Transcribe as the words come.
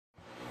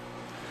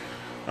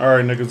All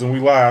right, niggas, and we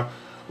live.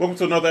 Welcome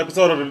to another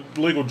episode of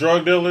the Legal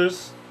Drug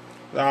Dealers.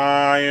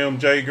 I am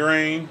Jay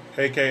Green,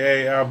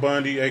 a.k.a. Al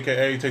Bundy,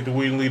 a.k.a. Take the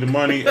Weed and Leave the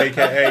Money,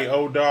 a.k.a.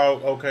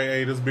 O-Dog,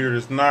 a.k.a. This Beard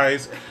is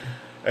Nice,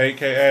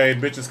 a.k.a.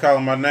 Bitches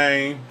Calling My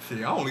Name. Shit,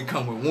 I only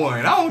come with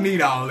one. I don't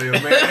need all of them,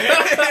 man.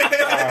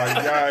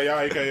 Y'all,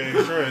 a.k.a.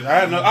 Shred.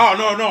 I had no.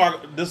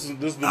 This is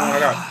the one I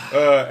got.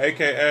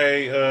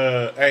 A.k.a.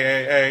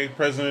 AAA,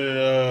 President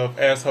of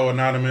Asshole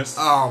Anonymous.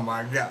 Oh,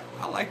 my God.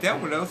 I like that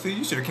one, though. See,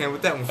 you should have came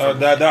with that one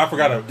first. I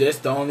forgot it. That's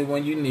the only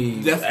one you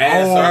need. That's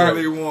the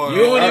only one. You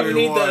don't even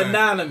need the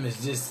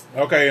anonymous. Just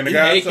okay, and the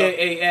guy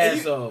AKA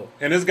asshole.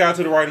 And this guy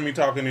to the right of me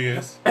talking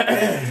is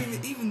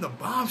even the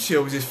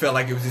bombshell just felt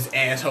like it was just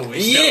asshole.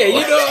 Yeah,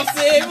 you know what I'm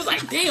saying? It was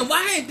like, damn, why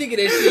I ain't think of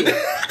that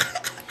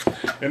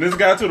shit? And this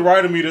guy to the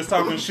right of me that's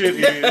talking shit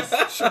is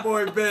it's your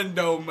boy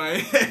Bendo,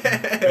 man.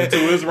 And to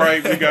his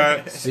right we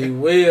got C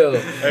Will,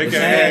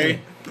 AKA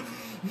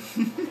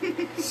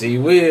C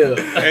Will,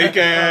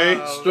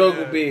 AKA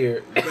Struggle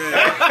Beard.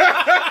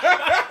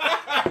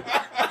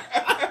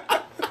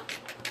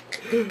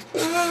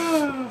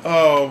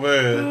 Oh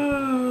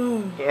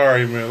man! All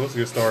right, man. Let's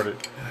get started.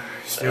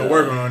 Still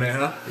working on that,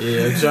 huh?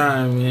 Yeah, I'm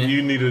trying, man.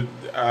 You need to.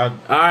 All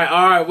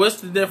right.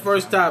 What's the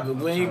first topic?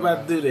 We ain't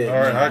about to do that.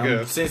 All right, man. I guess.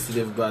 I'm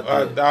sensitive about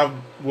that.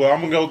 I'm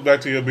gonna go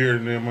back to your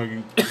beard, and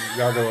then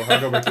I'll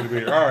go back to the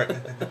beard. All right.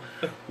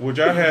 Would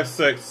y'all have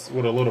sex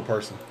with a little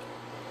person?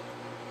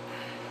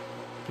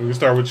 We can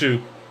start with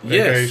you.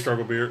 Yes. AKA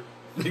Struggle Beard.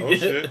 Oh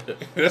shit,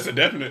 that's a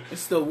definite.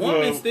 It's the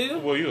woman still.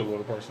 Well, you're a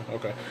little person.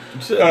 Okay.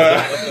 You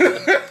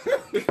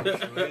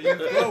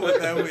go with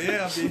that one,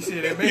 yeah. I mean,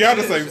 shit, it makes Y'all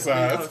the sense. same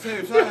size. Y'all the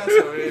same size,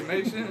 so it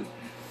makes sense.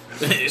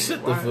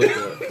 Shut the fuck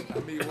up. I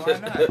mean, why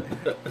not?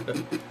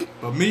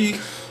 But me,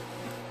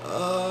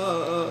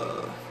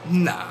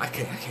 nah, I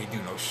can't do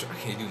no short. I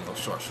can't do no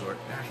short.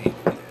 I can't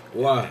do that.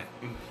 Why?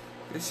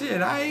 Shit,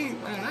 I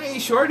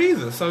ain't short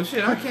either. So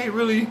shit, I can't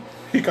really.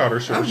 He called her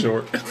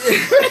short.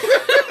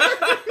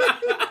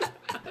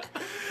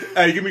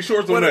 Hey, give me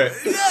shorts on that.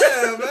 Yeah,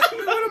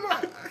 man. What am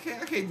I?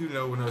 I can't do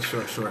no with no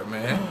short,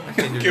 man. I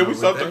can't do Can we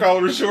stop to call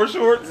her shorts?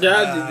 Y'all need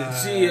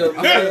to chill. I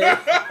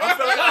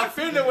feel like I'm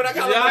offended when I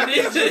call Y'all her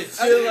need to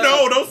chill.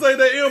 No, don't say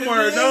that M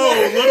word.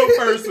 No, little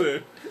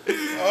person.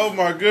 Oh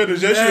my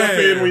goodness, yes, you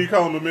offend when you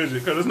call him a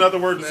midget because it's not the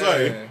word to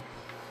say.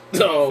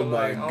 Oh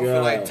my I god! don't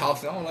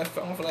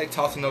feel like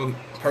tossing no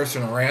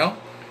person around.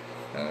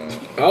 I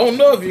don't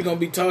know if you're gonna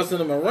be tossing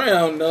them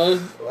around though.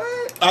 What?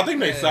 I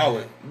think they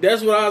solid.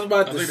 That's what I was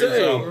about I to think they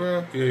say.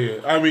 solid. Yeah.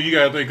 I mean, you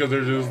gotta think because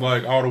they're just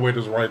like all the way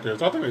just right there.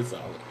 So I think they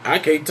solid. I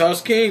can't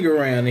toss King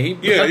around, and he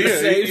Yeah, the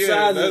same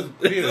size. That's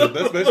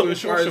basically a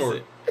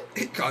short.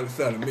 He called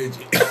himself a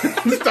midget.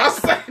 Stop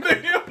saying to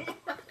him.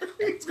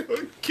 He's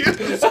gonna kill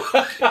us.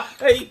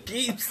 He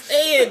keeps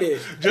saying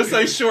it. Just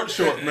say short,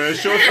 man.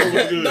 Short was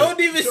good. Don't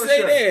even Short.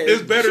 say that.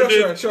 It's better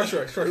than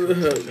Short.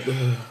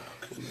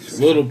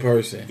 Little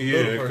person.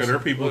 yeah, because they're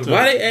people too.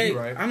 Why they act?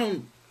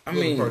 Right.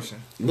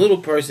 Little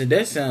person.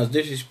 That sounds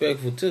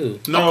disrespectful too.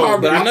 No,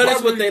 but I know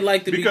that's what they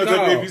like to be because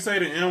called. if you say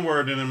the N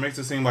word, then it makes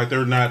it seem like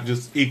they're not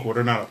just equal.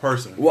 They're not a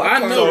person. Well, I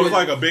know. So it's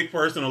like a big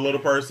person, a little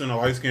person, a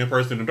light skinned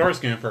person, and a dark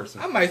skinned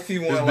person. I might see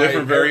one There's like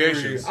different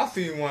variations. I'll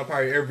see one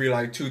probably every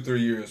like 2-3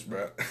 years,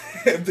 bro.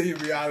 To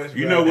be honest,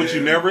 You bro. know what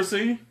you never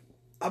see?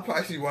 I'll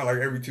probably see one like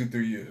every 2-3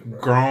 years, bro.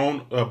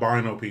 Grown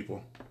albino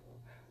people.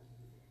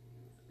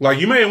 Like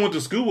you may have went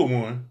to school with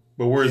one,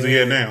 but where is he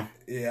at now?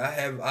 Yeah, I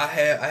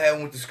have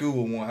went to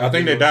school with one. I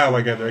think they died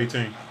like after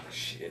 18.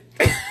 Shit.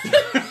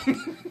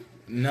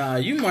 Nah,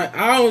 you might.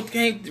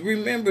 Can't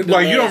remember.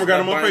 Like you don't got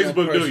them on albino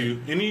Facebook, do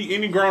person. you?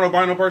 Any grown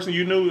albino person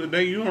you knew,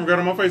 you don't got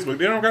them on Facebook.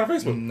 They don't got a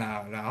Facebook.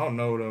 Nah, I don't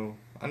know though.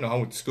 I know I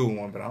went to school with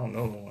one, but I don't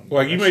know one.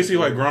 Like you may see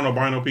like grown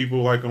albino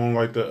people like on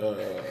like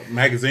the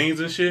magazines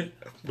and shit,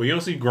 but you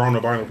don't see grown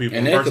albino people.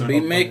 And in that person. could be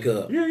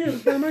makeup. Yeah,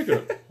 it's their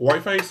makeup.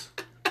 White face.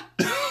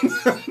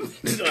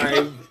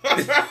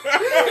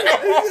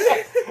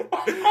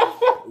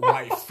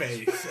 White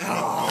face.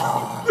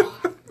 Oh.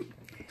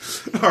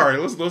 All right,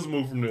 let's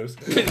move from this.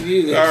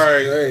 You All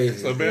right, crazy,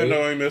 so dude.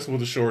 Bando ain't messing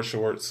with the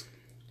shorts.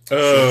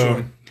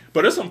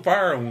 But there's some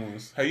fire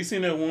ones. Have you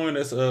seen that one?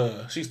 That's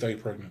she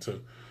stayed pregnant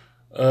too.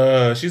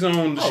 She's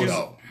on. Oh, she's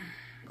no.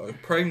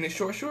 Pregnant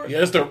short?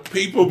 Yes, they're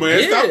people, man.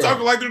 Yeah. Stop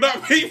talking like they're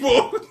not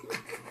people.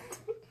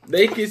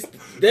 They can.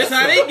 That's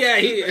how they got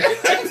here.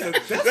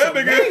 That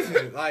nigga.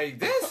 Amazing. Like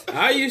this.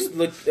 I used to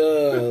look.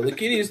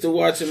 Lakita used to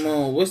watch him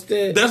on. What's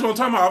that? That's what I'm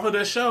talking about off of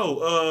that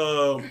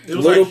show. It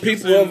was Little like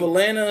People Houston- of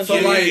Atlanta. So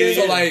Yeah, like, yeah.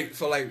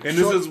 so like, And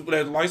this is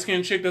that light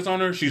skinned chick that's on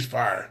there. She's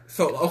fire.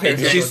 so okay. And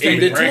So, she's so,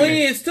 staying the pregnant.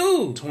 twins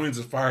too. Twins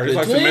is fire. The It's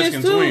like some twins,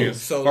 Mexican too.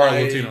 twins. so or like,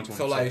 Latino twins.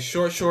 so like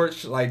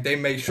shorts, like they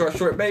make short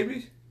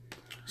babies.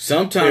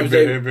 Sometimes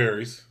it they.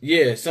 varies.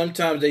 Yeah.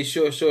 Sometimes they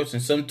shorts,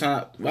 and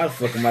sometimes. Why the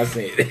fuck am I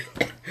saying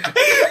that?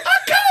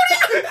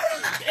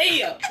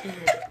 Damn.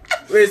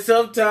 But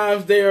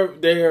sometimes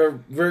they're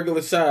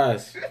regular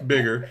size.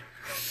 Bigger.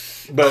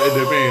 But it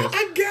depends.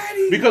 I got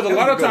it. Because a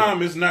lot of Go.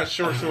 time it's not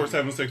short shorts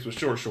having sex with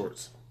short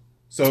shorts.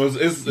 So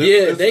it's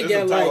they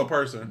got a taller like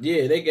person.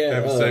 Yeah, they got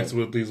having sex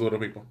with these little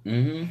people.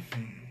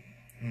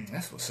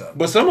 That's what's up.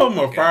 But some of them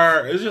are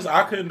fire. It's just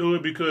I couldn't do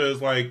it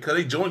because like, cause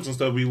they joints and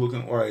stuff be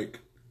looking like,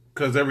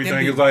 cause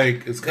everything is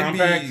like it's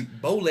compact. They be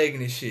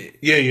bow-legging and shit.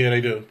 Yeah, they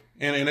do,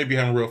 and they be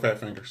having real fat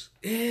fingers.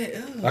 Yeah,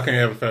 I can't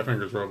have the fat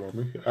fingers rub on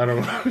me. I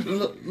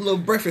don't. little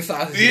breakfast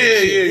sausage.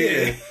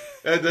 Yeah.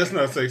 That's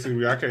not sexy to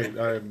me. I can't.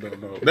 I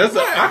don't know.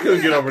 I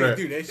couldn't get over that.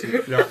 Do that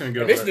shit. Yeah, I couldn't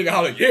get over This that. nigga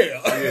holler,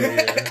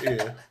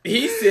 Yeah.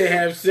 He said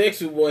have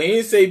sex with one. He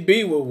didn't say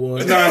be with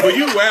one. Nah, but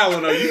you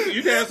wildin' though.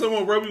 You can have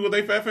someone rub you with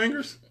their fat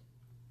fingers.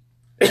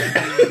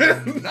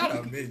 Not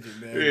a midget,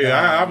 man.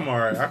 Yeah, I'm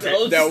alright. I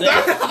can't.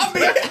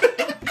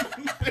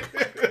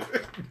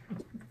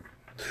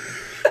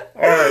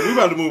 All right, we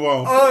about to move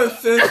on.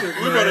 Uncensored,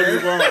 We about to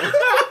move on.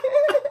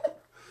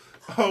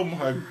 Oh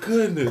my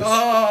goodness.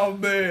 Oh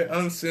man,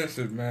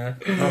 uncensored, man.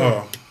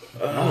 Oh. I'm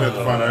gonna have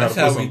to find out That's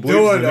how to how put we some do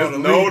bleeps it in this. on the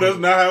No, legal. that's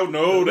not how.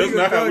 No, that's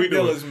not how we do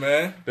Dealers, it.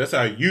 man. That's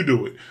how you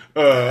do it.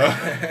 I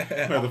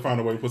have to find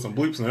a way to put some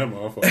bleeps in that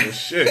motherfucker.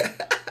 Shit.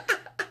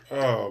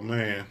 Oh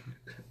man.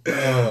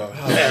 Oh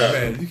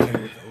man, you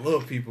can't with the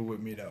little people with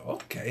me though.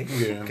 Okay.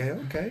 Yeah.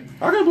 Okay.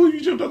 I can't believe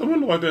you jumped out the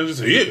window like that and just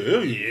said, yeah.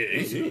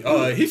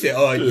 He said,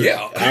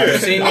 yeah. I've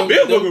seen I've them,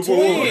 been them looking for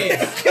one. twins.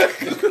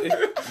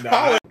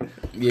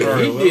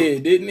 Yeah, he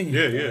did, didn't he?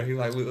 Yeah. He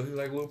like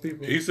little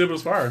people. He said it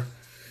was fire.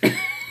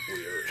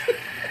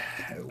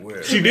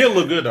 Weird. She did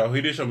look good though.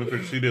 He did show me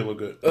pictures. She did look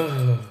good.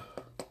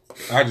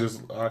 I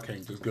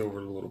can't just go over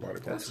the little body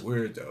parts. That's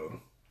weird though.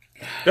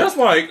 That's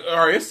like,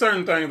 all right, it's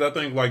certain things I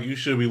think like you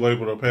should be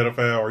labeled a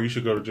pedophile or you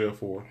should go to jail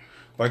for.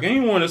 Like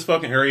anyone that's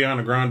fucking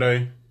Ariana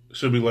Grande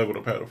should be labeled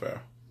a pedophile.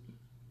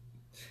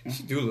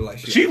 She do look like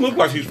She looked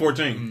like she's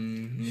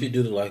 14. She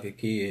do look like a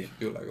kid.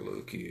 She look like a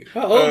little kid.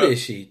 How old is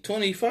she?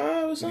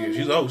 25 or something? Yeah,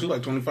 she's old. She's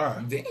like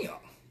 25. Damn.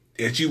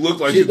 And she looked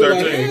like She she's look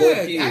like 13. a-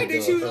 Yeah, kid, I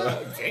think she was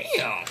though.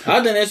 damn.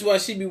 I think that's why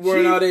she be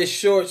wearing all that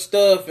short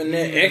stuff and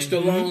that extra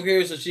long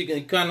hair so she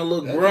can kind of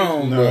look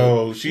grown.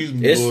 No, she's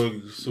It's- look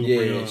super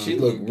Yeah, young. she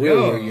look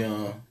real Young.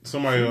 young.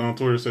 Somebody on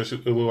Twitter said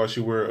it looked like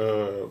she wear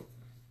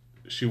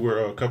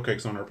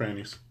cupcakes on her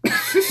panties.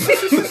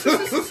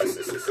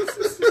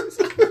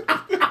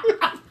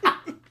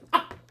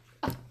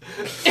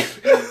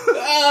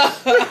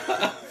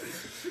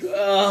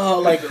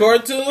 Oh, like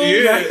cartoons?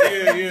 Yeah.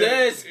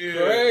 That's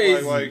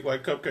crazy.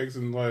 Like cupcakes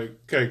and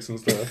like cakes and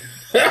stuff.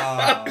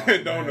 Oh,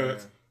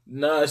 Donuts.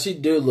 Nah, she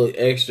do look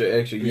extra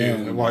Yeah,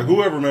 young. like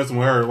whoever messing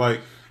with her,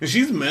 like, and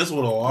she's messed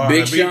with a lot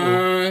Big of people.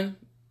 Sean.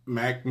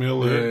 Mac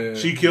Miller. Yeah.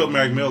 She killed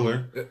Mac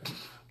Miller.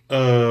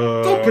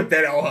 Don't put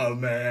that on her,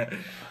 man.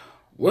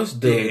 What's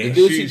the Yeah,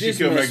 dude she just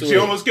killed Mac. messed She with?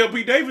 almost killed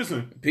Pete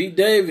Davidson. Pete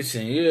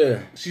Davidson, yeah.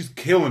 She's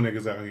killing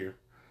niggas out here.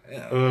 Yeah,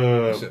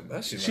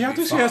 that shit I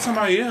think she had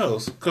somebody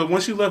else. Cause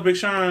when she left Big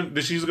Sean,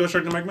 did she just go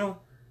straight to Mac Miller?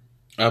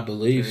 I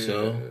believe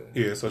so.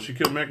 Yeah, so she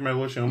killed Mac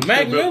Miller. She almost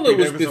Mac killed Miller Pete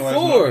was Davidson last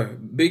before month.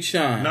 Big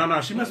Sean.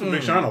 No, she messed with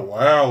Big Sean a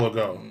while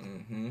ago.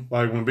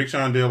 Like when Big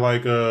Sean did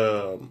like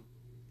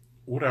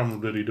what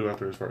album did he do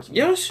after his first one?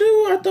 Yo,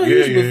 sure. I thought he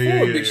was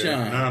before Big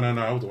Sean. No,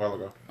 that was a while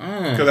ago.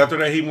 Because after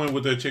that, he went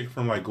with that chick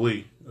from like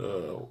Glee,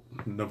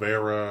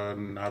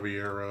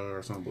 Naviera,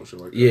 or some bullshit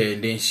like that. Yeah,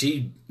 and then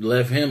she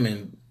left him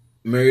and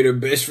married her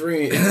best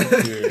friend.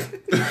 Yeah.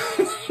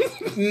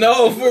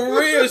 No, for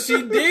real,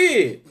 she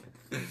did.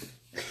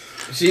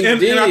 She And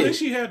did. I think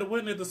she had the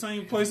wedding at the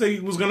same place they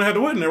was gonna have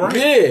the wedding at, right?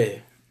 Yeah,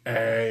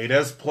 Hey,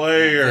 that's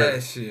player.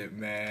 That shit,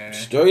 man.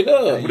 straight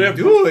up. What if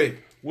Do it.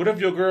 What if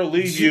your girl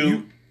leave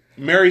you,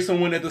 marry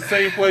someone at the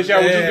same place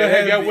y'all was just gonna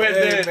have your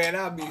wedding at? Man,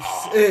 I'd be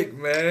sick,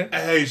 man.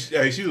 Hey,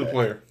 she's a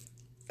player.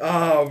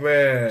 Oh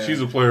man,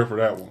 She's a player for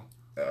that one.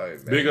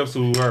 Big ups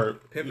to her.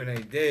 Pimpin'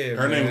 ain't dead.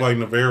 Her man. name's like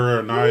Navera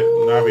or She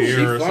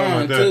Naviera or something fine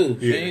like that. too.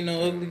 She Yeah. ain't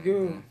no ugly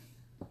girl.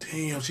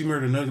 Damn, she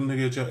married another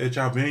nigga at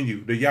y'all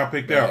venue that y'all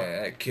picked Man, out.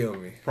 that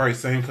killed me. Probably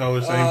same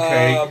color, same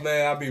Oh cake.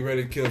 man, I'd be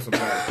ready to kill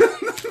somebody.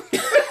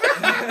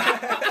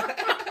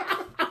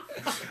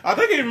 I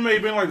think it may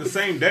have been like the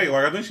same day.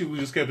 Like I think she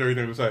just kept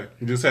everything the same.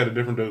 Just had a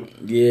different dude.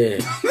 Yeah,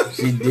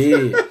 she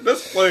did.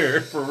 That's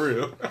player for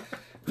real.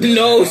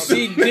 No,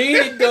 she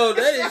did though.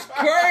 That is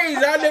crazy.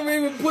 I never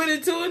even put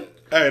it to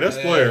it. Hey, that's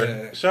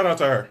player. Shout out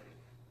to her.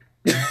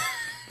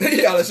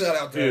 Y'all a shout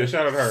out to Yeah, her.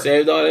 shout out to her.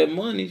 Saved all that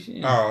money.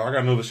 Shit. Oh, I got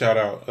another shout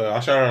out. I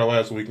shouted out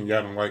last week and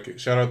y'all didn't like it.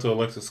 Shout out to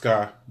Alexa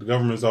Sky. The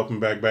government's open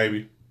back,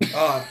 baby. You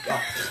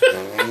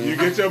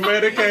get your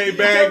Medicaid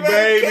back,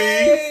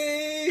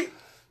 baby.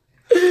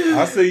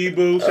 I see you,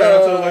 boo. Shout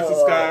out to Alexa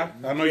Sky.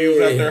 I know you was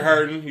out there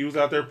hurting. You was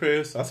out there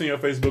pissed. I seen your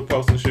Facebook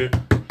post and shit.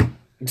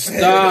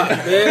 Stop,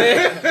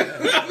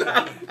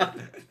 man.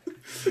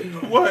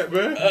 What,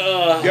 man?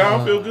 Y'all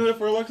don't feel good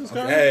for Alexa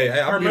Sky? Hey, her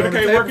I'm on the Medicaid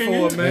paper working for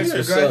it, again? man. Yeah,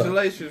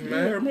 Congratulations, yeah,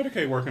 her man.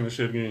 Medicaid working and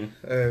shit again.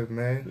 Hey,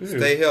 man. Yeah.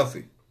 Stay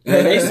healthy.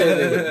 Man, they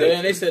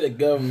said the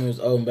government was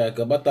open back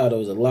up. I thought it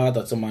was a lie. I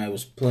thought somebody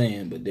was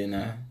playing, but then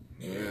I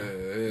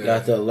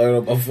got the alert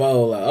on my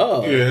phone like,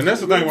 oh. Yeah, and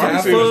that's the thing. When I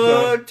Time see this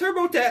stuff.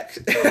 for TurboTax.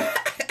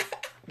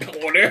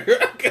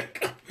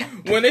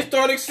 when they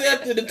start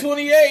accepting the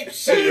 28th,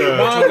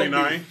 shit,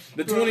 29.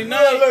 The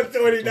 29th. Look,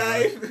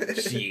 29.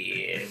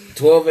 Shit.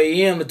 12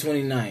 a.m. the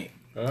 29th.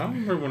 I don't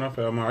remember when I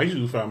filed mine. I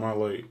usually file mine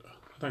late.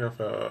 I think I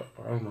filed.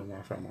 I don't remember when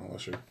I filed mine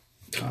last year.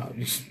 Oh,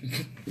 you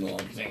know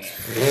what I'm saying?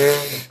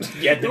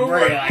 Get the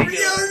bread like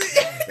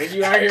that. When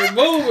you out here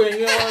moving,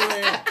 you know what I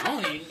mean? I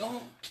don't even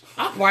know.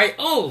 I'm right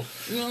old.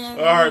 You know what I mean?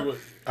 All right,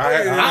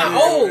 but I'm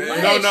old.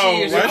 Last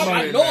year, last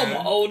I year, know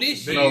I'm old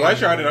this year. No,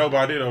 last year I didn't owe, but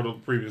I did owe the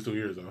previous 2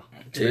 years though.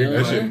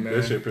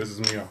 That shit pisses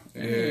me off.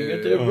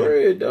 Get that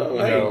bread, dog.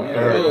 No.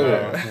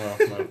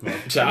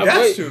 I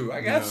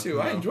got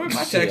to. I enjoy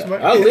my tax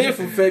money. I live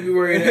from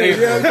February to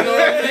April. You know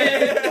what I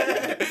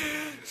mean?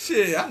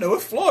 Shit, I know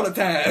it's Florida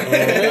time.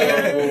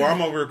 Well,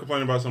 I'm over here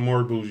complaining about some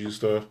more bougie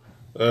stuff.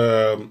 We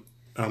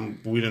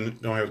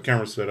don't have the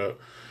camera set up,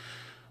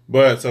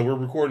 but so we're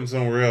recording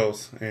somewhere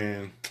else,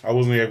 and I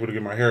wasn't able to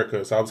get my hair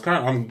cut. So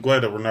I'm glad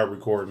that we're not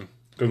recording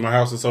because my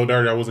house is so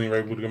dirty. I wasn't even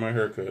able to get my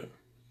hair cut.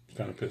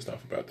 Kind of pissed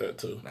off about that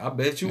too. I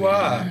bet you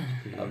are.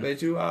 I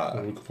bet you are.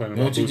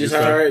 Don't you just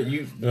hire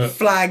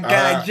fly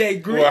guy Jay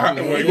Green?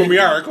 Well, you gonna be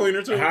hire a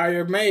cleaner too?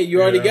 Hire a maid.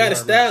 You already got a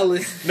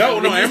stylist. No.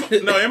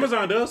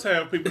 Amazon does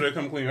have people that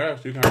come clean your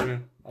house. You can hire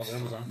them off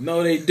Amazon.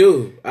 No, they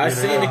do. I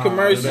seen the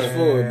commercials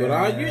for it,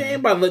 but you ain't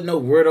about to let no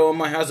weirdo in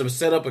my house and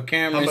set up a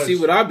camera and see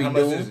what I be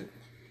doing.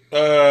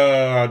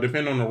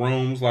 Depending on the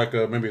rooms, like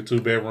maybe a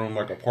 2-bedroom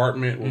like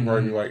apartment would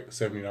probably be like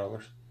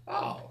 $70.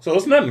 Oh, so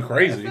it's nothing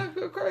crazy. That's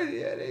not crazy.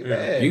 Yeah, they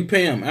bad. You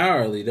pay them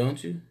hourly,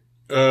 don't you?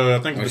 I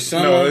think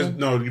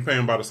no. You pay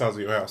them by the size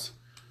of your house.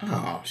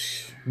 Oh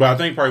shit. But I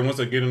think probably once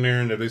they get in there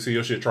and if they see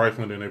your shit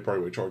trifling, then they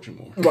probably would charge you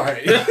more.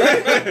 Right. Like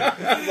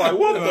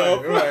what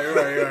the?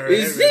 Right.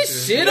 Is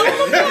this shit on the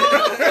wall?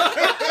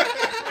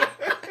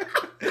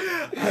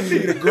 I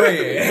need a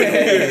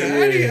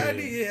grand. I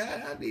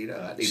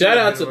need. Shout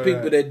out to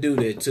people that do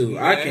that too.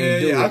 I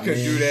can't do it. I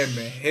couldn't do that,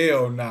 man.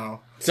 Hell no.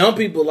 Some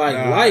people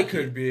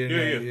could be in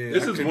there. Yeah.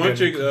 This is one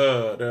chick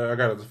that I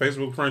got as a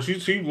Facebook friend.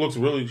 She looks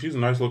she's a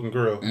nice looking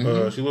girl.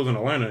 She lives in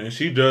Atlanta and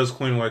she does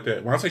clean like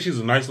that. When I say she's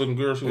a nice looking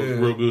girl, she looks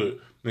real good.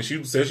 And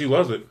she says she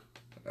loves it.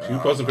 She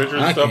posting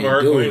pictures and stuff of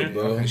her cleaning.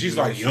 And she's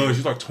like young.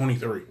 She's like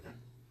 23.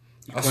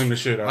 Clean the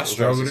shit out. I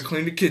struggle to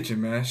clean the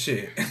kitchen, man.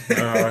 Shit.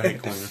 I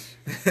hate cleaning.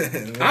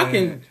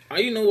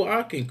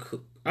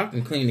 I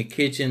can clean the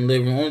kitchen,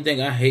 living room. Only thing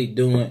I hate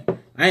doing,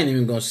 I ain't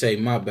even gonna say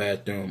my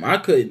bathroom. I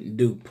couldn't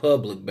do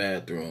public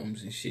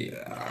bathrooms and shit.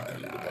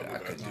 I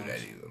couldn't do that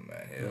either,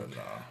 man. Hell no.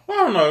 Well,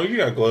 I don't know. You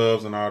got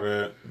gloves and all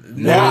that.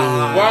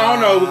 Well, I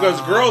don't know because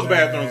girls'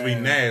 bathrooms be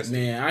nasty.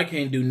 Man, I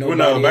can't do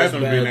nobody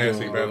bathrooms else's be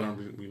nasty. bathroom.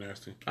 Bathrooms be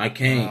nasty. I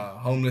can't.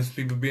 Homeless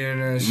people be in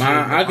there and shit.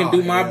 I can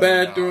do my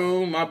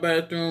bathroom, my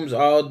bathrooms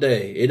all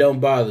day. It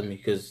don't bother me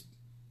because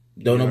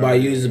don't nobody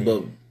use it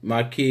but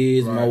my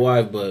kids, my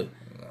wife, but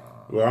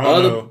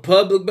other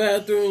public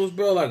bathrooms,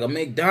 bro, like a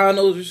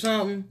McDonald's or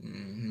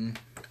something.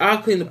 I'll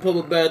clean the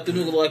public bathroom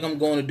look like I'm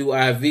going to do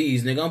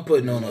IVs, nigga. I'm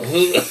putting on a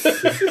hood.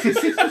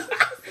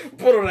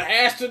 Put on an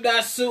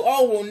astronaut suit.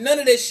 I don't want none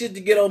of that shit to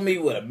get on me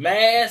with a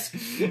mask.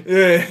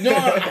 No,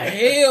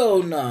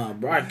 hell nah,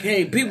 bro. I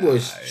can't. People are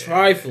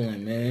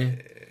trifling,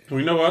 man.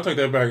 Well, you know what? I'll take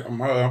that back. I'm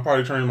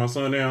probably turning my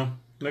son down.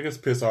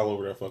 Niggas piss all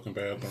over that fucking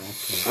bathroom.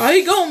 Oh,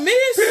 he gonna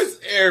miss? Piss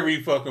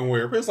every fucking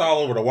where. Piss all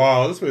over the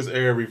walls. Piss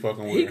every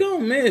fucking where. He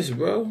gonna miss,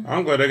 bro.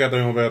 I'm glad they got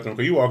their own bathroom.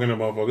 Cause you walk in there,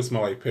 motherfucker, it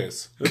smell like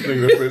piss. This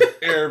nigga piss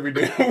every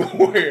damn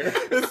where.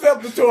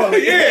 Except the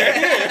toilet.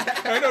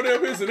 Yeah. I know they're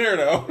pissing there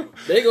though.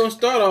 They gonna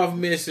start off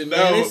missing,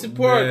 man. It's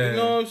important, you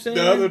know what I'm saying?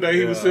 The other day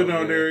he was sitting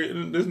on there,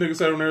 and this nigga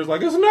sat on there, was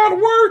like, it's not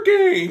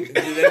working.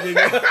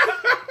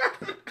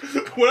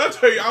 When I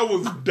tell you I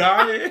was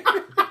dying,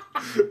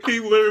 he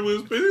literally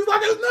was pissed. He's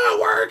like, it's not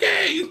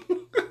working.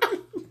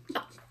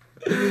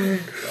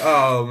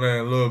 Oh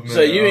man, look, man.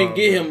 So you didn't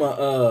get him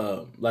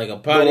like a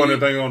potty? The one that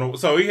thing on the,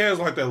 so he has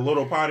like that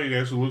little potty that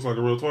actually looks like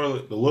a real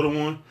toilet, the little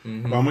one.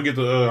 Mm-hmm. But I'm gonna get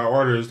the I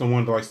order is the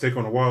one to like stick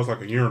on the wall. It's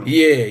like a urinal.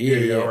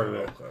 Yeah. I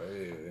ordered that.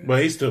 Okay,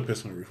 But he's still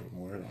pissing every fucking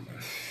word on that.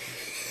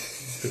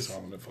 Piss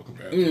all in that fucking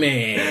bathroom.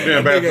 Man,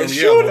 damn bathroom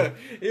yellow.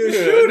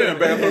 Damn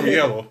bathroom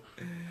yellow.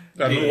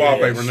 That new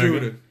wallpaper,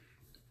 nigga.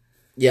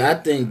 Yeah, I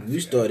think you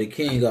started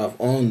King off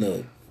on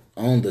the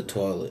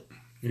toilet.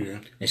 Yeah.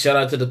 And shout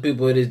out to the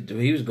people at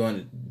he was going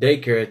to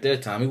daycare at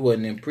that time. He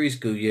wasn't in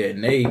preschool yet,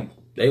 and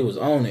they was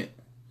on it.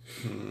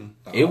 Mm-hmm.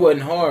 It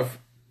wasn't hard.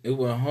 It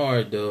wasn't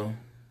hard though.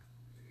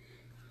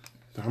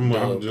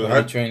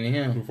 I'm training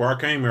him. Before I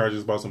came here, I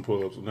just bought some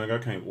pull-ups. Nigga,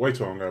 I can't wait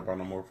till I don't gotta buy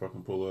no more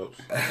fucking pull-ups.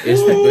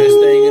 It's the best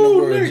thing in the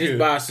world. Nigga. Just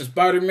buy some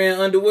Spider-Man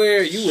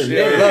underwear. You would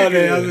love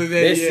that.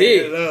 That's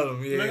it.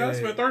 Nigga, I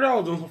spent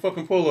 $30 on some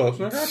fucking pull-ups.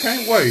 Nigga, I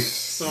can't wait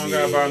till I don't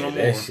gotta buy no more.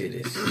 That shit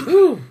is.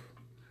 Whew.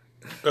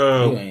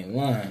 You ain't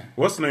lying.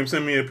 What's the name?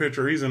 Send me a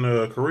picture. He's in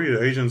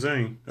Korea. Asian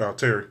Zing.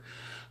 Terry.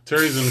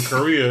 Terry's in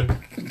Korea.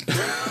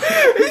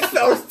 He's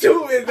so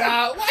stupid,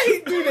 dog. Why he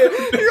do that?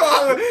 He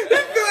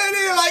doing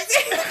it like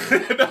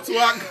that. That's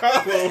why I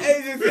call him.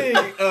 Asian Zing,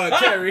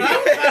 Terry.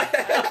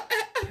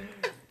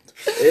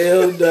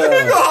 Hell no.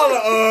 You call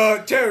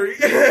her Terry.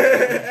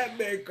 That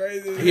nigga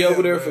shit crazy. He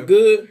over there for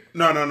good?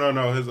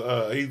 No. His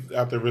he's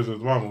out there visiting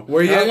his mama.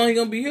 Where How you long he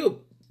gonna be here?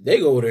 They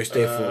go over there and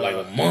stay for like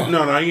a month.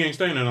 No, he ain't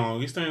staying that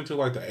long. He's staying until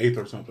like the 8th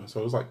or something.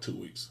 So it's like 2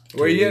 weeks.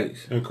 Where you at?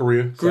 In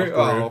Korea. South Korea.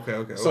 Oh,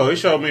 okay. So he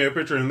showed me a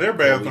picture in their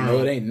bathroom. No,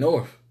 it ain't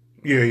north.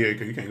 Yeah,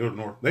 because you can't go to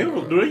North.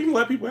 Do they even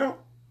let people out?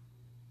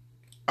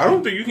 I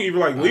don't think you can even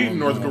like leave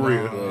North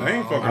Korea. They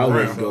ain't fucking I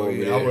wouldn't around. go over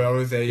Yeah, there. I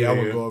would say, I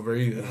would go over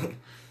either.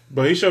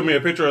 But he showed me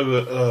a picture of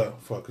the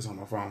fuck, it's on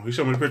my phone. He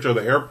showed me a picture of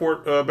the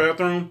airport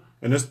bathroom,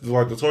 and it's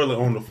like the toilet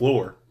on the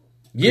floor.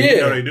 Yeah.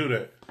 You know they do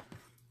that.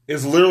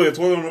 It's literally a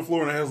toilet on the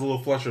floor, and it has a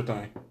little flusher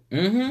thing.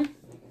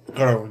 Mm-hmm.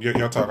 Hold on,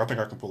 y'all talk. I think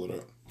I can pull it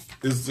up.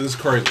 It's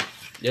crazy.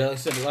 Yeah, like I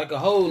said, like a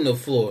hole in the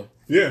floor.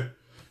 Yeah,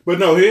 but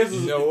no, his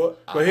is. You know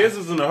what? But his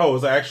isn't a hole.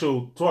 It's an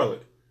actual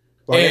toilet.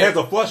 Like it has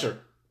a flusher,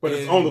 but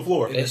it's on the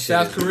floor. In the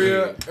South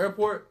Korea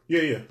airport?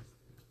 Yeah.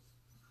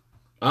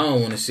 I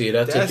don't want to see it.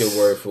 I take your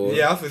word for it.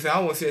 Yeah, I was gonna say, I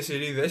don't want to see that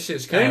shit either. That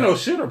shit's There kind ain't of... no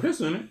shit or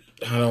piss in it.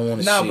 I don't want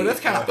to see Nah, it. but that's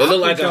kind of It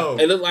look like awkward,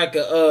 a. It look like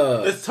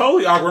a. It's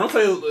totally awkward. Don't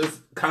say it's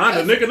kind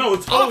of, nigga. No,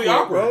 it's totally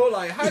awkward. bro.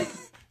 Like, how...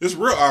 It's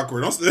real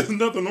awkward. There's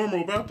nothing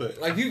normal about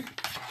that. Like, you...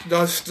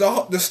 The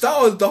stall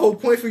is the whole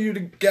point for you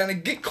to kind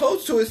of get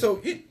close to it,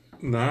 so...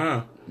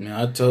 Nah. Man,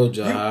 I told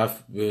y'all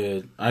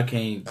I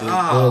can't do Oh,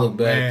 public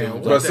man.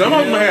 bathrooms. But some of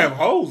them hell? have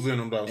holes in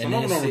them, though. Some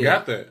of them that's don't it.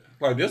 got that.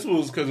 Like, this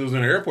was because it was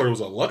in the airport. It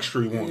was a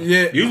luxury one.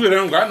 Yeah. Usually they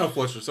don't got no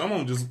flusher. Some of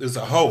them just, it's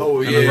a hole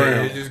Oh, in the yeah.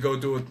 ground. You just go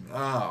do it.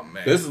 Oh,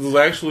 man. This was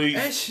actually,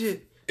 That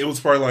shit... it was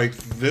probably like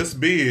this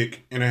big,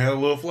 and it had a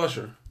little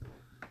flusher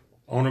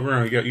on the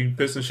ground. You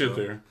pissing shit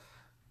there.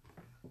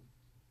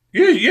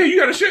 Yeah, you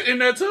got a shit in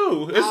there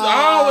too. It's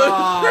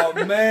Oh,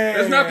 man.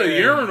 It's not the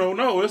urinal,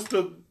 no. It's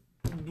the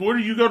where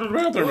do you go to the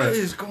bathroom What at?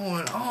 is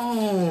going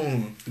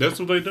on? That's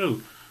what they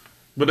do.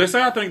 But they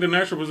say I think the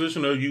natural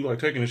position of you like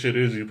taking the shit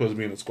is you're supposed to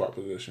be in a squat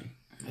position.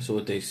 That's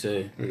what they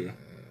say. Yeah,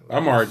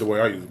 I'm alright the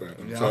way I use the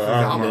bathroom. Yeah, So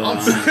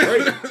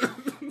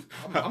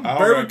I'm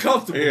very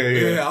comfortable.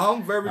 Yeah.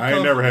 I'm very comfortable. I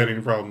ain't never had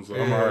any problems. So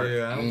I'm alright.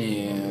 Yeah,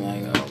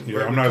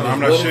 I'm not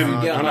What if you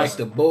shitting. got I'm like not.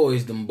 the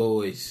boys, them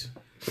boys.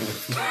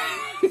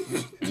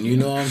 You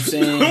know what I'm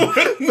saying?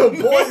 the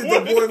boys.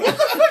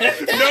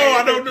 No,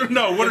 I don't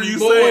know. What are you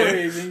boys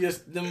saying? and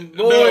just them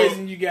boys,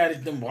 and you got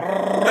it them.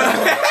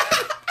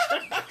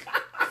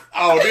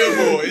 Oh,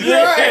 them boys.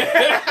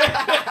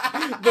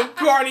 The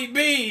Cardi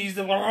B's.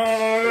 The Oh,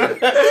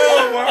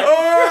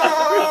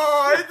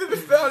 I didn't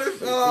sound it.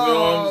 You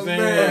know what I'm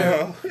saying?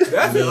 Man.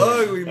 That's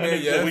ugly,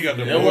 man. Yeah, we got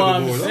the That's what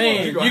I'm boys.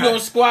 saying. You You gonna gonna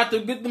squat to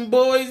get them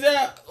boys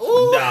out?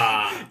 Ooh.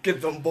 Nah. Get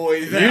them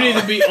boys out. You need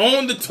to be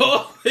on the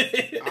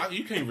toilet.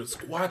 You can't even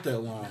squat that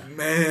long.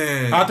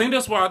 Man. I think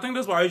that's why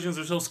Asians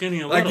are so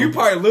skinny and Like, little. you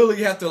probably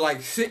literally have to,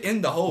 like, sit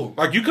in the hole.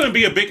 Like you couldn't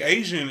be a big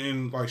Asian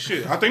and like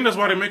shit. I think that's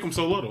why they make them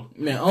so little.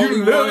 Man, You only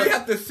literally one,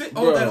 have to sit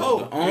on bro, that hole.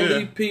 the only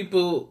Yeah.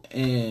 people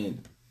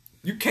and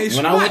You can't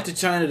when squat. I went to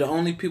China, the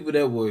only people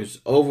that was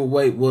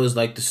overweight was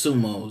like the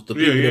sumos, the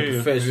people that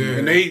professional.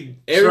 And they train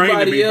to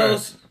Everybody be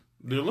else, fat.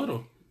 They're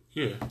little.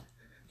 Yeah.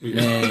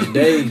 man,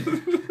 they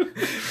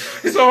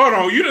So hold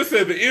on, you just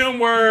said the M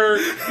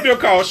word. You don't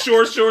call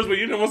shorts, but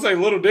you don't want to say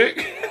little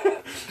dick.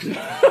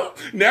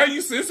 Now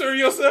you censoring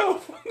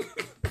yourself.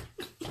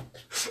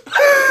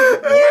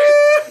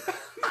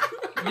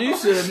 you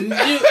should.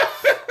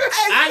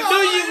 I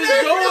knew you was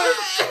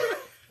going.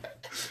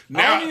 Now,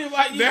 I don't even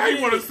like you now he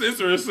did. want to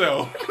censor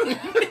himself.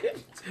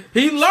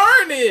 He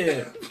learned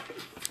it.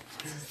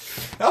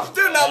 I'm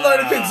still not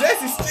learning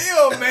Jesse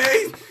still,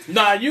 man.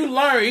 Nah, you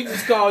learned. He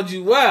just called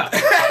you out.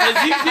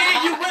 Cause you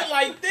did. You went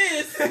like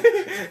this.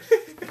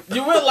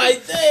 You went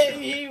like that.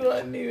 He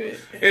wasn't even.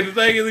 And the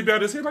thing is, he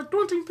got his head like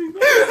 20 things.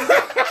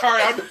 All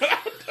right,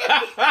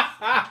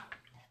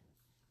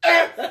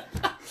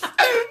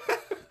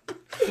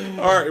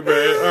 all right,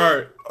 man. All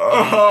right.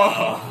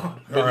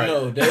 But All right.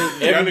 no, they, Y'all need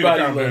to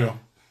everybody calm learned. down.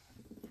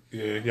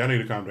 Yeah, y'all need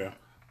to calm down.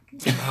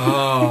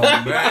 Oh,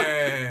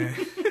 man.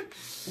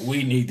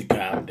 We need to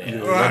calm down.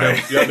 Y'all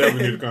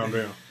definitely need to calm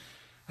down.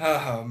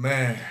 Oh,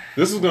 man.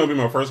 This is going to be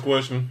my first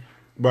question,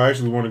 but I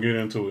actually want to get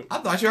into it. I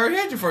thought you already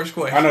had your first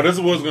question. I know this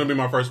was going to be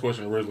my first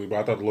question originally, but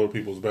I thought the little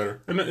people was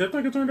better. And I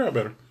think it turned out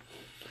better.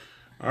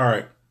 All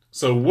right.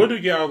 So what do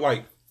y'all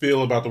like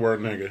feel about the word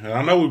nigga? And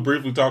I know we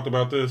briefly talked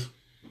about this.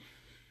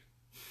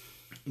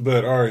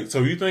 But all right, so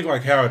you think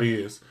like how it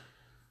is.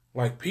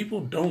 Like people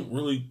don't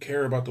really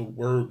care about the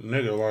word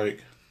nigga.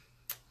 Like,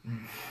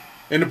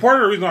 and the part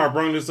of the reason I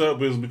bring this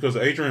up is because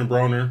Adrian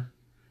Broner,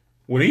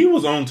 when he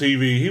was on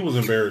TV, he was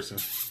embarrassing.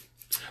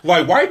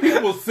 Like white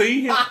people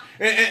see him,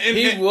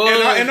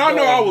 and I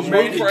know I was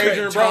rooting for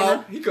Adrian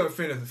Broner. He couldn't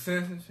finish a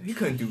sentence. He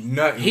couldn't do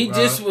nothing. He bro.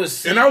 just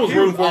was. And I was He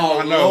rooting was for him. all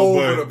I know,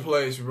 over but the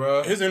place,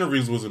 bro. his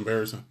interviews was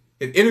embarrassing.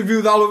 His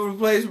interviews all over the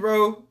place,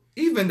 bro.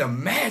 Even the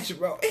match,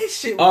 bro. His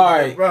shit was All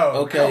right, bro.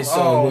 okay, come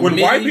so on. When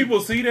Me- white people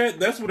see that,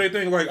 that's what they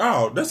think. Like,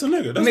 oh, that's a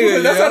nigga. That's,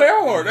 Nigga, that's yeah. how they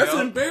are. That's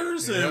Yeah.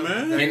 embarrassing, Yeah.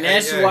 man. And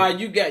that's Yeah. why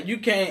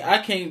I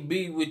can't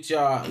be with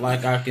y'all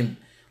like I can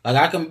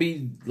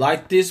be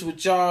like this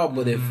with y'all,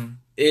 but if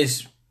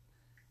it's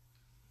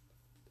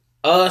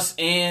us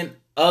and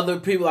other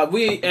people. Like,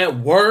 we at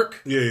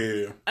work.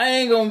 Yeah. I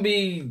ain't gonna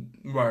be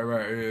Right.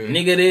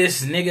 nigga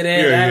this, nigga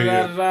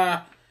that,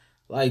 da.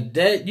 Like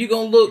that, they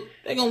gonna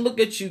look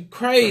at you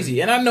crazy.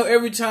 And I know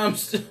every time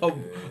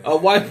a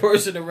white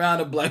person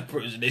around a black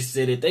person, they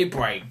said it, they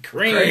probably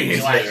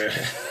cringe. Like,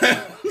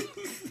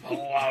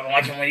 oh, I don't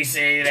like him when he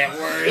said that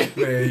word.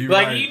 Man, you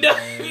like, right, you know.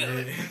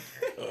 man.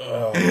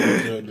 Oh,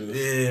 my goodness.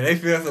 Yeah, they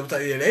feel some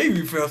type. Yeah, they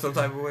even feel some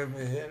type of way,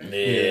 man.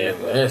 Yeah,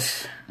 but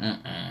that's.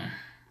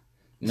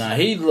 Nah,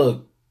 he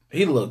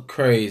looked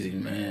crazy,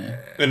 man.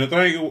 And the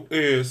thing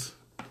is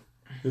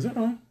that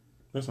on?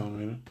 That's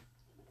on, ain't it?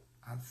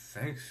 I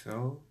think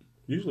so.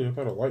 Usually I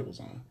thought a light was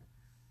on.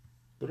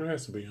 But it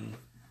has to be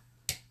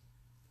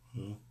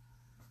on.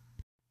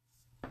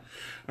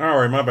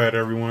 Alright, my bad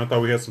everyone. I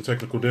thought we had some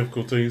technical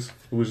difficulties.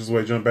 We just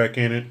wait, jump back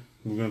in it.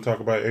 We're going to talk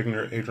about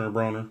Adrian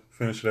Broner.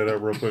 Finish that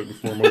up real quick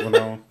before moving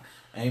on.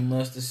 Ain't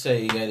much to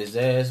say. He got his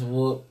ass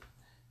whooped,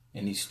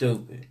 and he's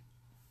stupid.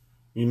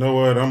 You know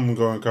what? I'm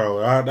going to call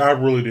it. I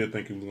really did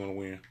think he was going to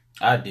win.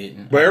 I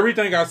didn't. But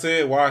everything I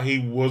said, why he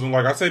wasn't,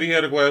 like I said, he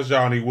had a glass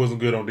jaw and he wasn't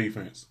good on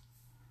defense.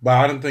 But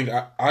I didn't think,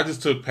 I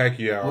just took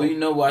Pacquiao. Well, you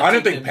know what? I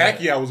didn't think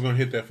Pacquiao was going to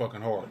hit that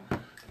fucking hard.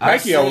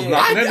 Pacquiao was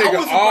knocking that nigga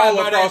was all surprised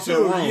by across that, the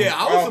too. room. Yeah,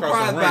 I was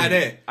surprised by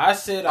that. I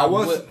said I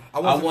wanted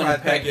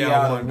surprised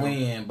Pacquiao to won,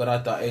 win, but I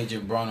thought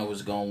Adrian Broner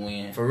was going to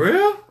win. For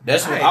real?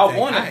 That's what I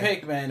wanted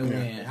Pac-Man to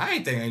win. I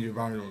ain't think Adrian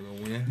Broner was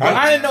going to win. But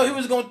I didn't know he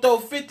was going to throw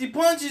 50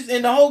 punches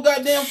in the whole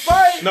goddamn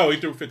fight. No, he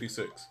threw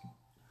 56.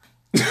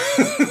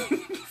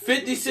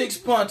 56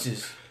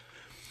 punches.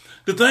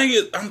 The thing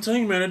is, I'm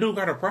telling you, man, that dude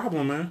got a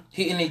problem, man.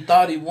 And he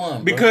thought he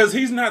won. Bro. Because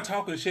he's not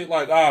talking shit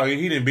like, oh,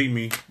 he didn't beat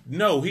me.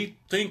 No, he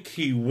think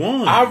he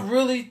won. I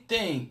really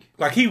think.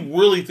 Like, he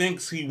really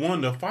thinks he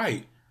won the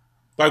fight.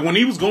 Like, when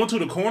he was going to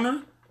the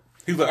corner,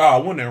 he's like, oh, I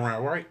won that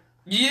round, right?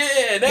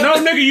 Yeah. No,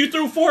 nigga, you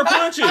threw 4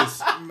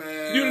 punches.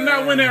 Man. You did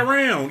not win that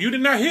round. You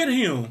did not hit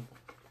him.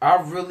 I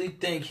really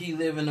think he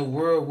live in a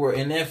world where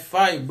in that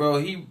fight, bro,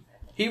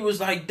 he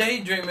was like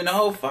daydreaming the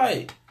whole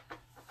fight.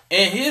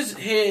 In his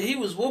head, he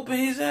was whooping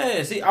his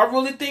ass. I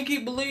really think he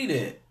believed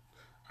it.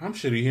 I'm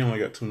shitty. He only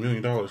got $2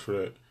 million for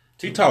that.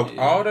 He talked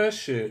all that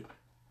shit.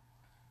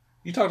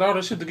 You talked all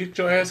that shit to get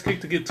your ass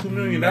kicked to get $2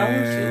 million?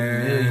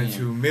 Man,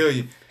 $2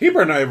 million. He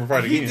better not ever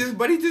fight again.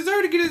 But he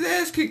deserved to get his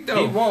ass kicked,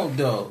 though. He won't,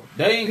 though.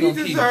 They ain't gonna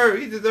keep. He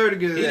deserved to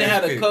get his He ass done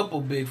had kicked. a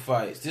couple big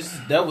fights.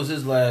 That was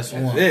his last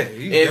one.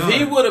 If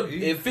he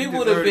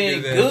would have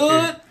been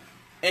good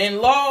and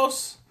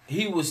lost,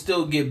 he would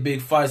still get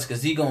big fights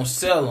because he gonna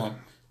sell them.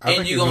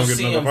 And you gonna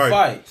see him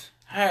fight.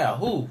 How?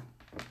 Who?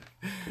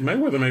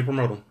 Mayweather may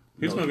promote him.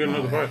 He's gonna get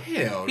another fight.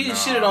 Hell He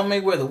shitted on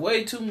Mayweather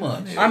way too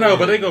much. I know,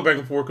 but they go back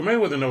and forth. Cause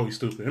Mayweather know he's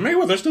stupid, and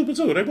Mayweather's stupid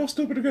too. They both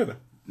stupid together.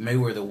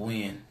 Mayweather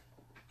win.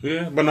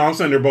 Yeah, but no, I'm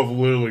saying they're both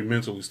literally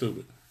mentally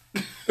stupid.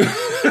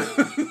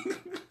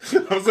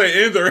 I'm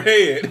saying in their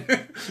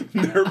head,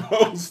 they're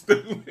both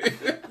stupid.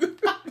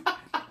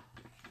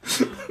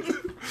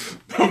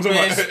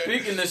 Man,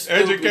 speaking of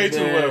stupid,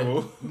 education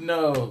level.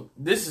 No,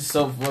 this is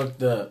so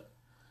fucked up.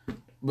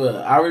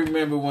 But I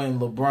remember when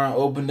LeBron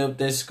opened up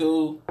that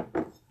school,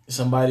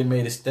 somebody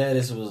made a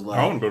status. It was like,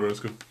 I want to go to that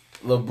school.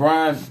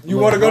 LeBron. You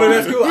want to go to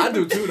that school? I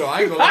do too, though.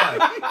 I ain't gonna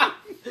lie.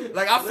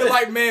 Like, I feel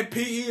like, man,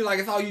 PE, like,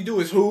 it's all you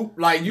do is hoop.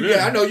 Like,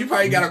 I know you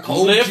probably got a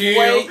cold Lift gym.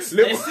 weights.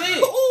 That's it.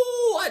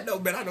 Ooh, I know,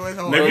 man. I know it's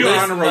hard. Now, if you're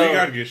on honor roll, you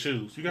gotta get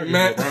shoes. You gotta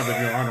get LeBron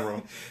if you're on honor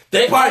roll.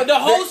 The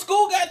whole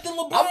school got the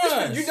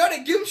LeBron. You know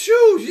they give him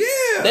shoes,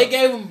 yeah. They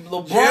gave him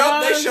LeBron.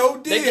 Yeah, they sure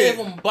did. They gave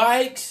him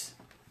bikes.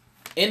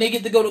 And they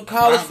get to go to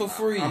college for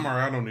free. I'm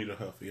alright. I don't need a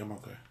Huffy. I'm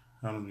okay.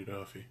 I don't need a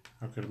Huffy.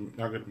 I could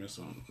have missed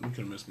on. You could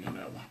have missed me on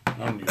that one.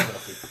 I don't need a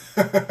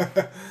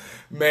Huffy.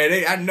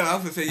 Man, I know. I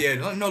was gonna say,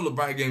 yeah. I know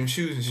LeBron gave him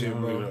shoes and shit,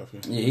 bro.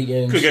 Yeah, he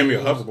gave him. Could give me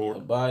a hoverboard, a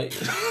bike.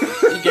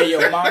 He gave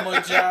your mama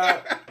a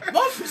job.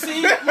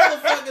 See,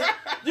 motherfucker,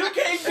 you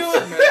can't do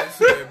it,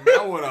 man.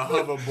 I want a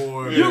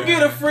hoverboard. You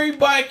get a free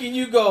bike and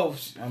you go.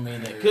 I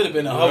mean, it could have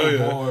been a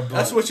hoverboard. But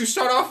that's what you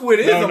start off with.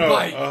 Is a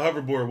bike. A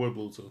hoverboard with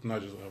Bluetooth,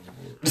 not just a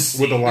hoverboard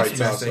with the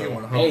lights outside.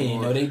 Hey, you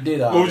know they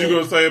did all. What was you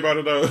gonna say about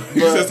it though?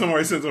 You said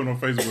somebody said something on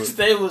Facebook.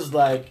 They was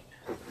like,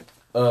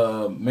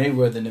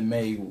 Mayweather that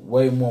made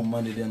way more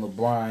money than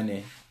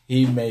LeBron,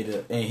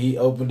 and he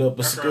opened up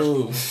a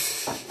school.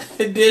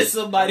 And then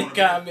somebody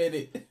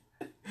commented.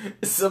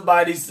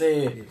 Somebody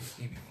said,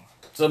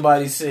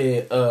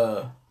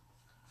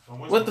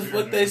 what the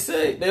fuck they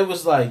say? They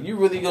was like, you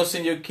really gonna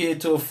send your kid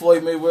to a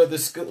Floyd Mayweather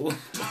school?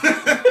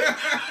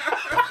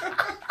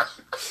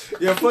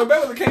 Yeah, Floyd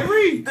Mayweather can't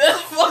read.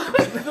 That's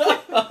fucking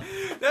up.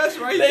 That's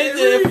right. They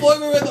said, Floyd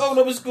Mayweather opened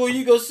up a school,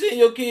 you go send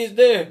your kids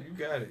there. You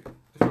got it.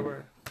 That's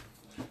right.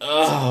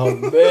 Oh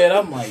man,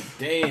 I'm like,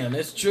 damn,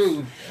 that's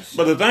true.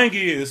 But the thing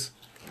is,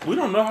 we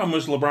don't know how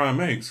much LeBron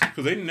makes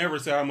because they never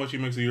say how much he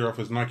makes a year off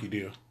his Nike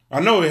deal. I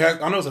know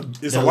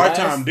it's a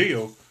lifetime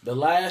deal. The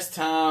last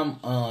time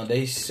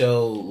they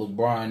showed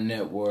LeBron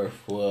net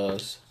worth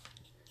was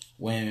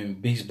when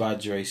Beats by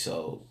Dre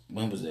sold.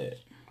 When was that?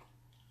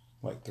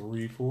 Like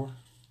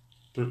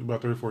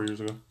about 3 or 4 years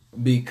ago.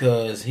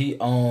 because he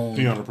owned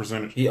a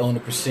percentage. He owned a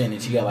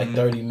percentage. He got like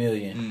 30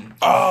 million.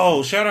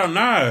 Oh, shout out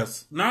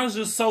Nas. Nas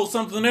just sold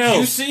something else.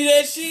 You see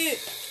that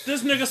shit?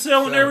 This nigga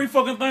selling every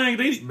fucking thing.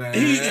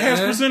 He has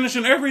percentage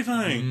in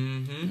everything.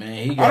 Mm-hmm.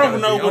 Man, I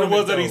don't know what it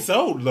was that he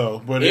sold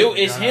though, but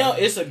it's him.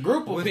 It's a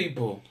group of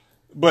people.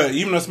 But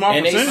even a small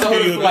percentage, and they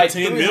sold it for like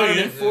 10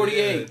 million.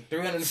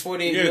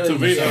 348 yeah, million. To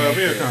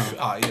Viacom.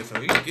 Oh yeah,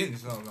 so he's getting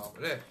something off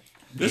of that.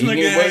 This he nigga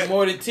get way had,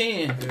 more than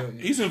 10.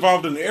 He's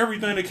involved in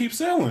everything that keeps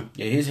selling.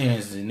 Yeah, his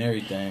hands is in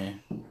everything.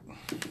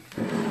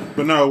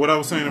 But no, what I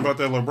was saying about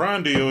that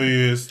LeBron deal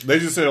is they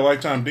just said a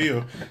lifetime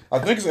deal. I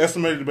think it's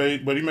estimated,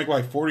 but he make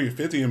like 40 or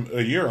 50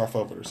 a year off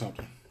of it or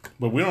something.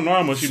 But we don't know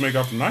how much he make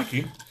off of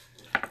Nike.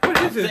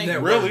 What is his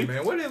net really, worth,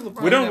 man? What is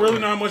LeBron? We don't really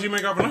know how much he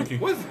make off of Nike.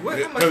 How much is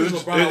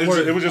LeBron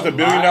worth? It was just $1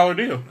 billion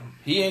deal.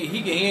 He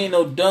ain't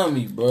no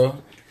dummy,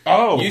 bro.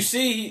 Oh, you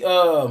see, he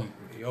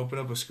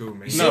opened up a school,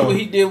 man. You see what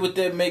he did with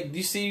that?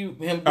 You see him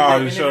do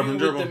that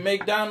interview with the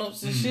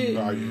McDonald's and shit.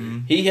 Oh, yeah.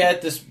 He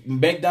had this.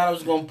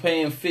 McDonald's gonna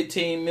pay him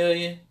 $15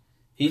 million.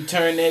 He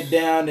turned that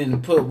down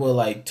and put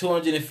like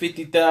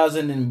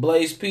 $250,000 in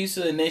Blaze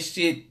Pizza, and that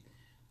shit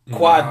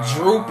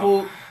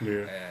quadrupled.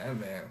 Yeah,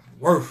 man,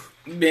 worth.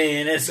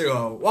 Man, that's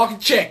a walking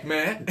check,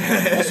 man.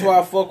 That's why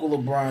I fuck with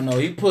LeBron though.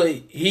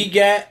 He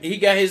got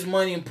his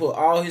money and put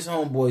all his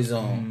homeboys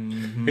on.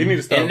 Mm-hmm. He need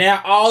to stop. And now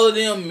all of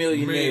them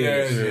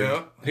millionaires.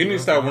 Yeah. He need to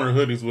stop wearing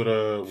hoodies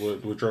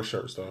with dress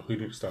shirts though. He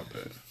need to stop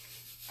that.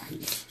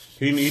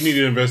 He need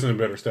to invest in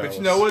better styles. But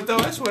you know what though?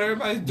 That's what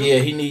everybody's doing. Yeah,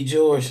 he need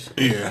yours.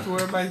 Yeah, that's what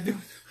everybody's doing.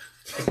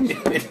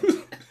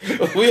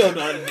 We don't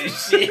know how to do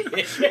shit.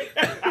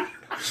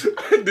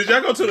 Did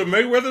y'all go to the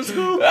Mayweather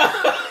school?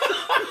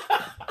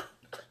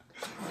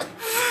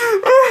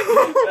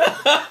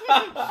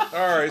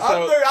 Alright, so I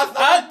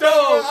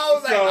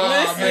was like,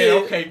 oh,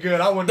 man, okay,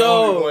 good. I wasn't the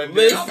only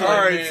one.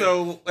 Alright,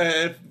 so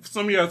if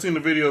some of y'all seen the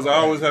videos, I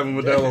always have a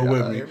Modelo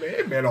with me.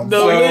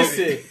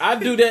 Listen, I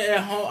do that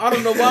at home. I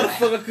don't know why the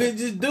fuck I couldn't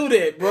just do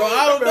that, bro.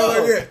 I don't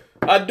know.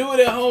 I do it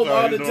at home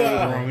all the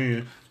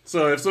time.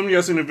 So if some of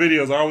y'all seen the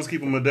videos, I always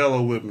keep a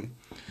Modelo with me.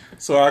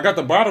 So I got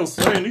the bottles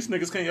saying these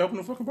niggas can't open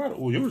the fucking bottle.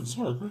 Well, yours is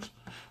hard, Chris.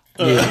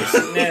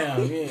 Now,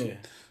 yeah.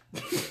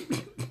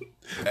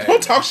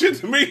 Don't talk shit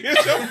to me. Hey,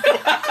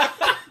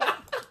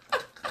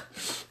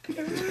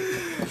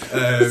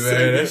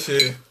 man, that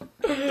shit.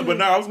 But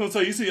no, I was gonna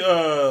tell you. You see,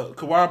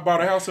 Kawhi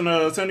bought a house in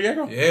San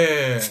Diego.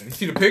 Yeah, you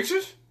see the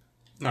pictures?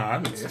 Nah, I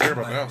didn't care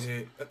about the house.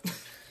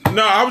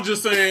 No, I was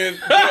just saying.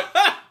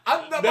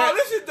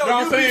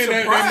 I'm saying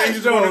that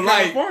makes you want to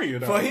California,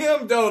 though. For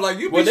him, though, like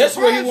you. Well, that's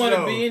where he want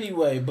to be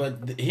anyway.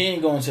 But he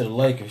ain't going to the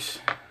Lakers.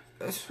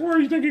 Where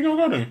you think he gonna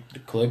go then? The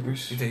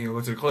Clippers. You think he'll go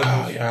to the Clippers?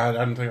 Oh, yeah, I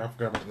didn't think I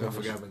forgot about the Clippers.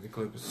 I forgot about the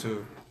Clippers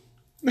too.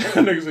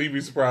 Niggas said he'd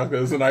be surprised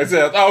because it's a nice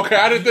house. Okay,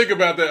 I didn't think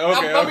about that.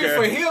 Okay, I mean,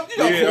 for him, you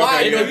know,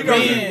 Kawhi, you know,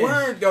 he's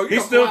weird though. He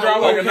still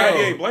drive like a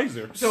 '98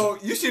 Blazer. So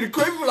you see the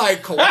Clippers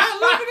like Kawhi? Look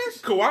at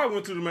this. Kawhi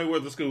went to the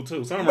Mayweather school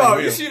too. Bro,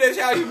 you see that's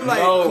how you be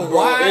like Kawhi?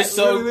 Bro, it's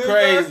so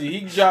crazy.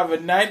 He drive a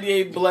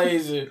 '98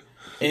 Blazer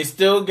and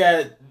still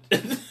got.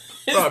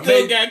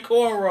 Still got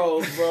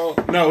cornrows, bro.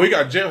 No, he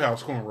got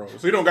jailhouse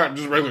cornrows. He don't got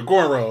just regular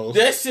cornrows.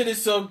 That shit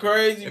is so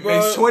crazy, bro. It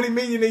makes $20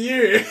 million a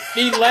year.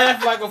 He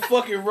laughed like a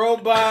fucking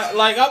robot.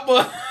 Like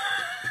I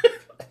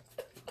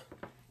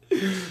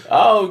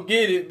don't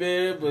get it,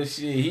 man. But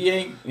shit, he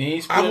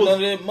ain't spending none of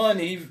that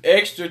money. He's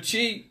extra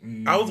cheap.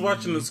 I was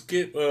watching the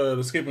Skip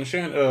and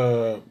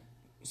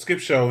Skip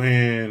show,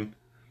 and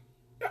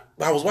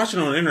I was watching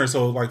it on the internet,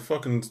 so like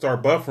fucking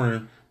start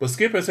buffering. But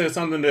Skip had said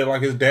something that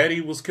like his daddy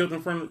was killed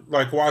in front,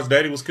 like Kawhi's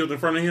daddy was killed in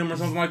front of him or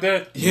something like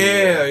that.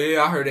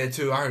 Yeah, I heard that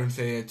too. I heard him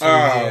say that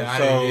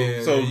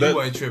too. So you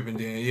wasn't tripping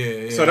then.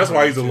 Yeah. So that's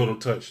why he's a little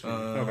touched.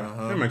 Okay,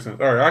 that makes sense.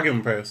 All right, I'll give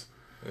him a pass.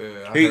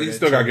 Yeah, he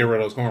still got to get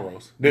rid of those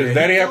cornrows. Does his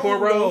daddy have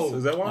cornrows?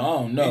 Is that why? I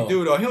don't know. He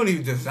do though. He don't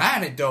even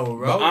design it though,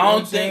 bro. But I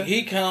don't think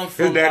he come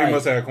from. His daddy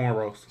must have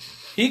cornrows.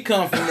 He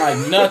come from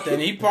like nothing.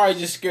 He probably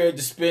just scared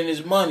to spend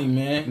his money,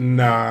 man.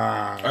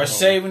 Nah. Or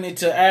saving it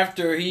till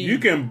after he. You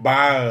can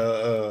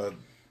buy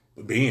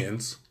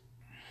Benz.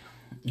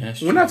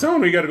 We're not telling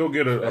him you got to go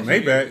get a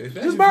Maybach.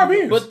 Just buy a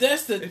Benz. But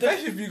that's the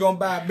especially if you're gonna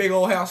buy a big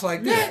old house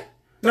like that.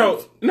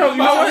 No, you know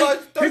what?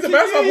 He's the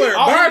basketball player.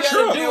 Buy a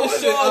truck. All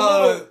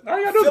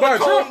you gotta do is buy a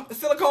truck.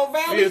 Silicon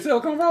Valley? Yeah,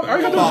 Silicon Valley. All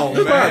you gotta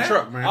do is buy a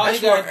truck, man. All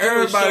you gotta do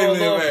is show a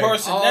little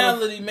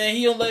personality, man.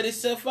 He don't let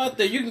himself out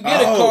there. You can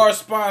get a car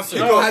sponsor.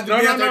 You don't have to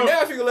be out there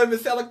now if you can live in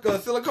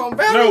Silicon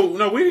Valley.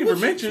 No, we didn't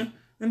even mention.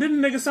 And then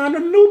the nigga signed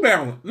him New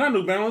Balance. Not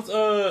New Balance.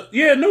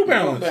 New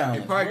Balance.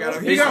 He probably got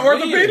him. He got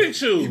orthopedic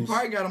shoes. He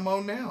probably got them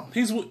on now.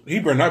 He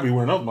better not be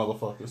wearing those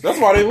motherfuckers. That's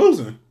why they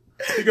losing.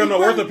 He got no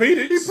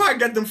orthopedics. He probably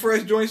got them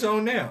fresh joints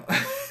on now.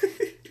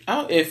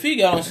 If he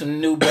got on some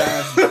New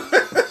Balance.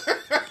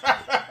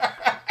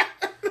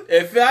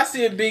 If I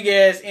see a big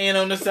ass N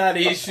on the side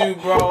of his shoe,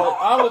 bro,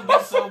 I would be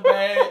so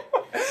bad.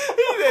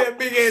 He said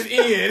big ass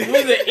N.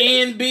 Was it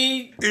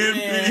NB?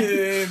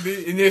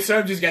 NB. And then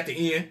some just got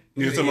the end.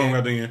 Yeah, some of them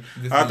got the end.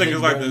 I think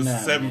it's like the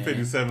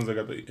 757s that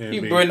got the end. He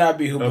better not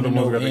be hooping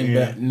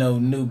no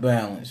New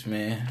Balance,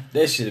 man.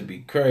 That shit'd be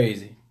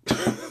crazy.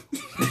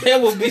 That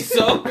would be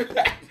so.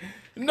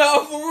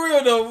 No, for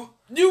real though.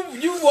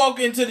 You walk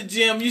into the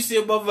gym, you see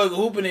a motherfucker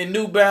hooping in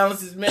New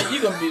Balances, man.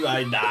 You gonna be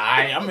like, nah,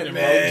 I'm in the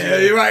wrong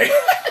gym. You're right.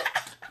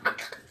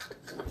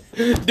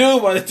 Dude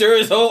about to tear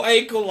his whole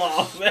ankle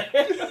off, man.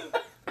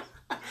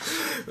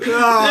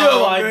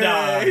 No, like, man.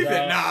 nah, He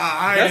said, nah,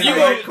 I ain't You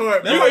going go-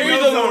 court. you go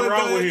either- something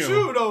wrong with him.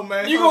 True though,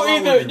 man.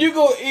 You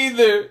go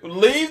either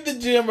leave the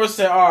gym or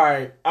say, all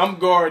right, I'm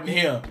guarding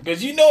him.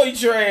 Because you know he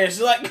trash.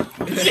 Like,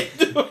 what you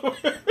doing?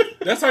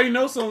 That's how you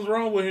know something's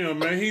wrong with him,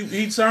 man.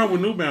 He signed with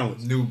New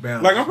Balance. New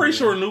Balance. Like, I'm pretty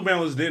sure New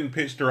Balance didn't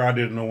pitch Kawhi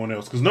to no one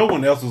else. Because no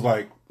one else was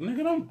like,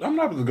 nigga, I'm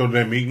not going to go to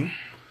that meeting.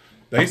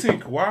 They seen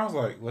Kawhi, I was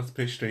like, let's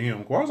pitch to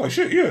him. Kawhi was like,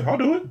 shit, yeah, I'll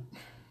do it.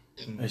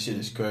 That shit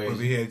is Because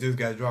crazy. he had just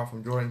got dropped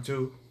from Jordan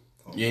too.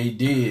 Yeah, he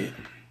did.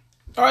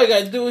 All you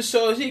got to do is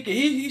show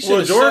he should Well,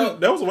 have Jordan,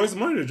 that was a waste of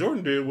money that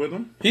Jordan did with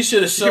him. He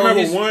should have He came sold out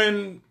with his,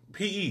 one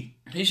PE.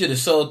 he should have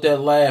sold that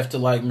laugh to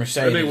like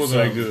Mercedes. That thing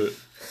wasn't that good.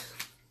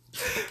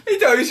 He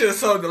told he should have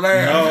sold the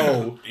land.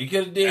 No. He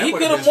could have did. That He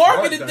would've could have been smart,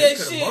 marketed though. He that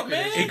could've shit, marketed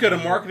man. He could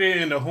have marketed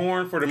it in the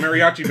horn for the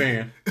mariachi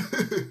band.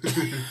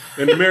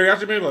 And the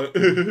mariachi band like,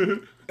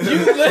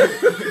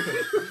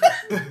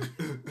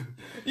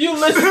 You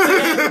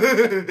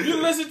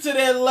listen to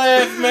that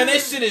laugh, man. That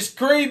shit is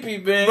creepy,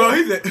 man. Bro,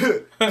 he said,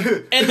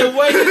 And the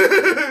way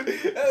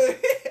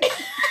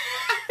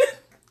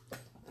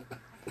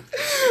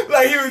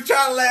like he was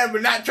trying to laugh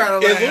but not trying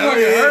to laugh. looked like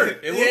it hurt.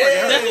 It looked like it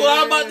hurt. that's what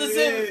I'm about to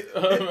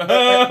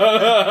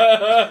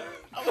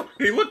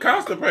say. he looked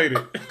constipated.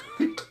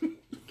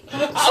 I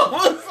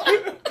was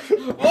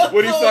like,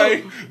 What'd he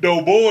say?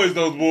 Those boys.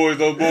 Yeah,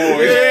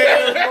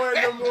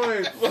 them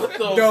boys. What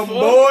the Them fuck?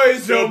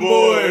 boys. Them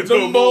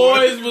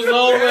boys was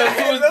over to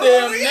his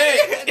damn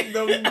neck.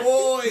 Them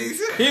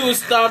boys. He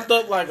was stopped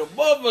up like a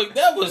motherfucker.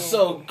 That was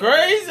so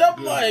crazy.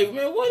 I'm like,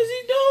 man, what is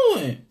he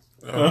doing?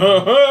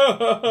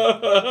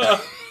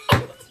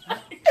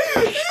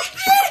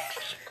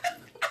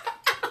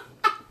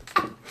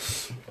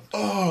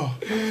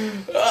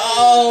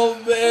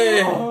 Oh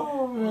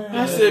man.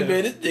 I said,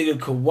 man, this nigga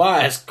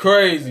Kawhi is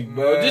crazy,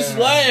 bro. Just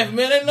laugh,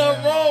 man. Ain't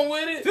nothing wrong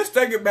with it. Just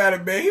think about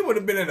it, man. He would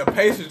have been in a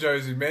Pacers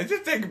jersey, man.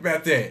 Just think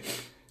about that.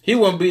 He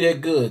wouldn't be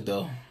that good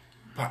though.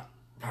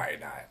 Probably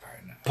not.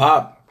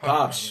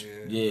 Pops.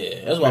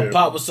 Yeah. That's why Yeah,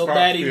 Pop was so Pop,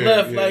 mad he yeah,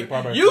 left. yeah, Like,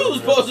 Pop had you to was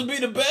go. supposed to be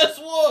the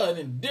best one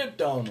and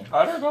dipped on him.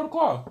 I didn't go to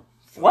Claw.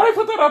 Why they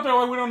put that out there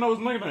like we don't know his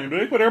nickname? Do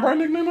they put everybody's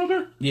nickname out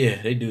there?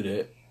 Yeah, they do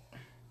that.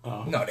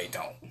 No, they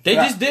don't. They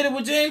just did it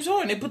with James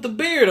Harden. They put the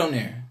beard on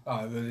there.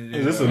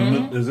 Is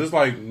this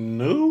like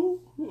new?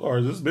 Or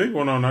is this big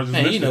one on? I just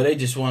Man, missed you know it. they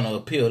just want to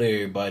appeal to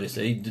everybody. So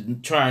they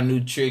trying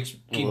new tricks,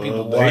 keep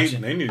people They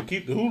watching. need to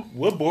keep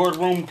what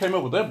boardroom came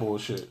up with that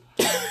bullshit?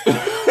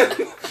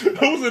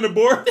 Who was in the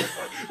board?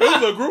 There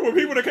was a group of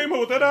people that came up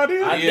with that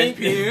idea.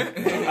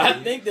 I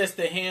think that's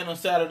the hand on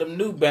side of them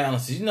New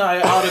Balances. You know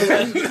how all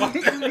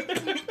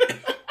the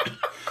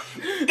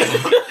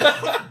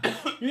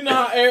you know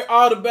how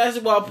all the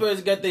basketball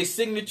players got their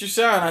signature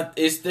sign.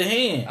 It's the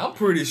hand. I'm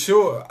pretty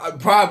sure.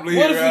 Probably.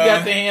 What if we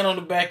got the hand on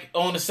the back,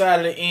 on the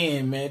side of the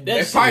end, man?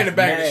 It's probably in the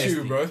back of the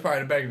shoe, bro. It's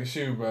probably in the back of the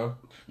shoe, bro.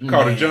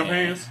 Called it jump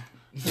hands.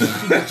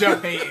 The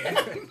jump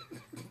hand.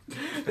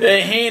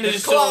 That hand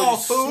is claw,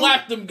 so fool.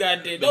 slap them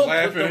goddamn. The Don't put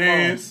laughing them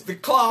hands. The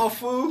claw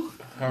fool.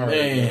 All right,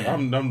 Man.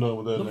 I'm done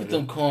with that. on. Look nigga. at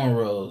them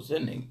cornrows.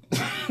 That nigga.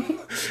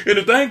 And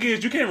the thing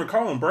is, you can't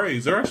recall them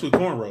braids. They're actually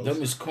cornrows.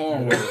 Them is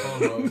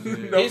cornrows.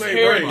 Those His ain't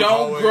hair braids.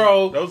 don't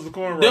grow. Those are the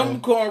cornrows. Them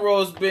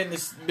cornrows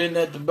been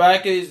at the back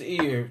of his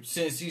ear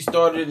since he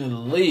started in the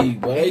league,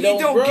 but they He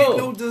don't don't grow. get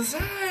no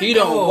design. He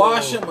don't though.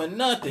 wash them or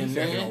nothing, He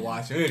said he don't man.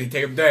 wash him. He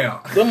take him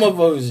down. Them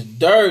motherfuckers is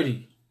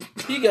dirty.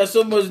 He got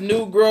so much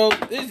new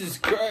growth. This is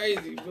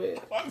crazy, man.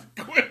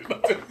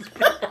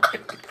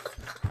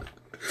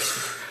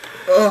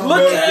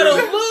 Look at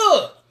him,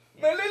 look.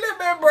 Man, let that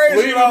man braid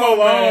Leave him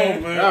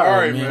alone, man. All All right,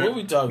 right, man. man. What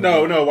we talking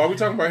No, about? no. While we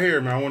talking about hair,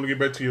 man, I want to get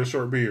back to your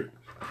short beard.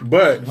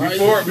 But Right.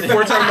 before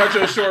talking about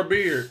your short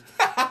beard,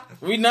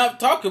 We not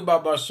talking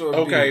about my short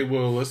okay, beard.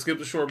 well, let's skip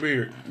the short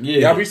beard.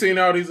 Yeah. Y'all be seeing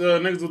all these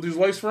niggas with these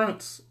lace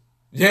fronts?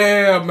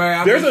 Yeah,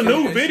 man. There's a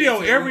new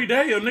video every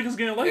day of niggas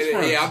getting lace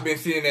fronts. Yeah, I've been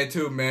seeing that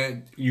too,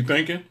 man. You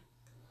thinking?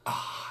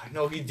 I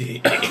know he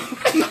did.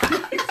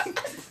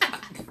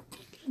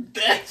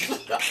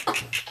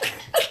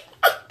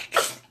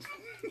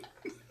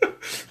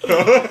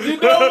 You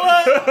know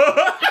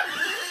what?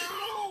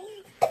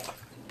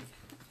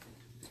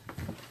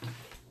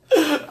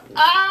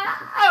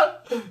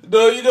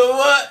 No, you know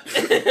what?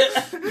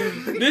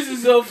 This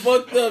is so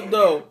fucked up,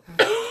 though.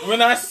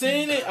 When I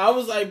seen it, I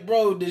was like,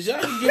 bro, did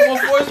y'all just get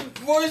my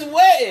voice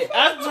wet?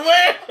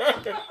 I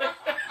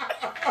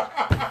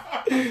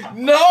swear.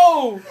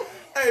 No.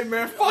 Hey,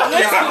 man, fuck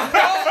Listen, y'all. no.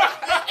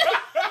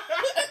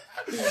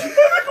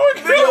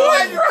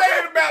 Why you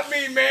thinking about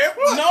me, man?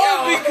 Fuck No,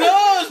 y'all.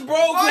 because, bro.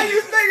 Why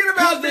you thinking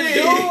about the me.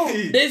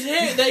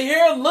 dude, their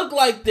hair look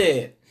like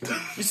that.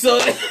 So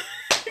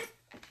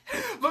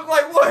look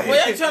like what?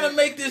 Well, I'm trying to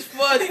make this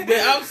funny,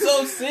 man. I'm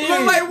so serious.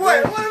 Look like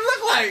what? What it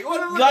look like?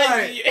 What it look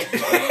like?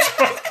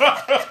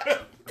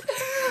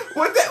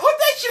 What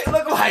that shit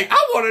look like?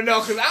 I want to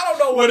know because I don't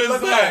know what it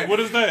look like. What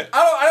is that?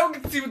 I don't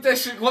get to see what that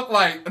shit look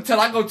like until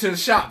I go to the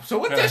shop. So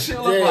what that shit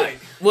look like?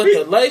 With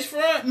the lace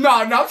front? No,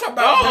 I'm talking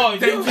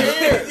about. Your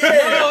hair.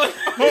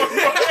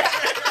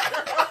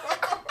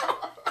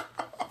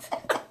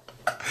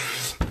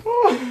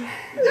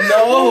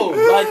 No,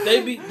 like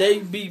they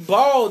be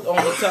bald on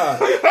the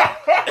top. Man,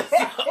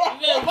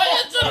 wait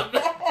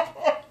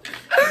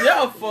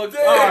y'all fucked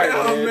up. All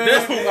right, man.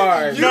 That's all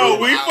right. No,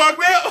 we fucked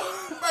up.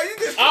 You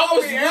just I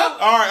was me out.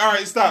 All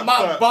right, stop. My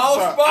stop, ball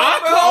stop.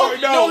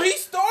 spot. No, he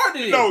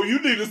started it. No,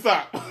 you need to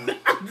stop.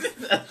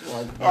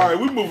 All right,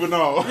 we moving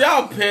on.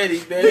 Y'all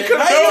petty, man. He could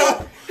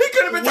have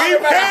been talking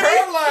about the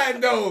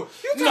hairline though.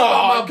 You talking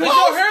about my because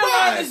ball your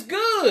hairline spot. is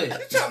good. You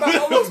talking about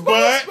my little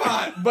ball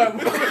spot, but.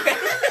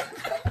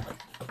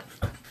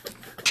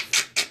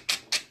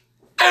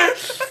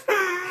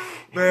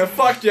 Man,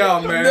 fuck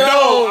y'all, man.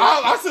 No,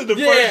 I said the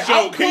first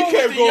joke. He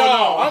kept going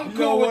on. I'm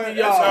cool with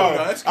y'all.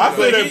 I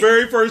said that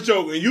very first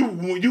joke, and you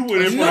went in for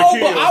the kill. No,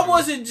 but I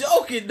wasn't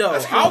joking though.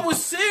 I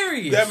was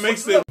serious. That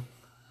makes it.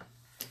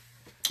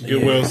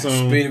 Get well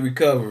soon. Speedy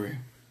recovery.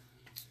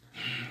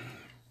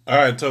 All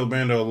right, told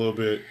Bando a little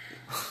bit.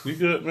 You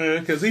good,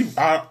 man? Because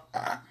I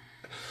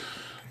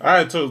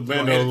had told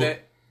Bando.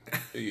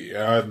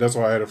 Yeah, that's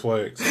why I had a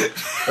flex.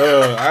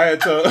 I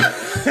had told.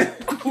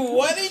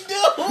 What'd he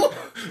do?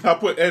 I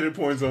put edit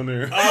points on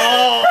there.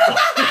 Oh,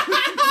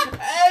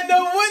 I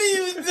know what he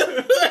was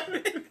doing.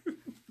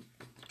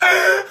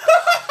 I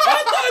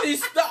thought he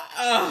stopped.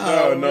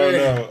 Oh,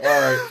 no. All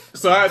right.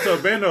 So I had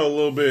told Bando a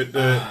little bit.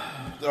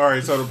 All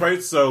right. So the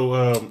price.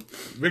 So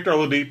Victor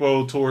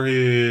Oladipo tore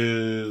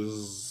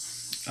his.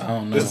 I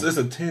don't know. It's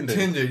a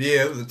tendon.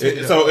 Yeah, it was a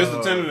tendon. So it's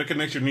the tendon that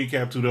connects your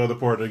kneecap to the other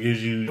part that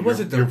gives you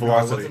your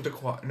velocity.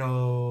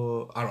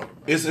 No, I don't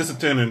remember. It's a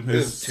tendon.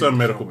 It's some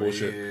medical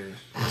bullshit. Yeah.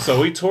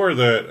 So he tore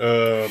that.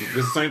 It's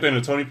the same thing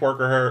that Tony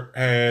Parker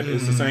had.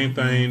 It's the same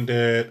thing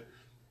that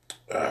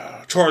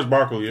Charles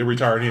Barkley, it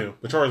retired him.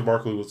 But Charles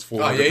Barkley was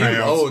 400 pounds.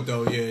 He was old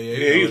though.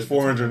 Yeah, he was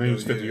 400 and he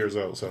was 50 years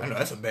old. So I know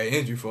that's a bad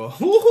injury for.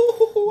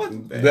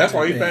 That's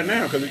why he's fat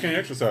now, because he can't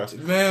exercise.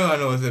 Man, I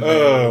know it's a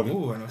bad.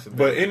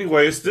 But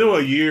anyway, it's still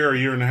a year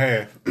and a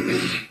half.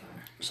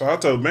 So I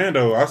told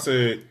Mando, I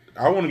said,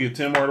 I want to get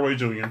Tim Hardaway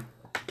Jr.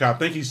 Cause I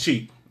think he's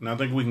cheap, and I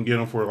think we can get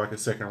him for like a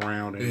second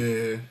round.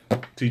 And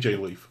TJ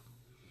Leaf.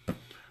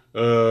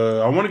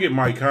 I want to get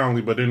Mike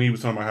Conley, but then he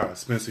was talking about how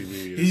expensive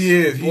he is. He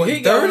is.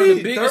 He got one of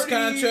the biggest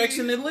contracts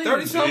in the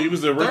league. He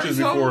was the richest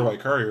before like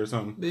Curry or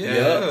something.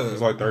 Yeah. It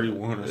was like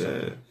 31 or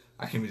something.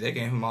 I can't believe they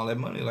gave him all that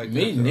money like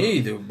Me that.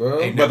 neither,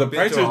 bro. But the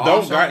Pacers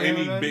don't got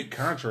any big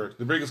contracts.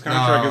 The biggest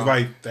contract is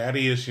like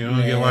Thaddeus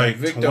Young, get like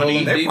Victor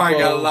 20. They probably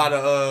got a lot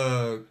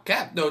of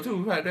cap though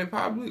too. Right? They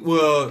probably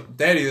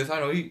Thaddeus. I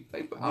know he.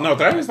 No,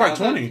 Thaddeus like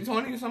 20.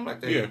 20 or something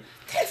like that. Yeah.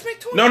 Thaddeus make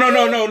 20. No,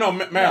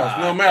 Miles.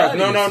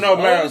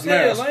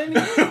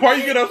 Why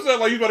you get upset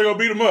like you about to go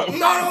beat him up? No,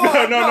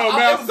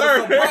 Miles,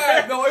 sir.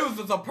 No, it was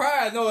a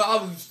surprise. No, I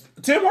was.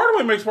 Tim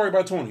Hardaway makes probably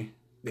about 20.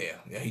 Yeah,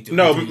 he did.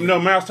 No,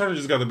 Miles Turner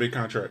just got the big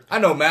contract. I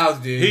know Miles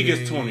did. He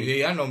gets 20.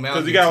 Yeah, I know Miles.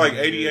 Because he got like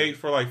 88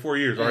 for like 4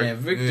 years, right? And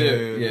Victor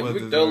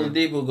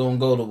Oladipo gonna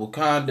go to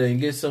Wakanda and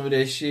get some of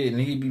that shit,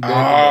 and he be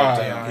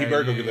back. He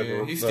better go get that.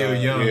 Bro. He's still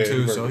young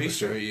too, so he's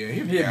sure. Yeah,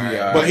 he'll be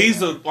alright. But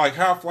he's a like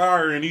high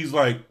flyer, and he's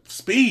like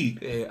speed.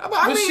 Yeah,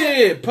 but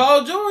shit,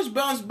 Paul George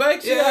bounced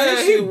back.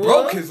 Yeah, he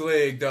broke his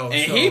leg though,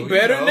 and he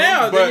better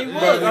now than he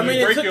was. But I mean,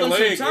 you it break took your him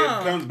leg, some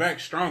time. It comes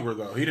back stronger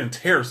though. He didn't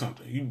tear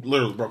something. He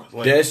literally broke his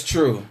leg. That's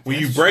true. When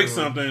you break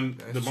something,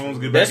 the bones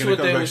get back. That's what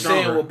they were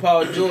saying with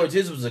Paul George.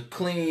 His was a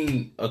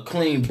clean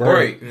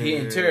break. He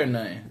didn't tear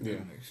nothing. Yeah.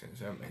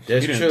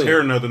 That's he didn't true.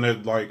 tear nothing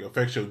that like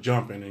affects your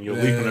jumping and your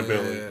leaping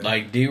ability.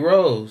 Like D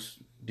Rose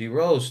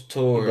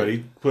tore. But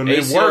he putting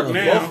in work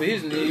now. Both of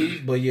his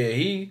knees, but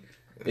yeah,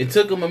 it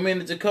took him a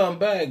minute to come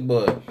back.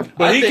 But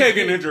he kept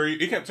getting injured.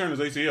 He kept turning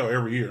his ACL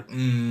every year.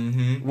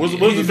 Mm-hmm. Was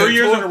it 3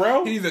 years in a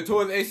row? He either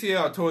tore his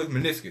ACL or tore his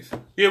meniscus.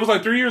 Yeah, it was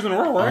like 3 years in a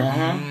row, right?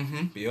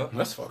 Mm-hmm. Yep.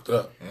 That's fucked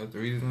up. Yeah,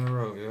 3 years in a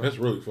row. Yeah. That's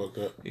really fucked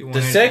up.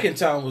 The second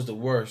time was the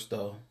worst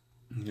though.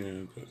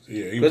 Yeah,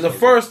 because the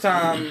first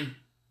time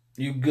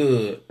you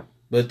good,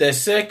 but that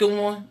second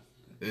one.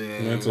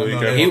 Yeah,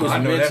 he was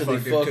mentally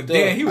fucked up.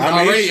 Then he was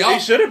already off. He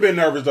should have been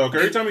nervous though,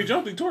 because every time he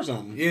jumped, he tore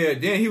something. Yeah,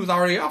 then he was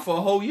already out for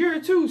a whole year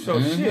too. So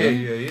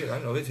shit, yeah. I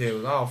know his head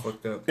was all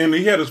fucked up. And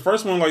he had his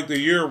first one like the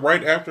year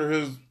right after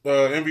his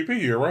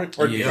MVP year, right?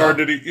 Or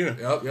did he?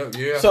 Yeah. Yep.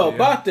 Yeah. So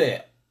about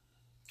that,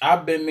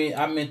 I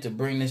meant to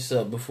bring this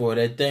up before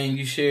that thing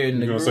you shared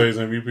in the group. You gonna say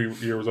his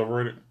MVP year was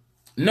overrated?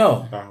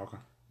 No. Oh, okay.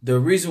 The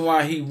reason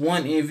why he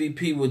won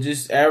MVP was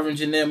just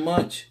averaging that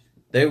much.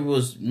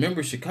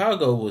 Remember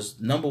Chicago was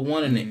number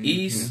one in the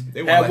East.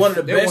 They had one of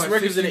the best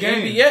records in the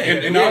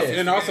NBA.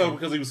 And also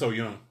because he was so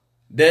young.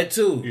 That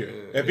too.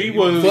 Yeah. If he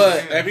was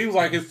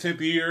like his 10th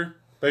year,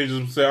 They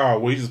just say, "Oh,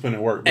 well, he's just putting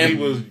in work." But he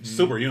was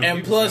super young.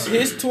 And plus,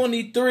 his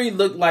 23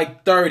 looked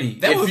like 30.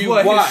 That was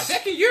his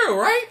second year,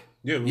 right?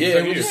 Yeah,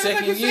 it was the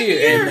second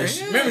year.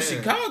 And remember,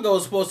 Chicago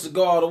was supposed to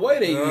go all the way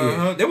that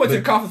year. They went to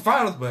the conference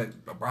finals, but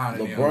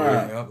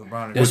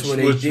LeBron. That's what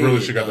they which did. Really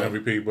should got the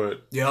MVP,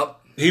 but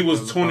he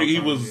was 20. He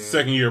was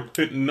second year.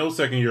 No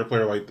second year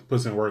player like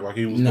puts in work like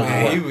he was.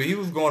 He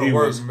was going to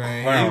work,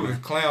 man. He was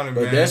clowning,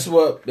 man. But that's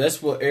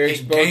what Eric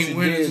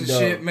Spoelstra did, though.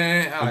 Shit,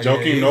 man.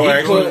 Joakim Noah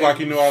actually looked like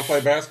he knew how to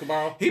play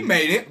basketball. He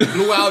made it.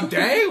 Luau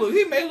Deng.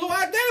 He made Luau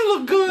Deng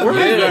look good.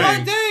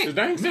 Where's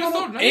Deng?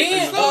 Minnesota.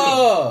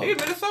 And he in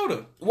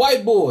Minnesota.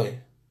 White boy,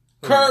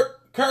 Kurt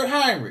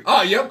Heinrich.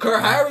 Oh, yep,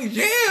 Kurt Heinrich.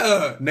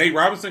 Yeah. Nate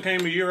Robinson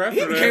came a year after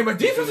that. He became a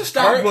defensive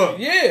stopper.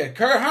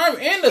 Kurt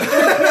Heinrich and the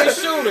 3-point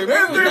shooter.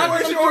 Remember, he was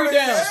knocking them three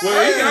down.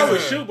 Well, he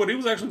always shoot, but he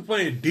was actually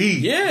playing D.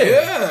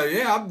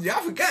 Yeah.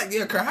 I forgot.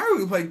 Yeah, Kurt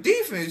Heinrich played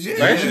defense.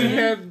 Yeah. Actually, he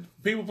had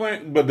people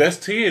playing, but that's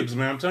Tibbs,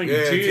 man. I'm telling you,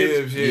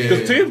 Tibbs.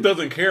 Because Tibbs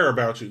doesn't care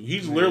about you.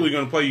 He's literally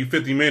going to play you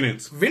 50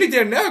 minutes. Vinny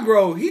Del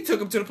Negro, he took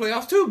him to the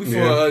playoffs too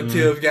before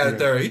Tibbs got a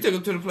third. He took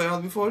him to the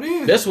playoffs before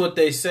then. That's what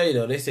they say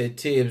though. They said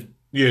Tibbs.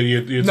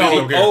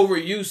 No, over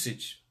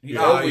usage. He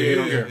don't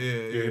care.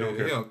 He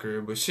don't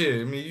care. But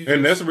shit, I mean,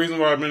 and that's the reason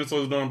why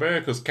Minnesota's doing bad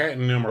because Cat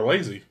and them are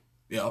lazy.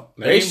 Yep.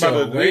 They ain't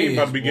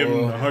about to be giving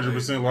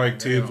 100% like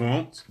Tibbs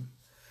wants.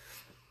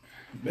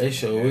 They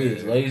sure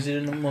is lazy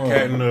in the mud.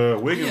 Cat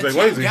and Wiggins, they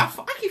lazy. I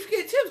keep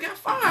forgetting Tibbs got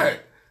fired.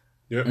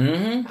 Yep.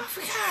 Mm-hmm. I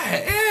forgot.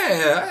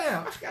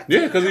 Yeah, I forgot.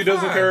 Yeah, because he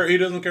doesn't care. He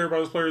doesn't care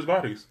about his players'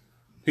 bodies.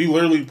 He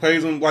literally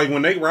pays them like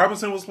when Nate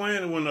Robinson was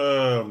playing. When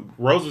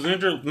Rose was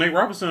injured, Nate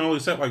Robinson only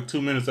sat like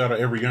 2 minutes out of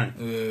every game.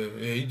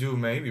 Yeah, he do,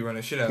 man. He be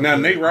running shit out. Now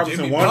Nate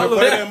Robinson wanted to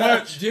play that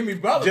much. Jimmy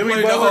Butler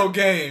played the whole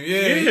game.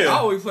 Yeah, he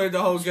always played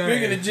the whole game.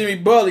 Speaking of Jimmy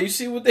Butler, you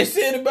see what they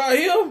said about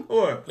him?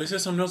 What? They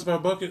said something else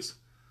about buckets.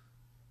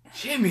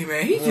 Jimmy,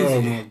 man, he just.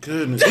 Oh my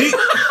goodness.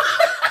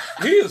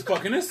 He is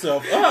fucking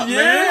himself up,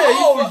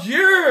 man.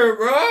 Yeah,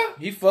 bro.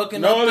 He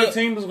fucking no up. Other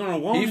team is gonna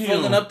want him. He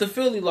fucking up the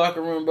Philly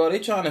locker room, bro. They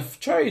trying to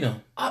trade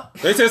him.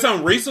 They said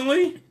something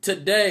recently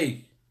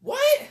today.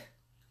 What?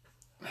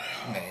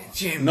 Man,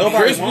 Jimmy.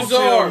 Nobody Chris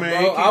Broussard,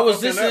 bro. I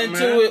was listening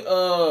to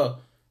it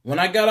when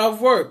I got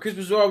off work. Chris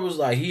Broussard was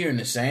like hearing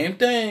the same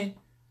thing.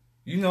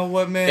 You know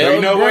what, man? You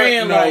know what?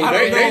 No,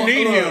 they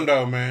need him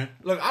though, man.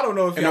 Look, I don't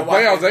know if in the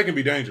playoffs they can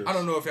be dangerous. I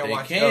don't know if y'all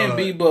watch. They can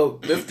be,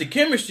 but if the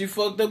chemistry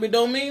fucked up, it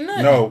don't mean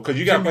nothing. No, because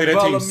you got to play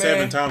that team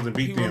 7 times and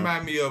beat them. He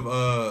remind me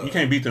of you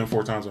can't beat them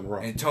 4 times in a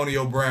row.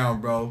 Antonio Brown,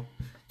 bro.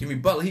 Jimmy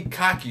Butler, he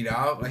cocky,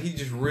 dog. Like he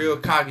just real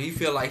cocky. He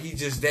feel like he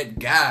just that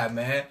guy,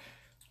 man.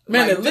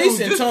 Man, like, at least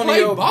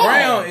Antonio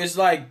Brown is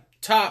like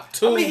top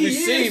 2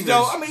 receivers. Is,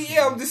 though. I mean,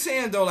 yeah, I'm just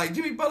saying though, like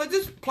Jimmy Butler,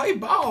 just play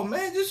ball,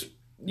 man. Just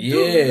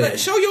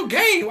show your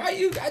game. Why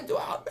you gotta do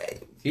all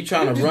that? He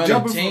trying to run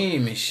a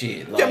team and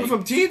shit. Like, jumping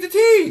from team to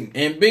team.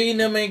 And beating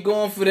them ain't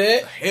going for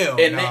that. Hell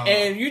and, no.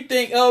 And you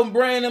think Elton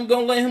Brand them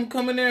gonna let him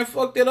come in there and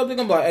fuck that up? They're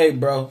gonna be like, hey,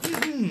 bro.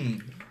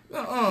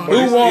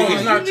 Who wants?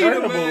 He's not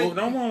tradable.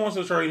 No one wants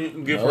to trade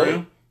and for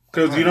him.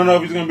 Because you don't know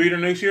if he's going to be there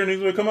next year and he's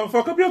going to come up and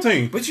fuck up your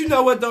team. But you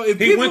know what, though? If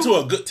he went to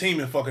a good team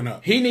and fucking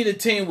up. He need a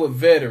team with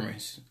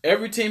veterans.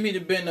 Every team he'd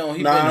have been on,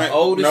 been the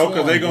oldest one. No,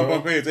 because they're going to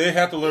bump heads. They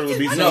have to literally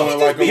be someone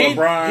like a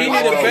LeBron. He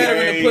need a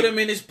veteran to put him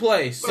in his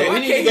place. So he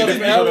need to go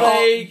to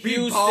L.A.,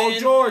 Houston. Paul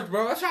George,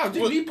 bro. That's how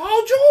be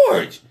Paul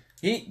George.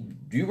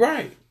 You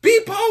right. Be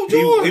Paul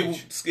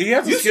George. He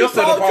has a skill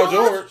set of Paul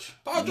George.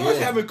 Paul George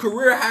having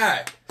career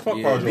high. Fuck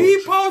Paul George.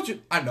 Be Paul George.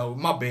 I know,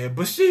 my bad,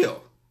 but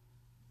still.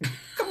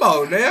 Come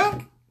on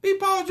now. Be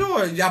Paul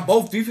George. Y'all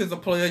both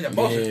defensive players. Y'all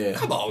both.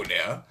 Come on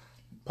now.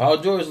 Paul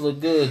George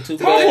look good too.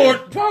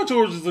 Paul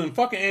George is in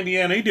fucking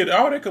Indiana. He did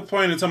all that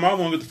complaining to him. I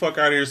want to get the fuck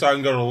out of here so I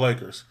can go to the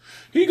Lakers.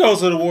 He goes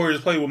to the Warriors,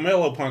 play with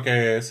Melo punk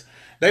ass.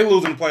 They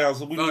lose in the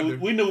playoffs.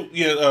 We knew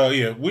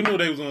we knew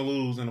they was gonna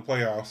lose in the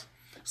playoffs.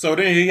 So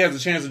then he has a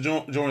chance to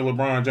join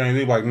LeBron James.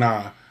 He's like,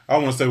 nah, I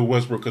want to stay with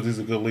Westbrook because he's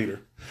a good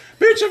leader.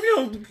 Bitch, if you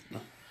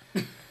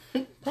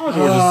don't. Paul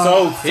George is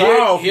so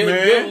soft, he's man.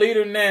 a good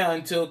leader now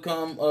until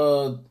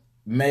come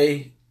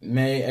May,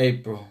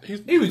 April.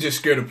 He was just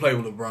scared to play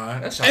with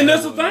LeBron. That's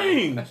the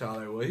thing. That's all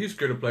it was. He was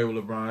scared to play with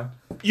LeBron.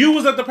 You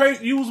was with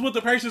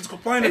the Patriots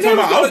complaining, talking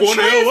about I'm going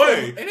to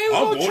LA.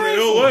 I'm going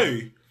to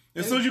LA.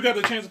 As soon as you got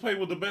the chance to play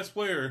with the best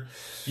player,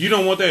 you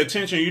don't want that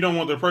attention. You don't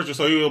want the pressure.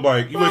 So you're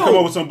like, you ain't come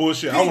up with some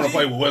bullshit. I want to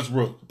play with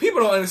Westbrook.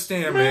 People don't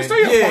understand, man. Stay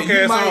your punk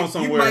ass on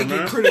somewhere, man. You might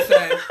get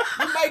criticized.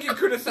 You might get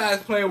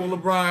criticized playing with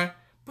LeBron,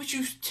 but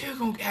you still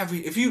gonna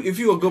average. If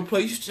you a good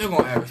player, you still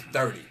gonna average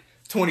 30.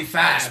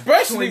 25.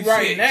 Especially 26.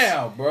 right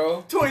now,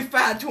 bro.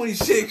 25,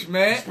 26,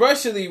 man.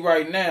 Especially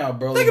right now,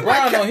 bro. Think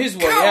LeBron on his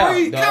way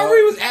Kyrie, out, dog.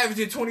 Kyrie was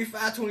averaging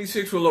 25,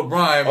 26 with LeBron,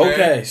 man.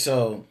 Okay,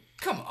 so.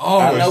 Come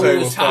on. I know it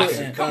was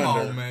toxic. Come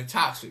on, man.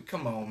 Toxic.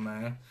 Come on,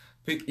 man.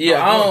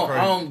 Yeah, I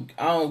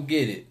don't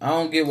get it. I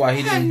don't get why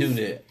he didn't do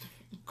that.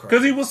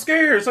 Because he was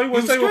scared, so he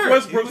would stay with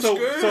Westbrook, so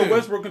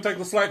Westbrook can take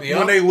the slack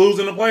when they lose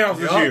in the playoffs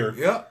this year.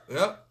 Yep.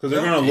 Because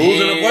they're going to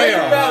lose in the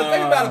playoffs.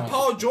 Think about it.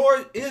 Paul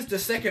George is the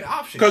second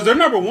option. Because they're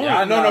number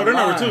one. No, they're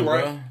number two,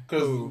 right?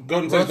 Because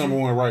Golden State's number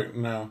one right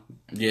now.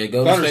 Yeah,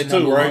 Golden State's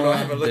two, right? I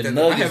haven't looked at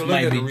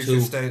the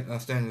recent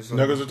standings.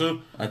 Nuggets are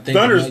two? I think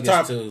Thunder's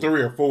top 3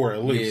 or 4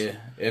 at least. Yeah,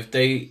 if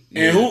they...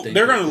 And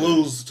they're going to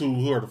lose to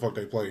whoever the fuck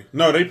they play.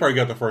 No, they probably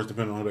got the first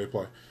depending on who they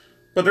play.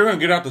 But they're going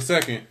to get out the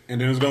second, and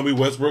then it's going to be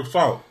Westbrook's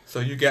fault. So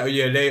you got,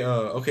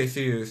 OKC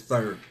is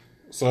third.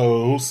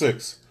 So who's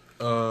 6?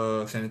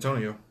 San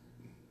Antonio.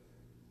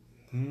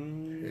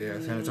 Yeah,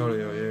 San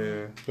Antonio,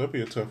 yeah. That'd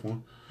be a tough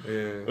one.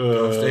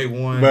 Yeah. State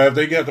won. But if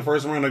they get the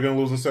first round, they're going to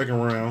lose the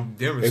second round.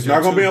 Denver's it's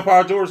not going to be on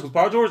Paul George, because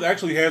Paul George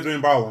actually has been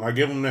balling. I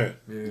give him that.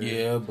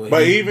 Yeah,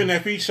 but even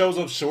if he shows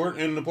up short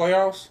in the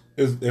playoffs,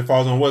 it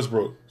falls on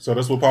Westbrook. So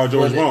that's what Paul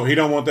George wants. He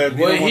don't want that.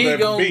 What he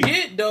gonna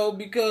get though?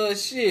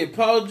 Because shit,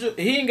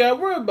 he ain't got to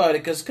worry about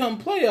it. Because come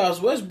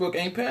playoffs, Westbrook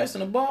ain't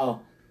passing the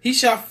ball. He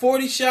shot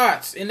 40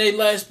 shots in their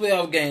last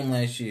playoff game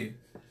last year.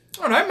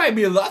 Oh, that might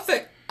be a lot.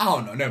 I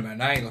don't know. Never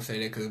mind. I ain't gonna say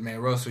that because man,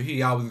 Russell,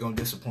 he always gonna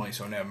disappoint.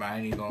 So never mind. I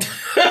ain't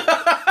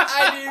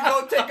even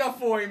gonna take up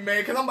for him,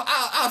 man. Because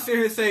I'll sit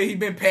here and say he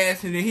been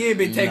passing and he ain't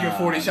been taking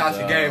 40 shots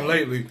a game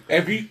lately.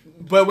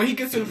 But when he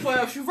gets to the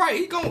playoffs, you're right.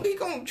 He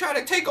gonna try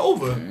to take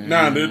over.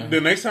 Nah, the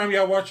next time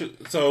y'all watch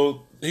it,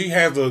 so he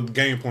has a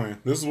game plan.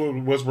 This is what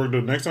Westbrook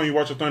do. Next time you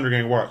watch a Thunder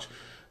game, watch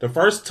the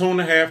first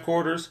 2.5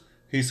 quarters.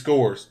 He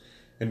scores,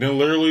 and then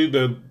literally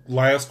the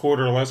last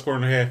quarter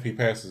and a half, he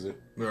passes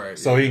it. Right.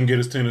 So he can get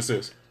his 10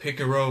 assists. Pick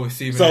and roll with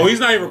Steven. So he's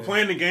not even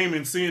playing the game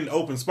and seeing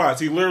open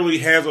spots. He literally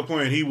has a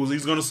plan.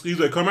 He's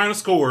gonna come out and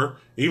score,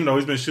 even though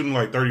he's been shooting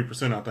like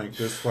 30%. I think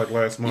just like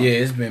last month. Yeah,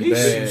 it's been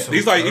bad.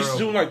 He's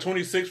shooting like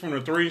 26 from the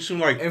 3, shooting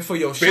like and for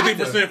your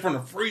 50% from the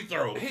free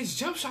throw. His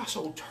jump shot's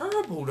so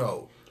terrible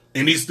though,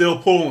 and he's still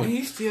pulling. And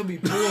he still be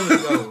pulling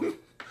though.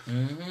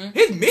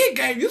 His mid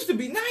game used to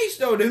be nice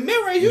though. The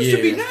mid range used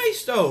to be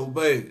nice though,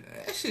 but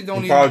that shit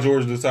don't. Paul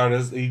George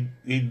decided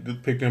he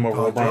picked him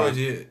over LeBron.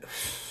 George,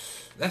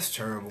 that's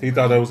terrible. He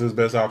thought that was his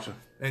best option.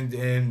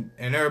 And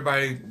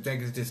everybody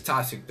think it's just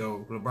toxic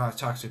though. LeBron's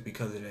toxic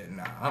because of that.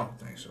 Nah, I don't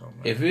think so. Man.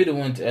 If he'd have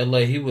went to LA,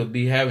 he would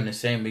be having the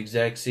same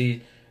exact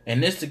season.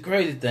 And that's the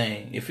crazy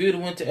thing. If he'd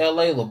have went to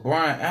LA,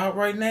 LeBron out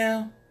right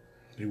now,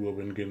 he would have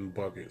been getting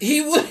buckets.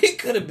 He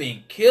could have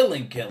been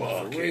killing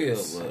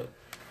buckets. For real. But,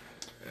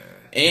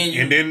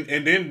 and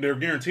then they're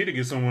guaranteed to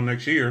get someone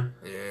next year.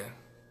 Yeah.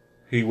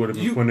 He would have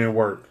been putting in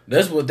work.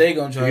 That's what they're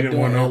going to try to do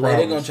in LA.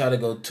 They're going to try to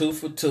go 2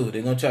 for 2.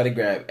 They're going to try to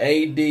grab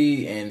AD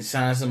and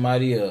sign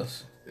somebody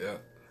else. Yeah.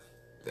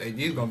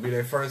 AD's going to be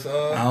their first...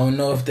 I don't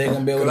know if they're going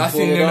to be able to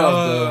pull it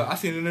off, I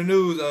seen in the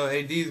news,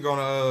 AD's going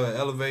to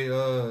elevate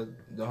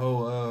the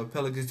whole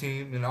Pelicans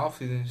team in the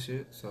offseason and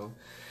shit. So,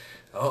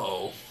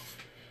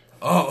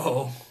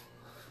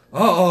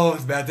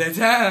 it's about that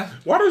time.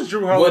 Why does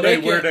Drew Holiday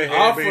wear that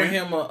offer headband?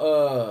 Him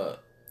a...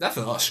 That's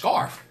a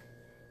scarf.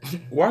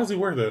 Why does he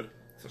wear that?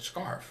 It's a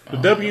scarf. The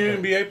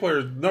WNBA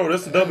players. No,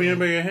 that's the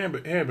WNBA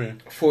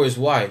headband. For his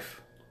wife.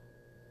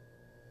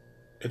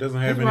 It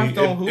doesn't have any.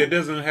 It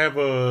doesn't have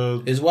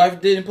a. His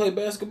wife didn't play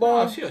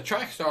basketball. Oh, she a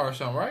track star or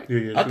something, right?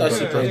 Yeah. I thought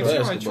she played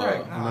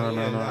basketball.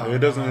 No. It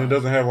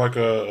doesn't have like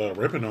a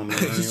ribbon on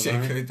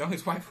it. Don't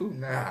his wife who?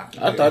 Nah.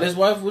 I thought his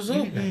wife was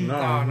hooping.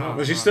 No.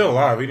 But she's still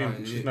alive.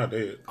 She's not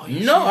dead.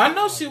 No, I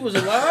know she was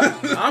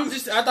alive.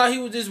 I thought he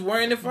was just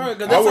wearing it for her.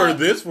 I wear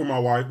this for my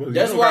wife, but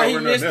that's why he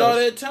missed all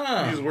that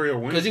time. He just wear your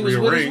ring because he was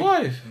with his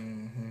wife.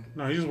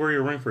 No, you just wear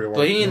your ring for your wife.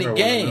 But he in the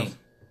game.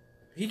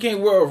 He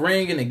can't wear a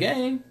ring in the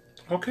game.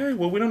 Okay,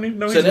 well, we don't even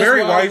know he's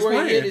married while he's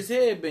playing. He hit his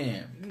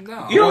headband.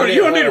 No. You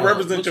don't need to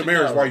represent your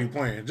marriage while you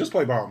playing. Just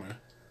play ball, man.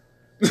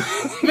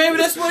 Maybe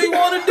that's what he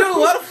want to do.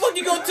 How the fuck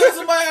you gonna tell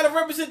somebody how to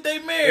represent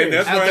their marriage? And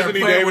that's why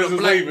Anthony Davis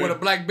is leaving. With a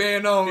black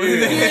band on.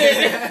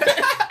 Yeah.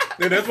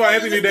 And that's why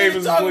Anthony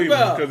Davis is leaving.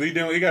 Because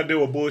he got to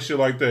deal with bullshit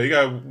like that. He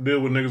got to deal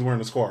with niggas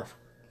wearing a scarf.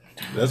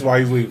 That's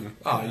why he's leaving.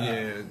 Oh,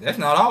 yeah. That's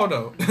not all,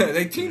 though.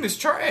 Their team is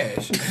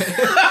trash.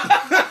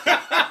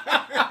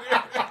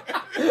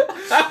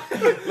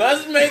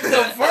 Let's make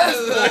the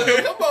first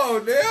one. Come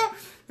on, now.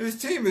 His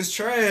team is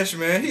trash,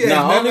 man.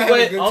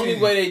 Only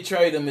way they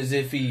trade him is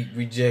if he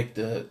reject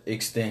the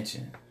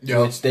extension.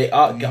 Yo. Which they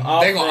gonna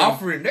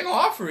offer it. They gonna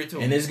offer it to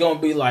him. And it's gonna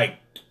be like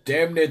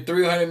damn near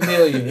 $300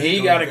 million.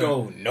 He gotta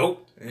go,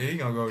 nope. He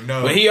gonna go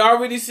no. But he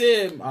already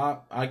said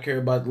I care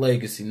about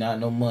legacy, not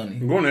no money.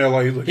 I'm going to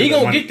LA. He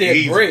gonna get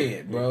that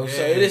bread, bro.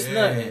 So it is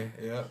nothing.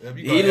 Yeah.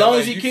 As long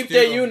as he keep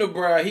that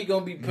unibrow, he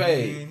gonna be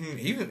paid. Mm-hmm.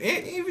 Even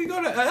if you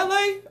go to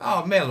LA,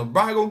 oh man,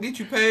 LeBron gonna get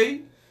you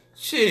paid.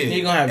 Shit,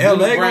 he gonna have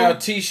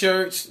unibrow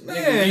t-shirts,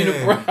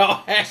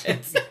 unibrow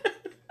hats.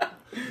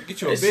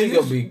 Get your business,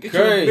 gonna be get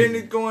crazy. your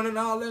business going and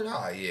all that.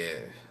 Oh yeah,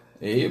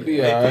 he'll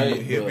be alright.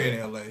 He'll be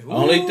in LA. Ooh.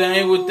 Only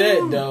thing with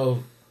that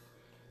though,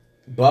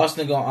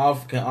 Boston can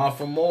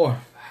offer more.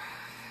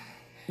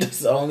 That's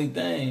the only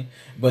thing.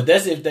 But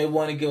that's if they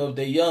want to give up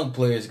their young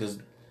players, because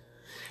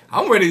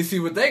I'm ready to see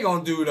what they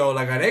gonna do though.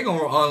 Like, are they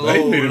gonna unload?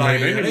 They need to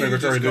make a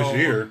trade this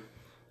year.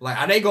 Like,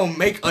 are they gonna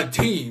make a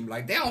team?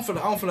 Like, I don't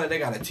feel like they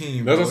got a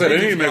team. That's what I said. They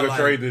need to just make got,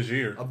 a trade this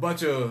year. A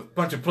bunch of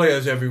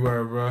players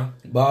everywhere, bro.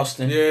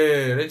 Boston.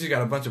 Yeah, they just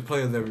got a bunch of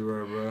players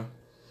everywhere, bro.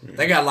 Yeah.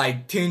 They got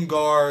like 10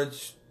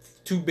 guards,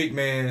 2 big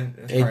men.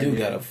 They do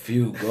got a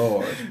few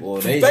guards, boy.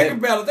 Think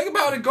about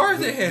the guards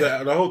they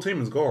have. The whole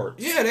team is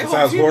guards. Yeah, they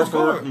besides whole team Horford, is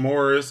guard.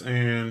 Morris,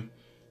 and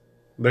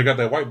they got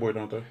that white boy,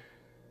 don't they?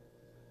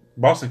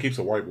 Boston keeps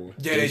a white boy.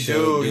 Yeah, they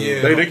do.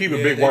 Yeah, they keep a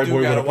big white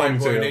boy with a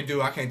ponytail. They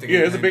do. I can't think.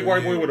 Yeah, it's a big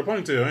white boy with a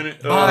ponytail, ain't it?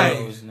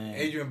 Bynes.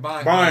 Adrian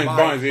Bynes.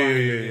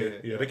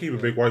 Bynes. Yeah. They keep a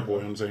big white boy.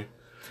 I'm saying.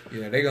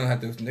 Yeah, they're gonna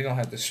have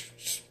to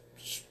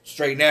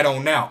straighten that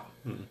on out.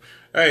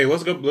 Hey,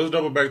 let's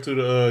double back to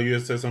the you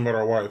said something about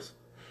our wives.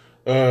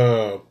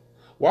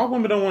 Why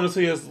women don't want to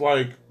see us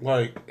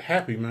like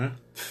happy, man?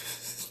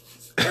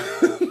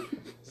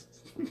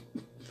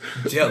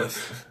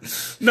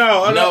 Jealous.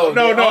 No.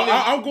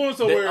 I'm going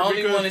somewhere. The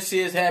only want to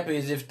see us happy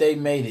is if they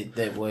made it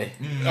that way.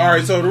 All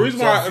right, so the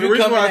reason why I say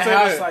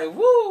that, like,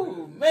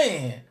 woo,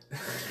 man,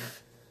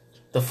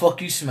 the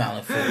fuck you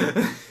smiling for?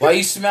 Why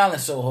you smiling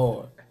so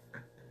hard?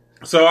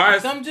 So I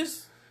found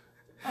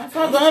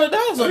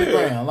 $100 on the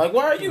ground. Like,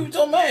 why are you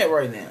so mad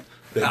right now?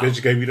 That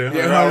bitch gave you that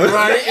 $100.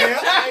 Right? Yeah,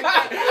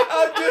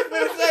 I'm just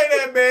gonna say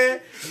that, man.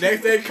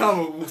 Next thing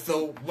coming.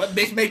 So what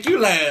bitch make you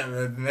laugh?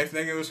 The next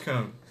thing it was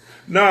coming.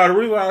 No, the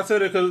reason why I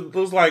said it because it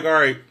was like, all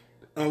right,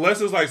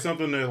 unless it's like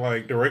something that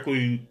like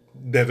directly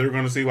that they're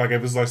gonna see, like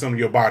if it's like something in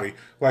your body,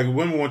 like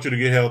women want you to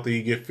get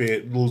healthy, get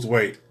fit, lose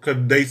weight, because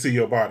they see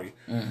your body.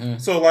 Mm-hmm.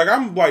 So like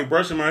I'm like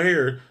brushing my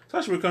hair,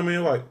 Tasha would come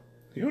in like,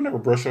 you don't never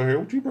brush your hair.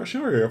 What you brush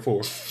your hair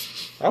for?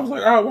 I was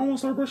like, all right, well, I want to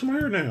start brushing my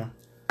hair now.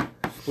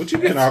 What you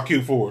getting all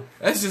cute for?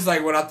 That's just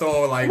like when I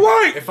throw like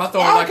if I throw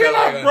like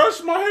I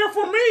brush my hair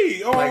for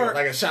me or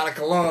like a shot of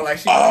cologne. Like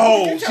she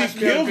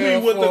kills me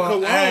with the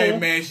cologne. Hey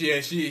man, she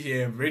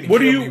Brittany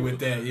what killed me with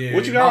that. Yeah,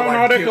 what you got on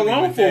all that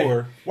cologne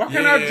for? Why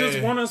can't I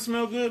just want to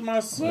smell good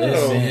myself?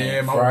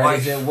 Listen, my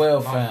wife at well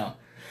found.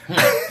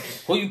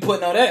 Who you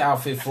putting on that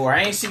outfit for?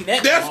 I ain't seen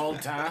that in a long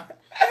time.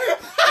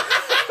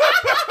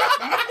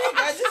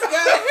 I just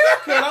got a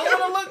haircut. I want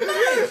to look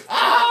nice.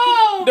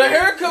 Oh, the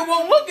haircut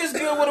won't look as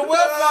good with a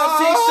well-found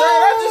t-shirt.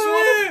 I just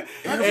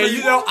want to. And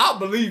you know, I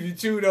believe you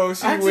too, though.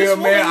 She will,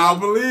 man. I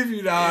believe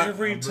you, dog.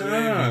 Every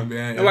time,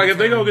 man. And like if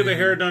they go get their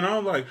hair done,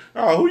 I'm like,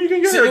 oh, who you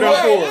can get your hair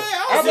done for?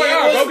 I'm like,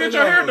 oh, go get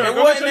your hair done. It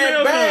wasn't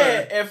that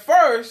bad at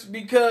first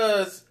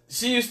because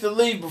she used to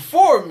leave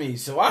before me,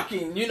 so I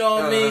can, you know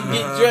what I mean,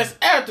 get dressed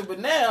after. But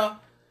now.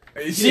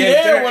 She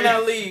there when I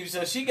leave,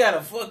 so she gotta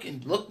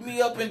fucking look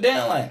me up and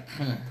down like.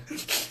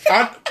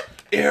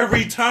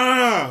 Every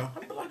time.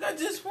 I'm like, I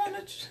just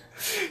wanna.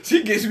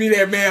 She gets me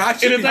that, man.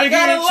 She be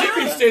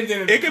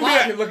standing in the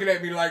closet looking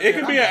at me like it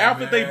could be an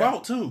outfit they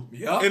bought too.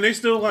 Yep. And they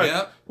still like,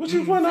 what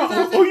you wearing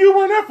that? Who you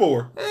wearing that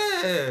for?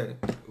 Yeah.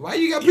 Why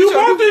you got? You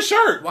bought this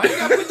shirt. Why you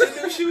got to put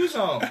your new shoes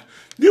on?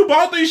 You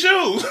bought these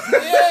shoes.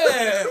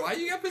 Yeah. Why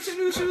you got to put your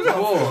new shoes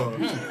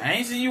on? I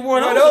ain't seen you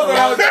wear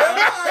those.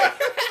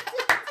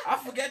 I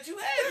forgot you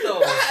had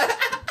those.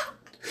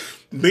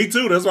 Me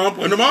too. That's why I'm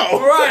putting them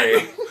on.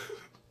 Right.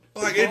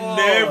 Like it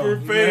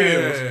never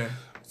fails. Man.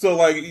 So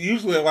like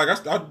usually like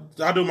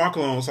I do my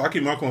cologne, so I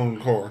keep my cologne in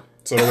the car,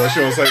 so that way she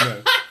don't say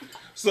that.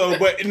 So,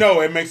 but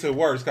no, it makes it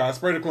worse. Cause I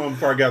spray the cologne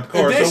before I got the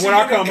car. So when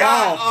I come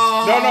home,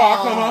 I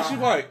come home. She's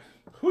like,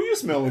 "Who you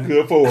smelling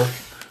good for?"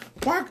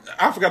 Why?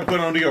 I forgot to put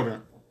on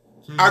deodorant.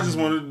 I just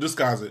wanted to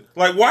disguise it.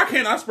 Like, why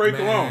can't I spray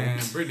cologne?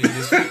 Brittany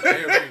gets me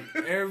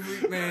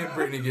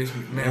Brittany gets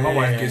me. Man, my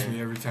wife gets me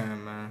every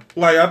time, man.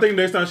 Like, I think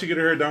next time she get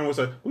her hair done, we'll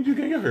say, "What you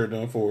get your hair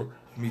done for?"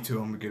 Me too.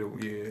 I'm gonna get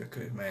it.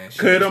 Cause man,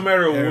 cause it don't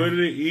matter what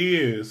it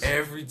is.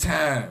 Every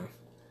time.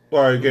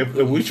 Like if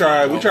we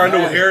try new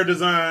hair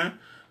design.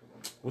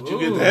 What you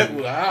get that?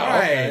 Wow,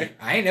 okay.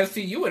 I ain't never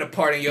seen you at a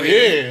party in your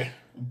head.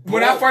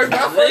 When I first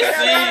got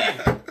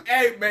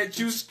hey man,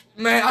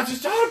 I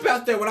just thought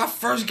about that. When I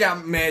first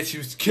got mad, she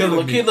was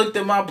killing me. Kid looked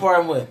at my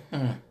part and went,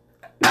 I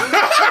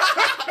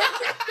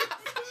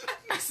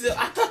said,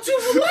 I thought you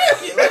would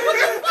like it. Like, what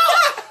the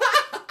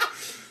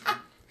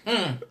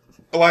fuck?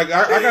 Like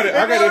I got it.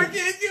 I can't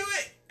do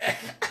it.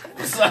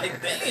 It's like,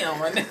 damn,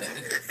 my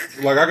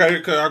nigga. Like I got it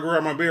because I grew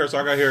out my beard, so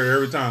I got hair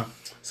every time.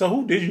 So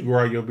who did you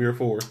grow out your beard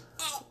for?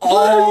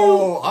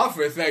 Oh, I'm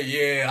finna say,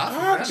 yeah.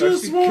 I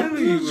just want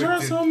to try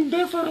something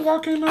different. Why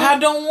can't I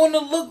don't want to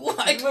look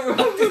like.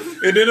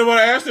 And then when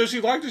I asked her if she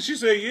liked it, she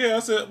said, yeah. I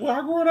said, well,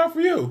 I grew it out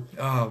for you.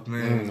 Oh,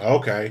 man.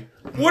 Okay.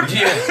 What?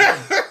 Yeah.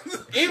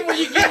 Even when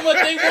you give them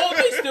what they want,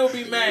 they still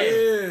be mad.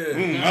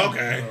 Yeah.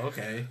 Okay.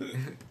 Okay.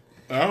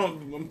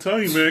 I'm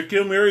telling you, man,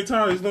 kill me every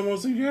time. They don't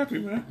want to see you happy,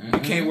 man. You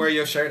can't wear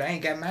your shirt. I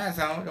ain't got mine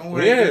on. Don't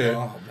worry. Yeah.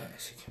 Oh, man.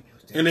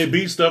 And they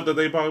beat stuff that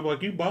they probably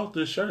like, you bought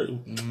this shirt.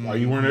 Why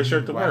you wearing that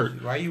shirt to work?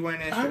 Why you wearing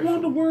that shirt? I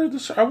want to wear the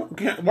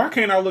shirt. Why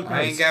can't I look nice?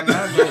 I ain't got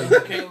mine on.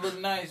 You can't look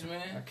nice,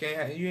 man.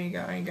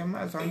 I ain't got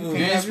mine on. You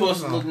ain't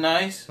supposed to look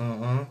nice.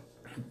 My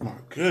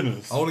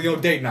goodness. Only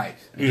on date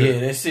nights. Yeah,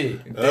 that's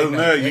it. Other than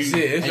that, that's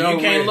it. And you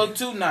can't look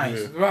too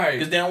nice. Yeah. Right.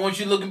 Because they don't want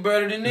you looking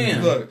better than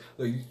them. Look.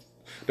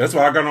 That's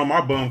why I got on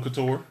my bum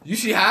couture. You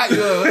see how you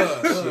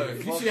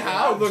see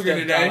how I was looking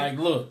today? Like,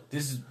 look,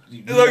 this is.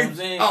 You know what I'm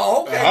saying?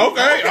 Oh, okay.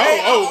 Okay.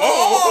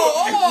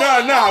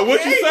 Nah.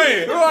 What you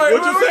saying?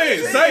 What you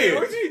saying? Say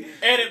it.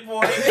 Edit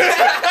boy.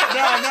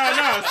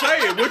 Nah. Say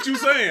it. What you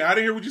saying? I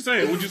didn't hear what you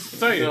saying. What you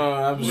saying? No,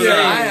 I'm Yeah,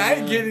 saying. I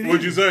ain't getting it.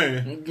 What you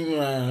saying?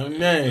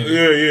 Man.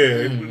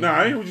 Yeah. Nah, I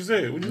ain't hear what you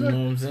said. What you You know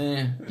saying? what I'm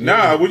saying?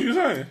 Nah, what you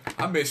saying?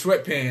 I'm in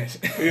sweatpants.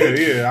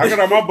 Yeah. I got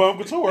on my bum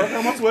couture. I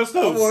got my sweats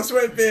I'm too. on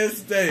sweatpants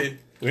today.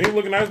 We ain't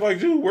looking nice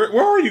like you. Where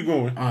are you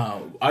going?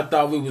 I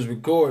thought we was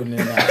recording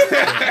and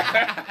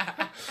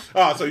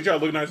Oh, so you try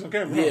to look nice on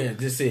camera? Huh? yeah,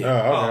 that's it.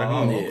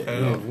 Oh, okay.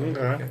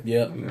 Okay.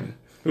 Yep.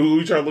 Who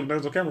you try to look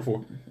nice on camera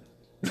for?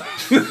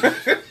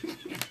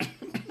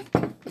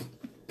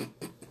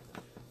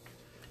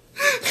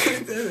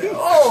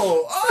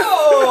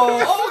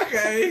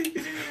 Okay.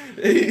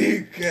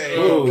 Okay.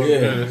 Oh,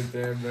 yeah.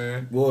 That,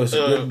 man. Boy, it's a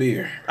good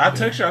beer. I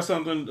text y'all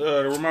something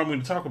to remind me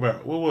to talk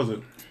about. What was it?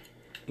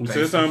 We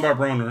said something about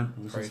Broner.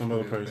 We said some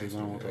other places. I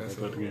don't want to talk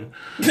about that again.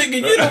 Nigga,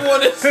 you the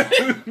one that said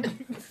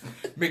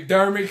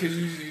McDermott, because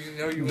you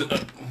know you.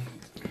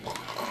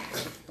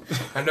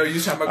 I know you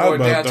talking about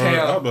going I'm about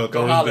downtown. to Go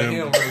throw holler his at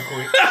him damn- real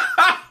quick.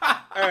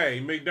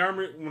 Hey,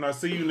 McDermott, when I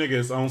see you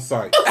niggas on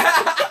site,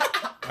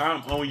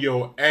 I'm on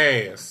your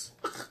ass.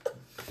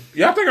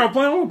 Y'all think I'm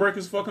playing? I'm gonna break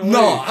his fucking legs.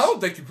 No, I don't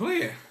think you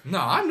playing. No,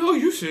 I know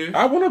you should.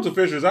 I went up to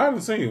Fisher's. I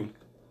haven't seen him.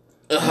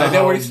 Like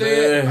that what he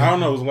said? I don't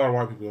know. There's a lot of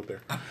white people up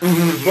there.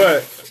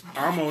 But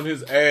I'm on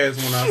his ass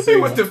when I see He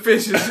him. with the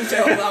fishes. He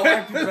said, He said,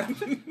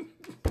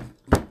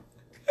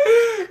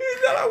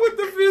 I with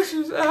the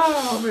fishes.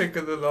 Oh, man,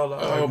 because there's all the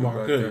Oh, my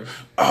goodness.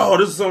 Oh,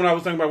 this is something I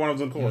was thinking about when I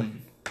was in the car.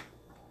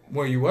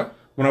 When you what?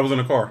 When I was in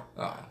the car.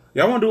 Oh.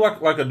 Y'all want to do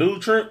like a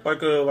dude trip?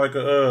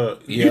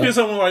 You did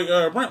something like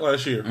Brent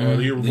last year. Or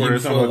the year before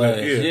that, something like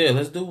that. Yeah,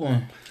 let's do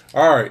one.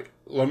 All right.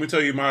 Let me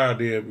tell you my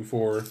idea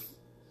before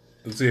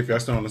and see if y'all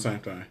still on the same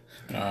thing.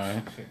 All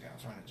right.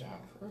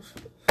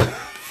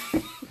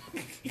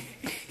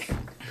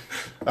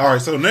 All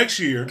right. So next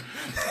year.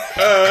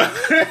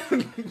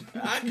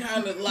 I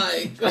kind of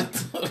like.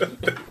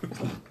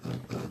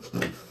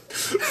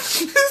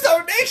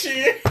 So next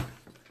year.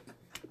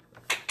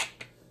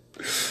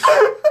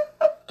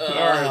 All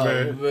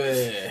right,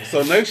 man.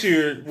 So next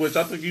year, which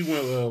I think you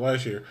went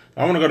last year,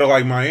 I want to go to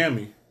like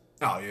Miami.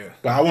 Oh, yeah.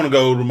 But I want to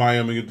go to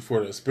Miami for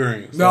the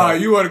experience. No,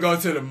 like, you want to go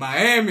to the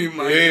Miami.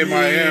 Yeah,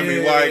 Miami.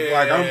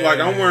 Like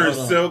I'm wearing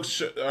silk.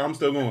 I'm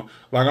still going.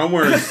 Like I'm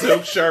wearing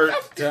silk shirt.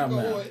 Time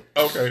out.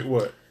 Okay,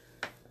 what?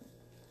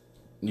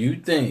 You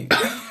think?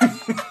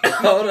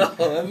 Hold on.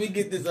 Let me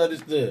get this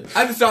understood.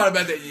 I just thought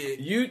about that. Yeah.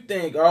 You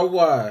think our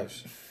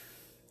wives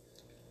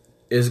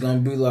is gonna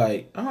be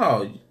like,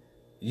 oh,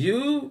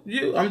 you?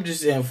 I'm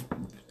just saying.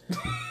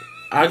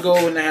 I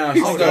go in the house.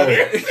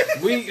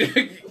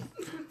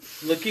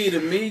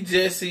 Lakita, me,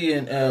 Jesse,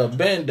 and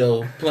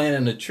Bando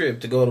planning a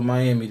trip to go to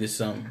Miami this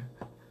summer.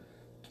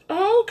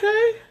 Oh,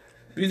 okay.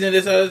 You think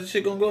that's how this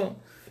shit gonna go?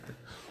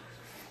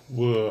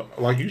 Well,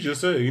 like you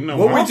just said, you know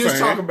What what we I'm just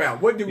saying. talk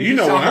about? What did we You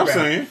just know talk what I'm about?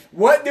 saying.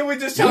 What did we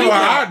just You talk know what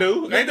I about?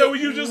 do. Ain't that what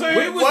you just said?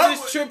 We was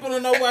just tripping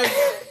on nobody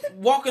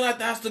walking out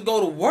the house to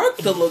go to work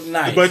to look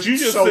nice. But you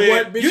just So said.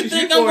 what bitches you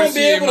think you I'm gonna gonna be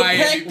see in able to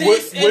Miami? pack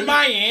this in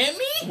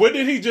Miami? What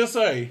did he just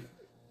say?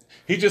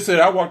 He just said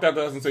I walked out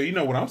the house and said, "You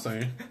know what I'm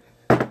saying."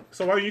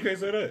 So why you can't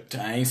say that?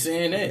 I ain't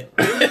saying that.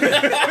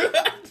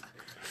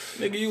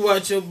 Nigga, you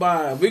watch your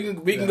vibe.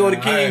 We can go to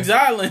Kings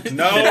Island.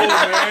 No, man.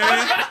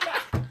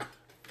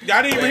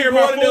 I didn't even hear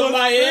my full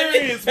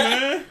experience,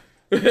 man.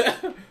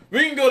 We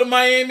can go to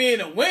Miami in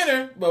the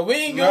winter, but we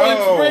ain't going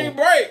to spring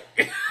break.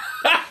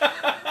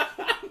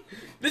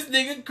 This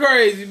nigga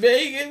crazy,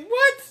 man.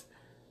 What?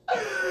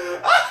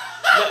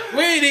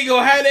 We ain't even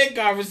gonna have that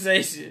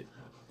conversation.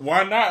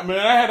 Why not,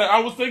 man? I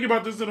was thinking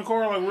about this in the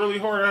car like really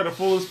hard. I had a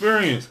full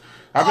experience.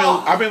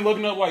 I've been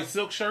looking up like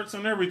silk shirts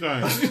and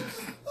everything.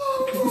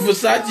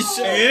 Versace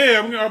shirt. Yeah,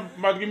 I'm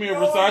about to give me a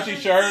Versace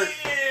shirt.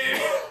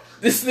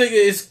 This nigga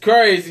is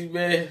crazy,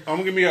 man. I'm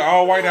gonna give me an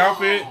all white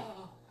outfit.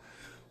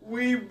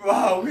 We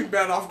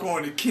better off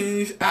going to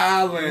Kings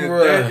Island.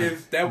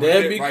 Bruh. That'd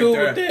be right cool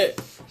there. with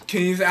that.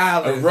 Kings A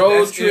Island.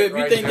 road That's trip. it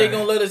right You think there. they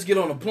gonna let us get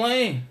on a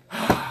plane?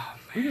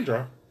 We can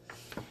drive.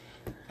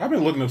 I've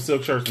been looking up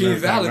silk shirts and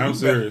Kings everything. Island, I'm we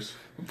serious.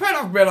 We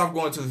better off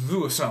going to the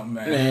zoo or something,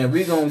 man. Man,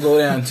 we gonna go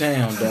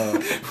downtown, dog.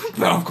 We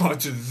better off going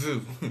to the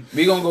zoo.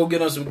 We gonna go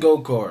get on some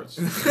go-karts.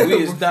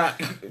 We is not.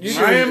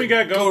 Miami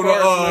got go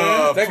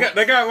karts, man.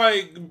 They got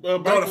like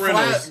bike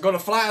rentals. Go to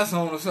Fly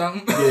Zone or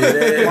something.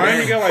 Yeah,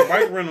 Miami got like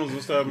bike rentals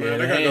and stuff, man. Yeah,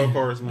 they got go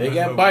karts, man. They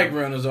got bike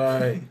rentals, all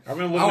right. I've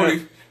been I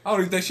looking. don't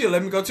even think she'll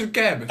let me go to the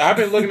cabin. I've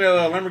been looking at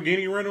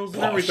Lamborghini rentals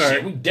and everything.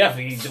 Shit, we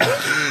definitely ain't doing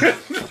that.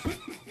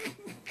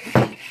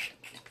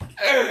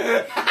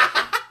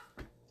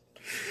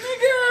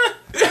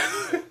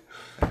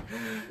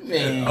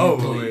 Man,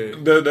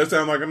 wait. That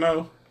sounds like a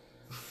no.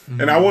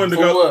 And I wanted to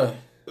for go what?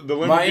 the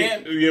Lamborghini.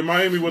 Miami? Yeah,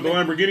 Miami with the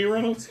Lamborghini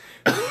rentals.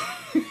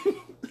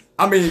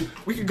 I mean,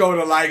 we could go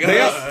to like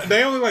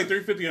They only like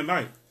 $350 a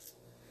night.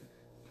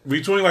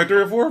 Between like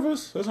 3 or 4 of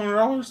us, that's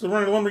 $100 to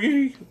rent a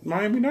Lamborghini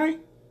Miami night.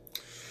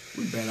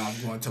 We better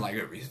off going to like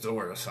a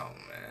resort or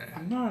something,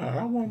 man. Nah,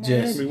 I want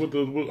Miami with the.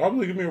 I was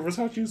gonna give me a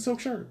Versace silk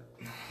shirt.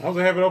 I was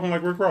gonna have it open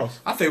like Rick Ross.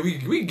 I think we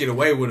can get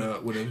away with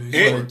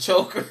a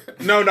choker.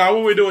 No, I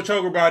wouldn't do a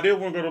choker, but I did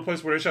want to go to a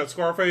place where they shot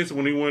Scarface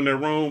when he went in that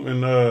room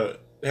and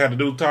had the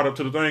dude tied up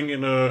to the thing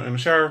in the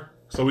shower,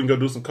 so we can go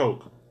do some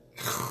coke.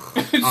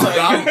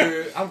 I'm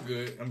good. I'm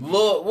good.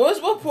 Look,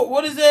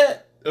 what is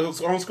that? It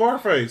was on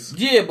Scarface.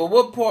 Yeah, but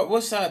what part?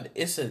 What side?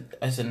 It's a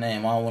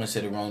name. I don't want to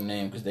say the wrong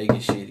name because they get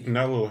shitty.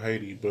 Not Little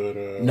Haiti, but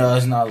no,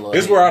 it's not Little.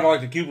 It's Haiti. where I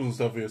like the Cubans and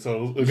stuff is.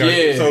 So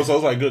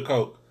it's like good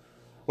coke.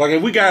 Like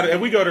if we go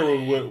there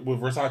with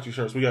Versace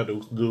shirts, we gotta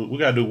do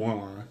one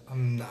line.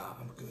 Nah,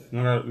 I'm good.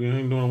 You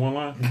ain't doing one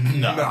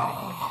line.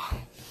 Nah.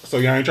 So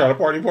y'all ain't trying to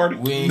party?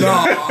 We ain't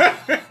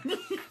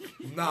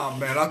Nah,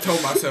 man. I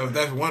told myself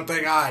that's one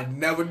thing I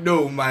never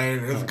do,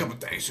 man. There's a couple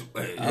things.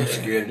 I'm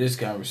scared of this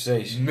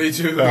conversation. Me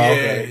too. Oh, yeah,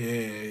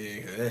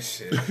 okay. yeah. That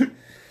shit.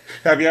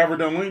 Have you ever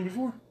done lean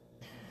before?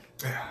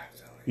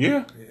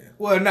 Yeah.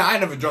 Well, no, I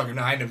never drunk it.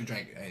 No, I never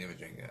drank it.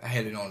 I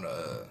had it on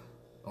the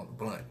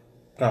blunt.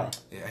 Oh.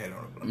 Yeah, I had it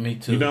on the blunt. Me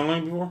too. You done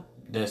lean before?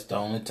 That's the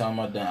only time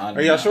I done.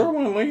 Are y'all sure it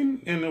wasn't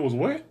lean and it was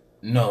wet?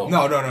 No.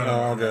 No.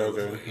 Oh,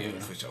 okay. Yeah,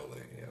 for sure.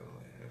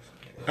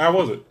 How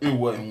was it? It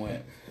wasn't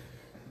wet.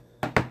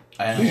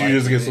 Did you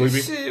just get sleepy?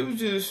 Shit, it was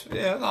just,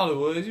 that's all it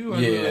was. You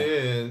weren't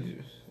really,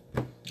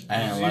 I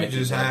didn't like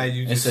just it. high,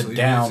 you it's just a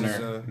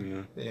downer.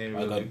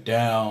 Like a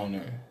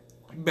downer.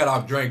 You better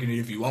off drinking it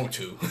if you want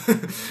to.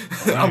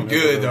 I'm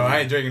good, though.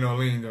 I ain't drinking no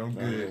lean, though. I'm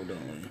good.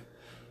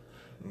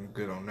 I'm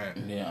good on that.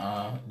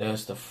 Yeah,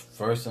 that's the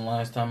first and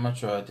last time I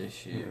tried this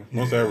shit. Yeah.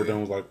 Most I ever done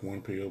was like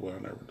one pill, but I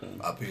never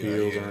done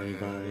pills or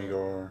anything,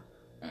 or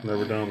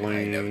never done lean.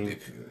 I ain't never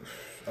did pills.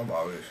 I've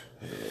always...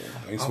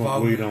 I ain't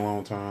smoked weed in a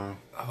long time.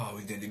 I've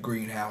always did the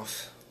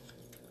greenhouse.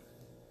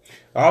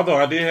 Although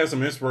I did have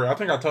some inspiration. I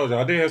think I told you,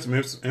 I did have some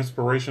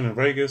inspiration in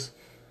Vegas.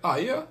 Oh,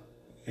 yeah?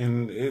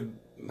 And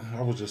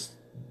I wasn't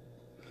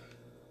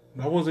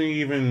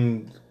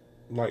even,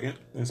 like,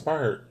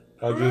 inspired.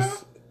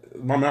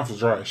 My mouth was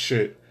dry as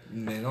shit.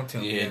 Man, don't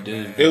tell me that,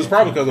 dude. man. It was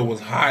probably because it was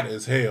hot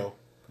as hell.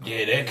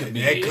 Yeah, that could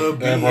be. That could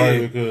be. That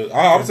probably could.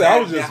 I was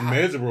just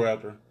miserable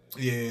after.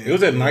 Yeah. It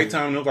was at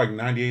nighttime, and it was like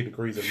 98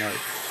 degrees at night.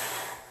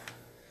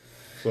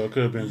 So it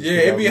could have been. Yeah,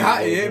 it'd be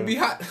hot. Yeah, it'd be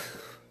hot.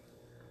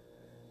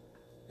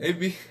 It'd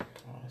be.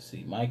 Oh, I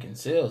see Mike and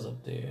Sales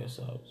up there,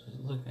 so I was just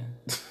looking.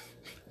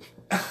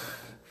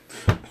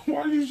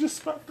 Why you just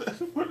stop that?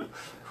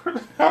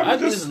 How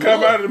did you just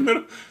come out of the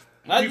middle?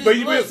 But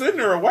you've been sitting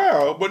there a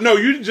while. But no,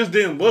 you just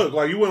didn't look.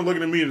 Like, you weren't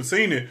looking at me and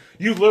seen it.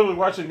 You literally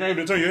watching the game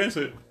to turn your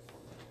headset.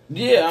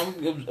 Yeah,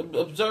 I'm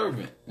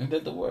observant. Ain't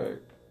that the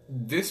word?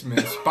 This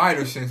man's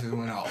spider senses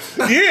went off.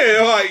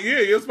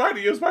 Your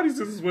spidey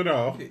senses went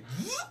off. Good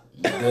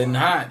and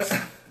hot.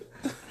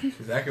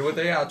 Exactly what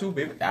they are too,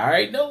 baby. All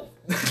right, no.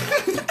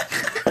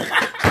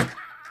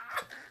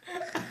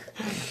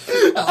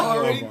 I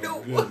already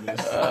know.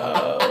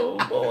 Oh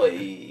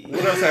boy.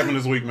 What else happened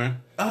this week,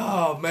 man?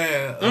 Oh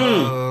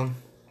man.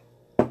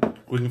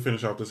 We can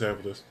finish off this half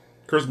of this.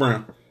 Chris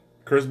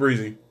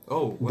Breezy.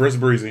 Oh, what? Chris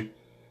Breezy.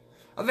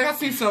 I think I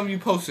see something you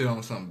posted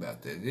on something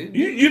about that.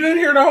 You didn't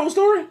hear the whole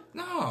story?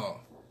 No.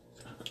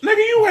 Nigga,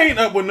 you ain't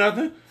up with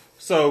nothing.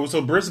 So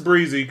Chris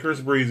Breezy,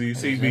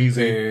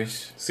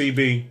 CBZ,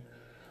 CB,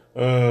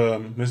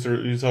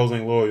 Mr. His Hoes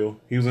Ain't Loyal.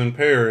 He was in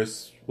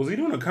Paris. Was he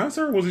doing a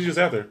concert or was he just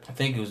out there? I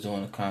think he was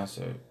doing a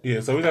concert.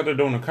 Yeah, so he's out there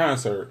doing a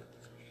concert.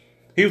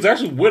 He was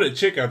actually with a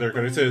chick out there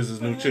because they said it's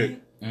his new chick.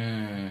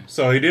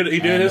 So he did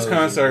his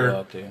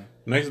concert.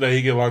 Next day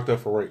he get locked up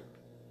for rape.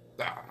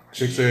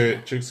 Chick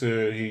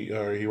said he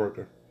raped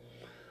her.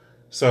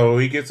 So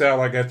he gets out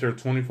like after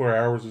 24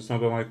 hours or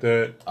something like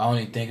that. I don't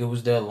even think it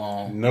was that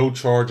long. No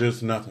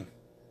charges, nothing.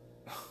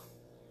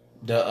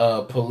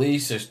 The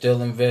police are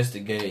still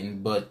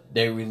investigating, but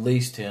they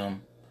released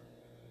him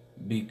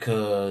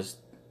because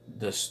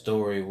the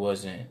story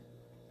wasn't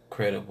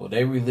credible.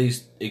 They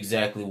released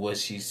exactly what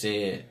she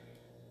said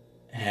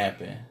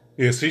happened.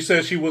 Yeah, she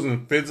said she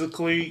wasn't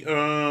physically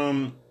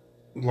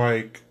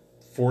like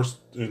forced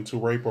into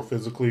rape or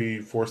physically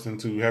forced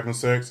into having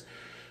sex.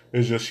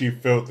 It's just she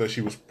felt that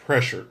she was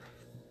pressured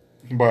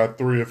by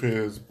 3 of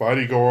his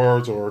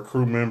bodyguards or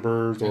crew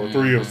members or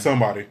 3 of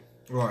somebody.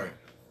 Right.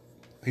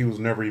 He was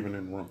never even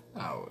in the room.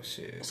 Oh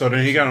shit. So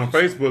then he got on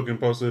Facebook and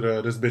posted,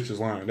 "This bitch is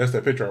lying." That's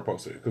that picture I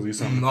posted because he's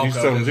selling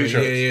t-shirts.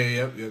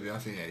 Yeah, I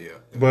seen that.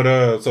 Yeah.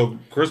 But so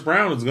Chris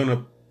Brown is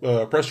gonna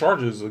press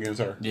charges against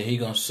her. Yeah, he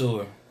gonna sue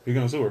her. He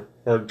gonna sue her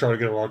or try to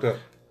get her locked up.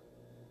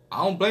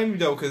 I don't blame you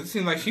though, because it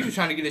seemed like she was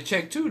trying to get a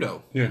check too,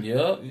 though. Yeah.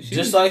 Yep.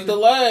 Just like the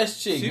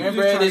last chick.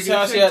 Remember at his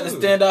house, she had to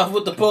stand off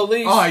with the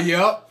police. Oh,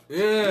 yep. Yeah.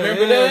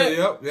 Remember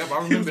that? Yep.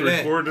 I remember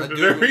that. Recorded and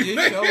everything.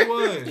 It sure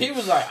was. He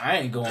was like, "I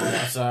ain't going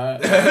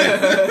outside,"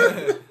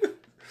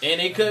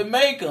 and they couldn't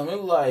make him. It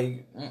was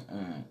like,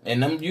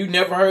 and them, you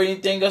never heard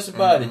anything else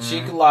about it. She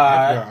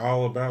lied. I forgot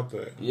all about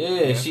that.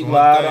 Yeah, That's she one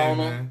lied thing, on him.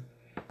 man.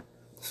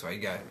 That's why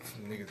you got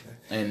niggas.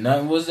 And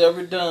nothing was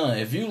ever done.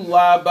 If you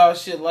lie about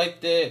shit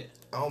like that,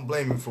 I don't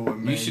blame you for it,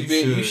 man.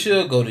 You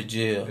should go to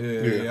jail.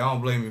 Yeah, I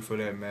don't blame you for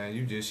that, man.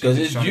 You just because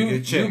it's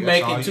you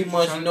making too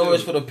much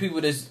noise for the people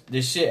this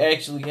shit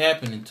actually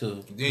happening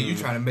to. Then you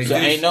trying to make so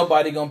ain't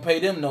nobody gonna pay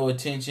them no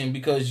attention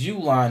because you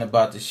lying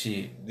about the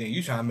shit. Then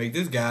you trying to make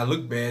this guy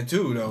look bad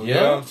too, though. Yeah. You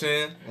know what I'm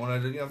saying? You know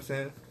what I'm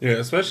saying? Yeah,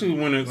 especially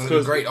when it's one of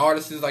the great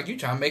artists is like you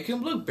trying to make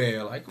him look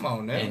bad. Like, come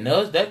on, now. And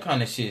that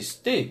kind of shit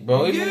stick,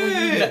 bro.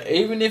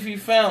 Even if you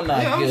found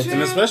not guilty,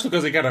 and especially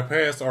because he got a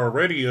past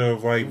already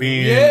of like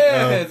being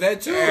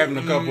that too. having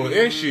a couple of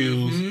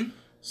issues. Mm-hmm.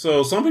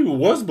 So some people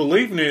was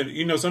believing it.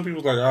 You know, some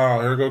people was like,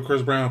 "Oh, here go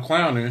Chris Brown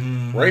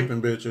clowning,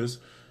 raping bitches,"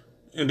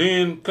 and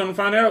then come to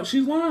find out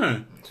she's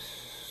lying.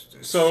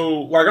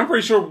 So, like, I'm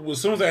pretty sure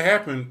as soon as that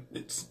happened,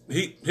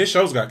 his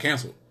shows got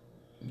canceled.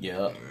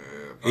 Yeah.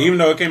 Even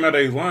though it came out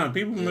that he's lying,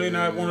 people may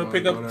not want to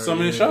pick up some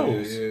of his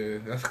shows. Yeah,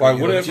 that's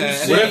like, what if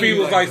he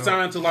was like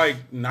signed to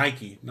like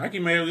Nike? Nike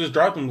may have just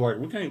dropped him. Like,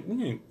 we can't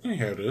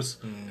have this.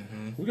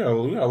 Mm-hmm. We gotta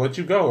let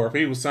you go. Or if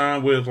he was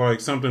signed with like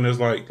something that's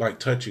like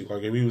touchy,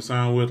 like if he was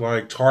signed with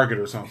like Target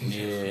or something.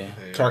 Yeah.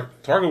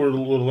 Target would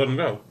have let him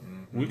go.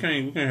 Mm-hmm. We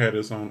can't have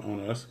this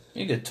on us.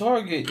 Nigga,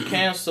 Target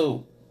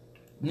canceled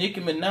Nicki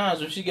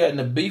Minaj when she got in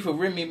the beef with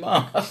Remy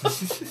Ma.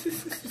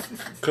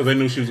 Because they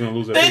knew she was going to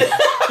lose that beef.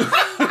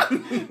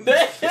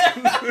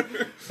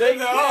 They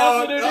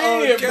canceled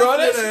it in, bro.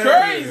 That's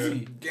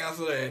crazy.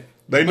 Cancel that.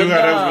 They knew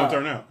how that was going to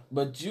turn out.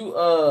 But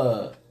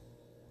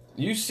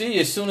you see,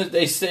 as soon as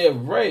they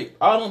said rape,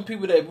 all them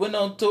people that went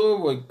on tour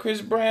with Chris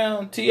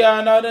Brown, T.I.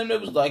 and all them,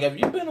 it was like, have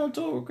you been on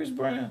tour with Chris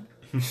Brown?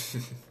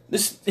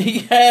 He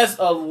has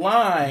a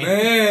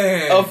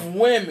line of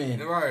women.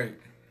 Right.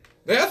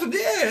 That's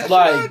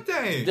like, another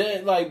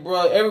thing. Like,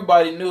 bro,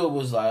 everybody knew it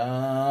was like,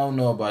 I don't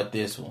know about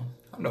this one.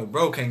 I know,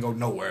 bro can't go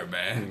nowhere,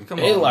 man. Come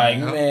they on, like,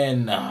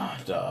 man, nah,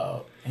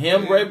 dog.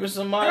 Him raping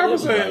somebody. I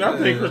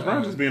think Chris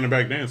Brown just being in the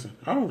back dancing.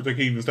 I don't think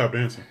he even stopped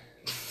dancing.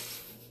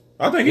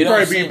 I think he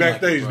probably be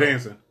backstage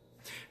dancing.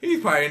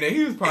 He's probably in there.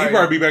 He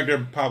probably be back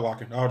there pop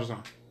locking all the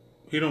time.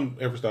 He don't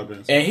ever stop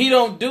dancing. And he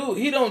don't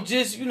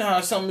just, you know how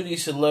some of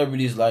these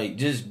celebrities like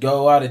just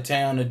go out of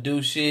town to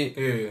do shit.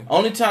 Yeah.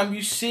 Only time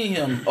you see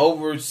him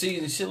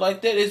overseas and shit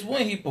like that is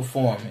when he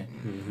performing.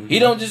 Mm-hmm. He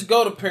don't just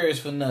go to Paris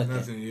for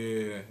nothing.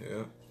 Yeah.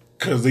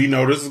 Cause he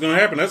know this is gonna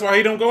happen. That's why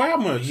he don't go out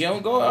much. He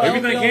don't go out.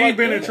 Everything he ain't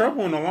been in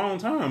trouble in a long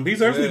time. He's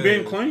actually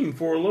been clean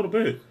for a little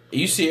bit.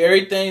 You see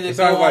everything that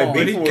sounds like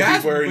but he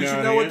got to. But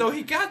you know what though?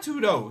 He got to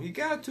though. He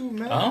got to,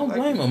 man. I don't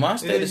blame him. I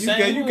stay the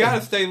same. You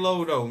gotta stay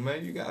low though,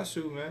 man. You got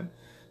to, man.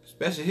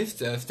 Especially his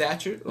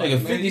stature. Like,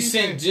 nigga, 50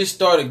 Cent just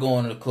started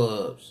going to the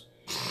clubs.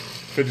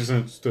 50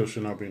 Cent still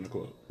should not be in the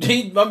club.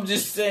 I'm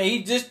just saying,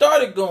 he just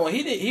started going.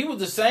 He was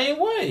the same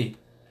way.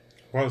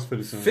 Why was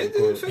 50 Cent in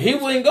the club? He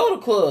wouldn't go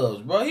to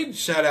clubs, bro.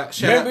 Shout out.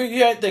 Remember, he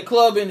had the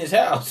club in his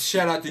house.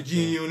 Shout out to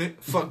G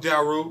Unit. Fuck Ja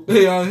Rule.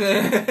 You know what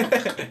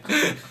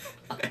I'm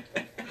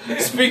saying?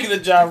 Speaking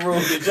of Ja Rule,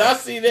 did y'all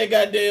see that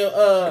goddamn?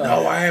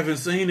 No, I haven't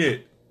seen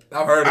it.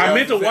 I've heard. I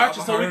meant to watch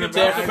it so we can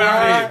talk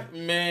about it.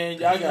 Man,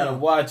 y'all gotta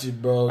watch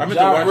it, bro. I meant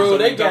to watch it so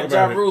they got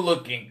Ja Rule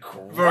looking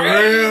crazy. For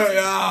real,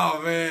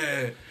 oh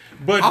man.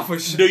 But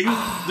do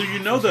you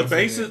know the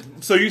basis?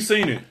 So you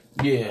seen it?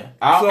 Yeah,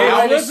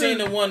 I only seen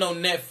the one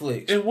on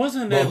Netflix. It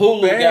wasn't that but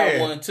Hulu bad.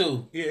 got one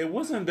too. Yeah, it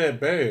wasn't that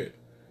bad.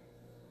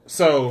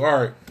 So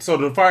all right, so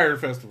the Fire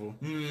Festival.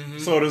 Mm-hmm.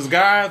 So this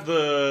guy,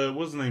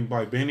 what's his name,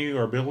 like Benny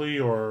or Billy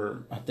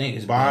or I think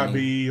it's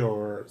Bobby Benny.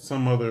 Or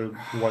some other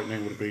white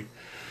name would it be?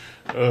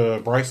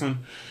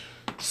 Bryson.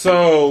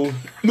 So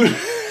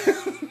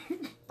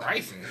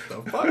Bryson,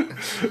 the fuck?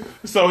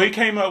 So he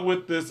came up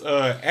with this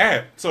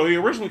app. So he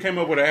originally came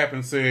up with an app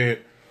and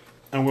said,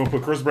 I'm going to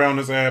put Chris Brown in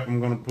this app. I'm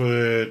going to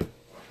put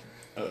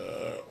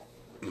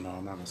no,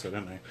 I'm not going to say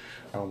that name.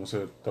 I almost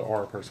said the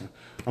R person.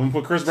 I'm going to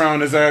put Chris Brown in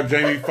this app,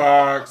 Jamie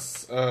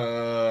Foxx,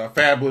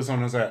 Fabulous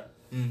on this app.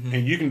 Mm-hmm.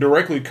 And you can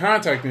directly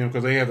contact them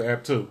because they have the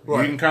app too.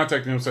 Right. You can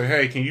contact them and say,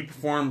 hey, can you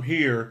perform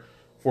here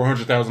for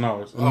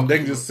 $100,000? And they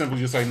can just simply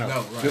just say no.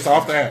 Right. Just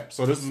off the app.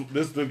 So this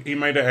is he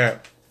made the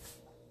app.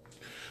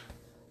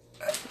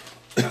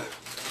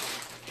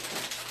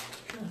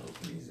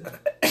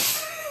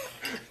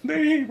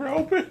 They ain't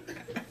open.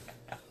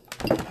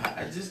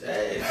 I just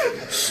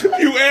asked.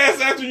 You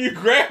asked after you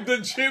grabbed the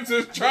chips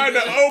and tried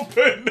to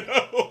open them.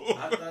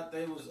 I thought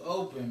they was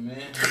open,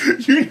 man.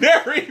 You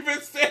never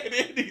even said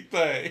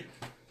anything.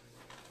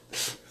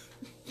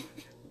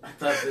 I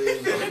thought they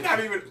was They're not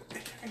even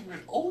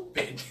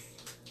open.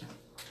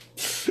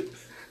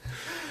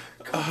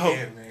 Go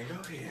ahead, man. Go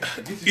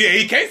ahead. Yeah,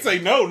 he can't say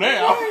no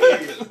now.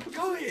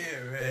 Go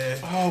ahead, man.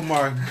 Oh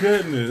my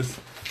goodness.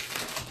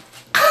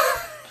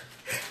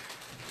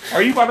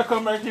 Are you about to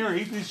come back here and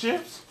eat these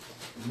chips?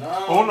 No.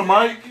 On the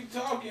mic? Keep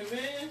talking,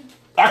 man.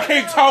 I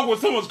can't talk when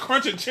someone's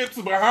crunching chips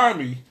behind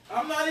me.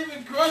 I'm not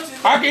even crunching.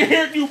 I can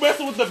hear you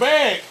messing with the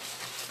bag.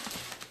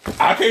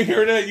 I can't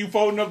hear that. You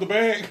folding up the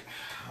bag.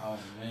 Oh,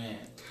 man.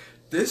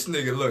 This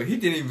nigga, look, he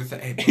didn't even say,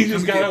 hey, bro, he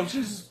just got up.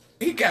 Just...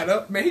 He got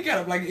up, man. He got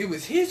up like it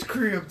was his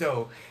crib,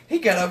 though. He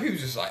got up. He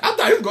was just like, I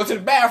thought he was going to the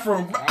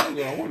bathroom. I don't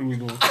know what he was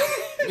doing.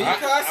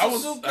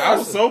 I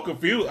was so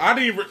confused. I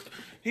didn't even.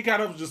 He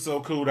got up just so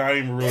cool that I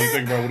didn't even really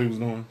think about what he was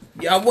doing.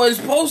 Y'all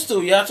wasn't supposed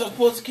to. Y'all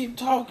supposed to keep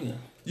talking.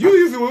 You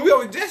usually, when we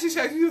over Jesse's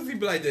house, you usually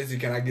be like, Jesse,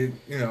 can I get,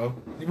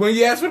 when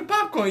you ask for the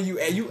popcorn, you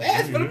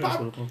ask for the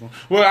popcorn.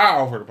 Well,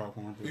 I offered the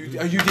popcorn. You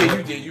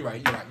did. You're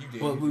right. You did.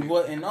 But we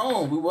wasn't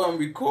on. We wasn't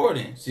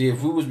recording. See,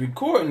 if we was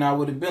recording, I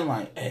would have been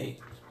like, hey.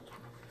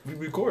 We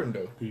recording,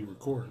 though. We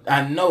recording.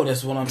 I know,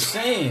 that's what I'm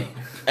saying.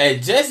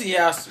 At Jesse's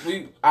house,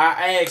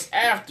 I asked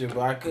after, but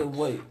I couldn't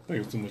wait. I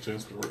think it's too much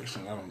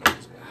inspiration. I don't know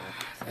what's going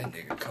on. That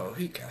nigga Cole,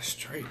 he got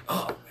straight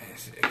up, man.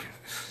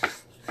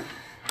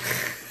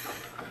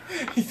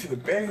 He said the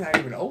bag's not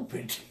even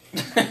opened.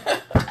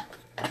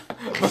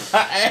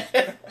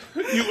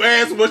 You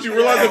asked, but you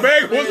realized the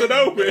bag wasn't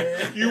open.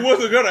 You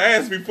wasn't gonna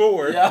ask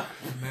before. Yeah,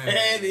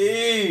 man.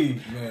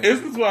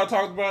 This is what I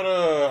talked about.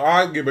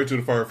 I'll get back to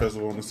the Fire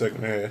Festival in the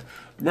second half.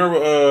 Remember,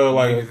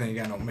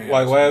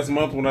 like last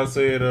month when I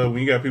said when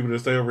you got people that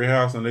stay over your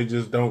house and they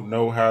just don't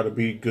know how to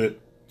be good.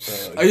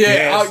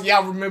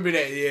 I remember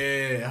that.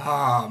 Yeah.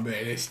 Oh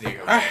man, this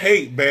nigga. I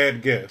hate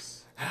bad guests.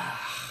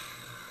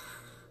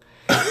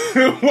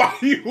 Why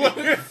you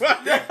looking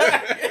like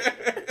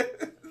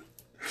that?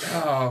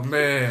 Oh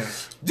man,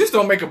 just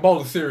don't make a bowl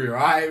of cereal, all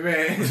right,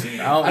 man.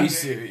 I don't eat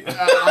cereal.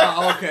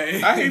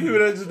 Okay. I hate people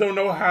that just don't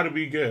know how to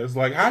be guests.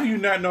 Like, how do you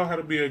not know how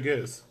to be a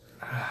guest?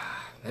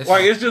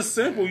 Like, it's just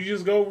simple. You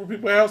just go over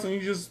people's house and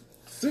you just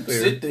sit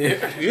there.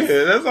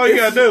 Yeah, that's all you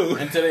gotta do.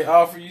 Until they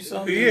offer you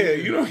something. Yeah,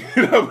 you don't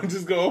get up and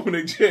just go open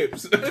their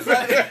chips.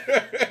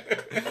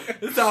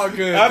 It's all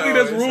good. I think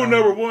that's rule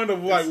number one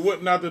of like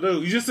what not to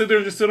do. You just sit there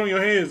and just sit on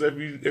your hands if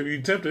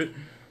you tempted.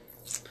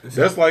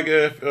 That's like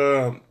if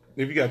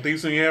you got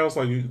thieves in your house,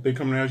 like they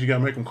come in the house, you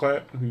gotta make them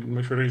clap. You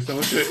make sure they ain't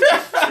stealing shit.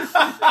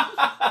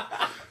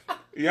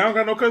 Y'all don't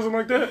got no cousin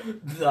like that?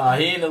 Nah,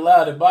 he ain't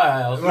allowed to buy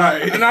a house.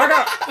 Right.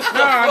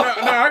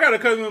 I got a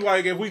cousin,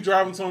 like, if we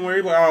driving somewhere,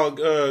 he's like,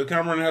 can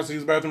I run the house to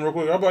use the bathroom real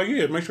quick? I'm like,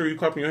 yeah, make sure you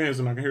clap in your hands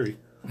and I can hear you.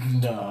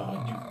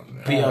 Nah,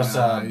 be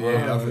outside, bro.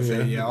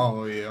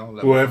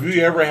 Well, if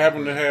you ever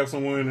happen to have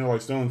someone in there,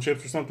 like, stealing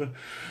chips or something,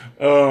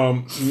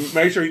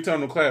 make sure you tell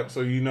them to clap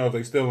so you know if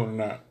they stealing or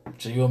not.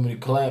 So you want me to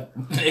clap?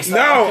 No,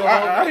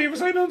 I didn't even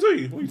say nothing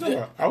to you. What are you talking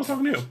about? I was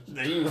talking to him.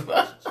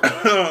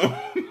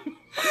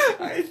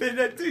 I ain't said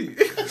that to you.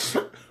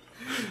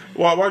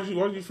 Why did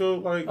you feel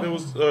like that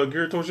was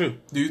geared towards you?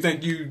 Do you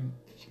think you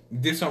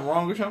did something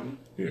wrong or something?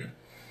 Yeah.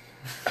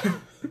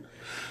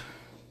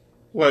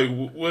 Like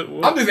what?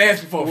 I'm just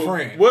asking for a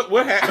friend.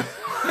 What happened?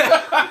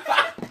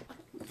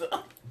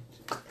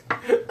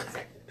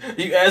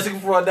 You asking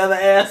for another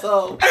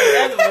asshole?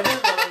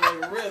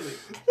 Really?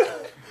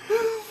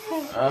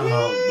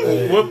 Oh,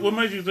 man. What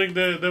made you think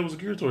that was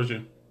geared towards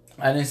you?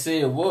 I didn't say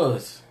it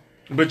was.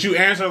 But you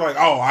answered like,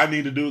 "Oh, I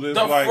need to do this."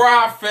 The like,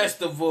 Fry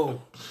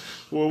Festival.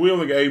 Well, we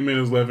only got 8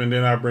 minutes left, and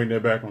then I bring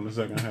that back on the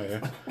second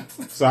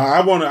half. So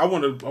I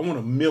want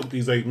to milk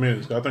these 8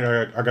 minutes. I think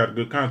I got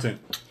good content.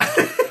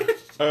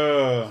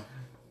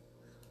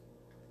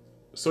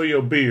 So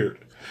your beard.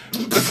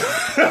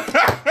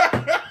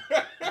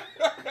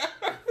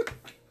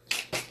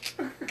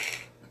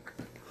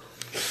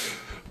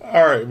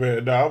 All right,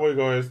 man. Now I'm gonna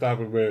go ahead and stop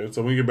it, man.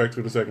 So when we get back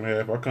to the second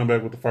half, I'll come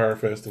back with the Fire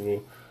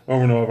Festival. I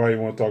don't know if I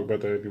even want to talk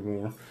about that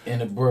anymore.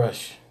 And a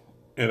brush.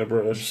 And a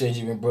brush. You said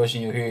you've been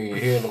brushing your hair. Your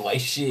hair look like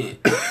shit.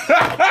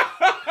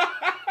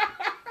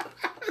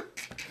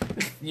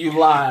 You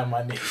lying,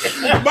 my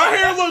nigga. My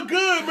hair look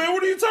good, man.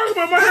 What are you talking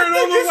about? My hair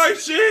don't look like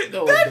shit.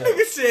 No, that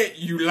nigga said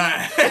you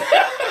lying.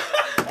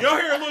 Your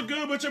hair look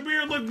good, but your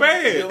beard look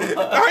bad.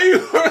 How you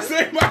gonna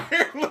say my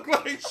hair look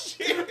like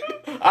shit?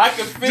 I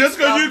can fix just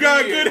because you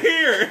got beard. good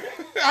hair.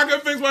 I can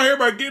fix my hair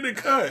by getting it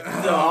cut. No,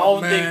 I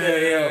don't think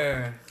that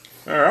helps.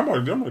 All right, I'm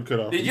gonna cut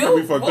off. Did You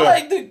be fucked up.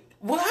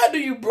 How do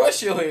you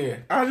brush your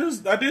hair? I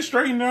did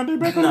straighten, now I did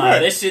back on the Nah,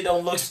 back. that shit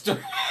don't look straight.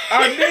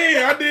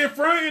 I did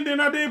front and then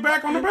I did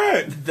back on the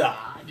back. Nah.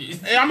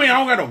 I mean, I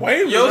don't gotta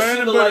wave it. Your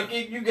shit look like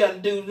you gotta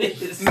do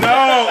this.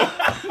 No.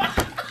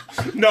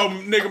 No,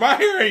 nigga, my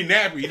hair ain't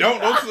nappy.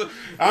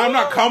 I'm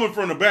not coming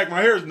from the back.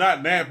 My hair is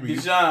not nappy.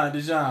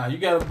 Deshaun, you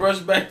gotta brush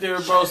back there,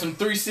 bro. Some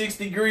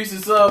 360 grease or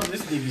something.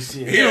 This nigga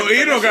shit.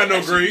 He don't got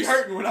no grease.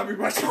 Hurt me when I be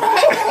brushing.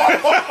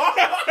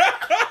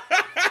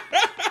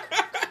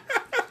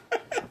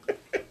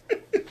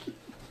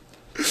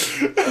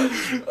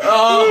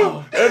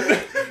 Oh,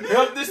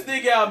 help this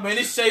nigga out, man.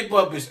 This shape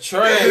up is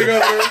trash.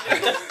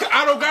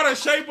 I don't got a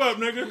shape up,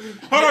 nigga.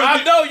 Hold on.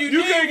 I know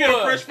you can't get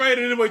a fresh fade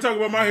and anybody talk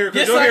about my hair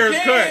because yes, your hair is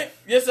cut.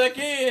 Yes, I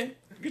can.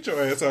 Get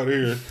your ass out of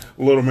here,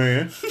 little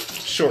man.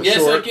 Short.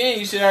 Yes, I can.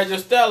 You should have your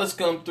stylist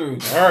come through.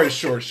 All right,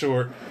 short.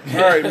 All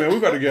right, man. We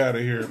got to get out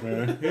of here,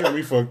 man. Yeah,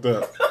 we fucked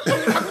up.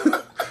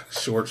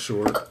 Short.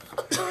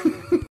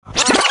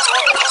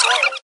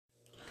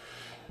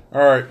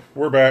 All right,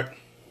 we're back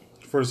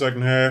for the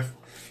second half.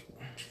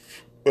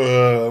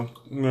 We're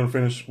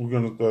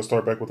gonna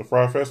start back with the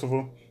Fry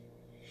Festival.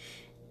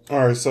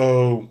 All right,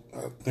 so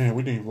damn,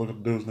 we didn't even look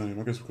at the dude's name.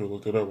 I guess we could have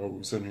looked it up while we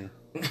were sitting here.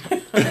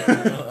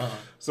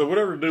 So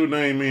whatever the dude's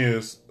name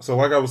is, so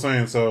like I was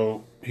saying,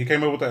 so he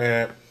came up with the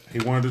app. He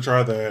wanted to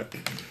try that,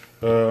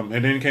 and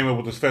then he came up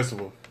with this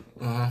festival.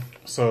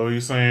 So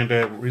he's saying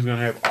that he's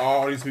gonna have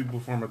all these people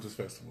perform at this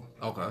festival.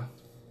 Okay.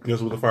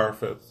 Guess what the Fire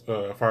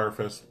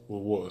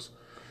Festival was.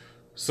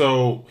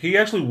 So he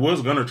actually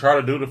was gonna try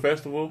to do the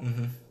festival,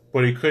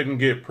 but he couldn't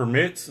get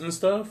permits and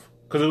stuff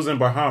because it was in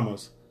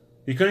Bahamas.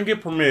 He couldn't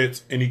get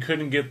permits and he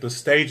couldn't get the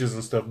stages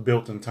and stuff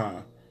built in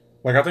time.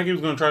 Like I think he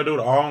was gonna try to do it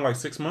all in like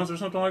 6 months or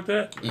something like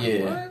that.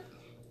 Yeah. What?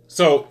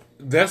 So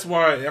that's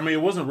why I mean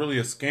it wasn't really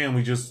a scam.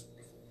 We just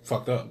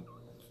fucked up.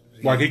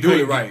 Like he do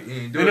couldn't it right.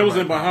 and it was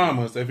in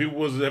Bahamas. If it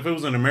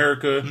was in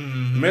America,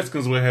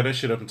 Mexicans would have had that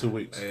shit up in 2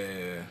 weeks.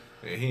 Yeah,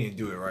 he didn't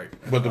do it right.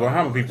 But the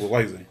Bahama people were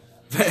lazy.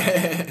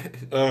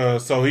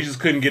 So he just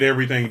couldn't get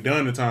everything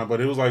done in time. But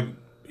it was like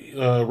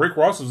Rick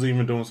Ross was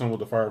even doing something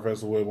with the Fire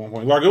Festival at one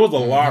point. Like it was a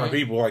lot of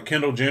people. Like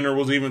Kendall Jenner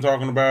was even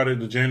talking about it.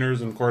 The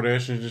Jenners and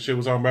Kardashians and shit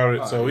was talking about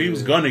it. So he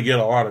was gonna get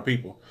a lot of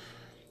people.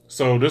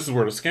 So this is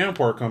where the scam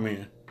part come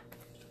in.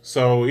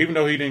 So even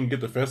though he didn't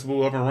get the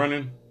festival up and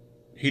running,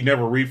 he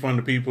never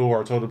refunded people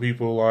or told the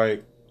people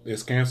like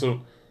it's canceled.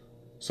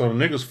 So the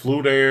niggas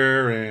flew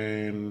there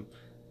and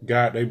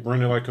they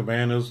rented like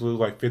cabanas, was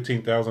like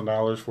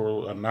 $15,000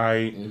 for a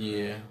night.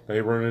 Yeah. They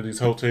rented these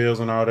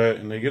hotels and all that,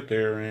 and they get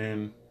there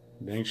and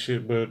they ain't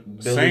shit but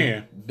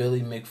sand.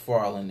 Billy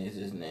McFarland is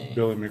his name.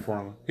 Billy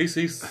McFarland. He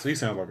sounds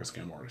like a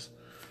scam artist.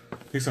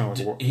 He sounds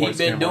like a He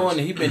been doing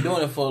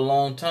it for a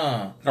long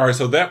time. All right,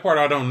 so that part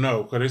I don't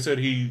know because they said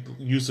he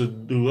used to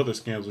do other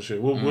scams and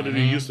shit. What did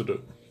he used to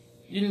do?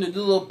 You know,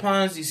 the little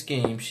Ponzi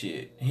scheme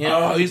shit. He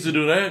used to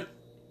do that?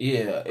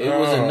 Yeah, it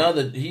was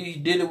another. He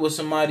did it with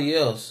somebody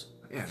else.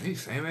 Yeah,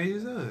 he's same age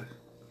as us.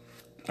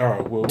 All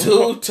right, well, what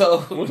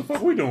the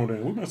fuck we doing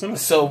then? We messing up.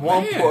 So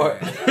one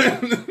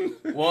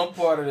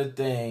part of the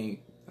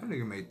thing. That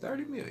nigga made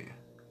 $30 million.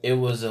 It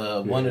was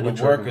one of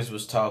the workers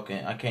was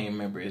talking. I can't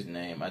remember his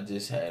name. I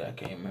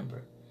can't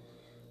remember.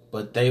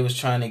 But they was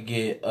trying to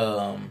get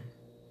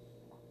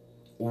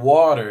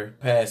water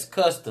past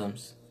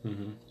customs.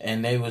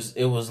 And it was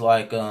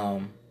like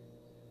is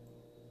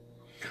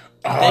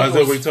that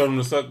what he told him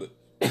to suck?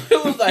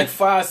 It was like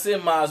 5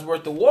 semis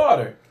worth of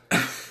water.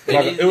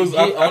 It was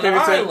like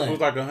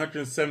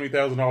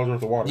 $170,000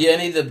 worth of water. Yeah,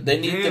 they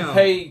need to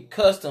pay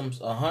customs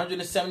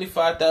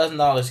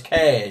 $175,000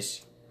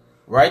 cash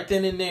right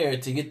then and there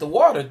to get the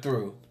water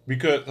through.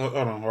 Because hold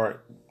on, all right,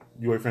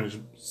 you ain't finished.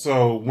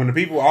 So when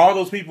all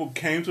those people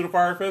came to the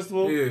Fire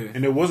Festival,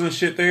 and there wasn't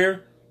shit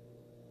there.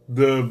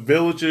 The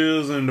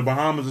villages and the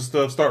Bahamas and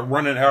stuff start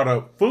running out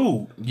of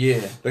food.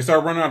 Yeah. They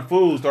start running out of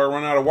food, start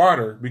running out of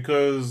water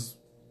because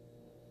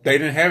they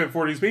didn't have it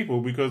for these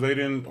people because they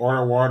didn't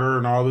order water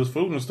and all this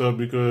food and stuff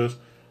because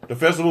the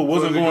festival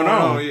wasn't going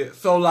on. Yeah.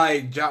 So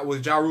like,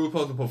 was Ja Rule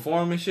supposed to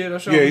perform and shit or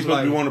something? Yeah, he's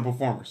supposed to be one of the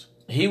performers.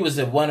 He was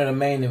one of the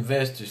main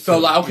investors. So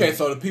like, okay,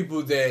 so the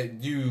people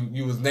that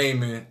you was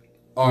naming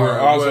are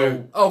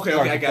also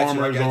I got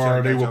you.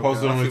 Or they were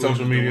posted on their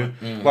social media.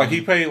 Mm-hmm. Like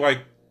he paid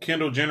like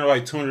Kendall Jenner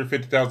like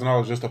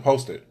 $250,000 just to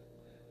post it.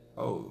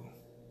 Oh,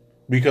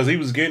 because they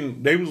was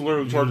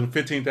literally charging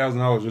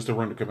 $15,000 just to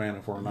rent a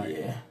cabana for a night.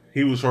 Yeah,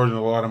 he was charging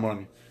a lot of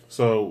money.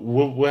 So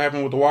what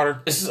happened with the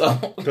water?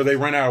 Because they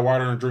ran out of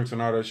water and drinks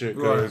and all that shit.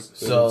 Right. It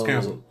was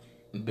canceled.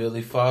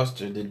 Billy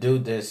Foster, the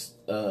dude that's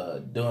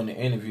doing the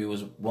interview,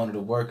 was one of the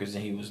workers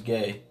and he was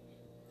gay.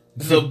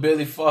 So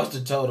Billy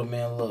Foster told him,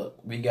 "Man, look,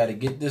 we got to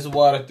get this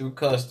water through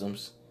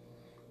customs.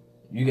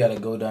 You got to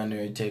go down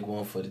there and take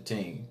one for the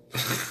team."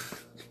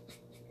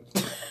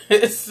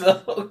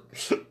 So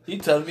he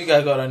told him you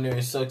gotta go down there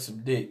and suck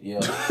some dick, yo.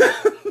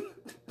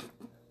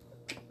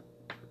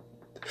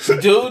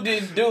 Dude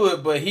didn't do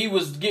it, but he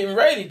was getting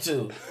ready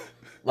to.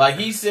 Like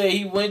he said,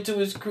 he went to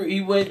his crew. He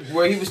went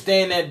where he was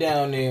staying at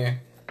down there.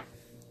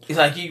 He's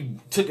like he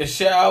took a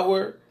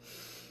shower.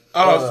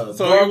 So he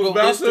was about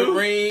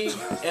Listerine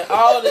and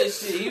all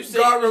this shit. He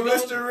said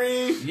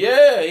Listerine.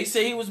 Yeah, he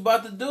said he was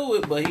about to do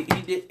it, but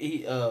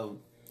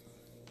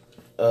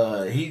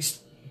he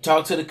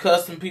talked to the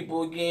custom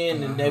people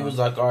again, and they was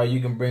like, "All right,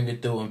 you can bring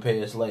it through and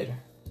pay us later."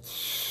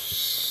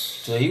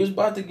 So he was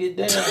about to get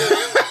down.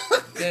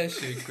 That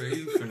shit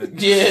crazy.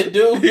 Yeah,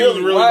 dude, he was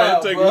really wild,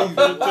 about to take one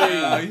for the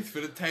team. He's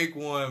finna take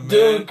one, man.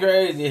 Dude,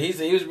 crazy. He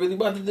said he was really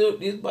about to do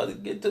it. He was about to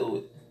get to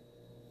it.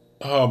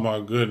 Oh my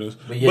goodness!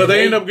 But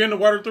they end up getting the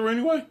water through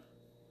anyway.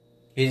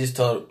 He just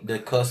told the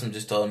custom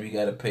him you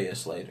got to pay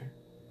us later.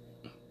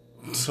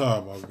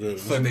 Oh my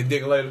goodness! So they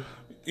dig later.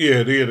 Yeah.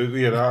 I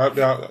was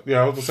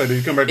gonna say, did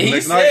he come back the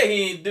next night? He said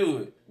he didn't do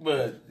it,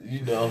 but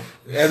you know.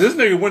 Yeah, this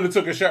nigga went and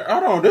took a shower.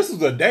 Hold on, this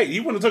was a date.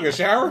 He went and took a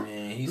shower.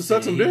 Man, he to said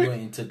suck some he dick.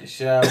 went and took a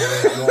shower.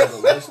 He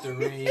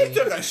Listerine. He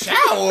took a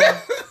shower.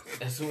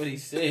 That's what he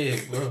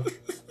said, bro.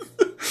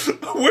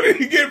 When did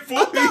he get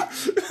fully?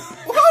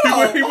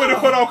 He went and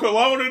put on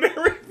cologne and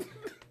everything.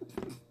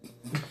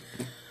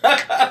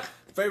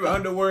 Favorite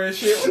underwear and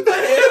shit. What the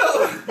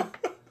hell?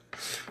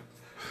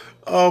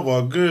 Oh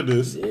my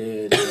goodness.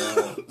 Yeah.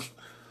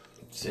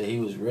 Said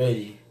he was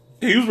ready.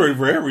 He was ready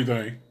for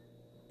everything.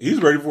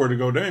 He's ready for it to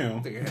go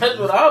down. That's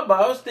what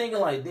I was thinking.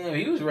 Like, damn,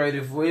 he was ready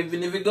for it,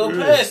 even if it go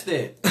past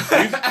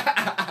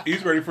that.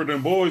 He's ready for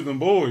them boys. Them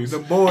boys. Yeah.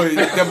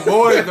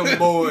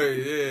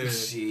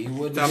 Shit, he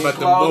wouldn't be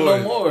called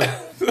no more.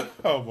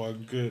 Oh my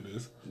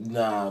goodness.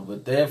 Nah,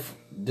 but that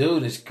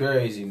dude is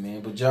crazy,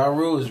 man. But Ja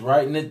Rule is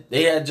writing it.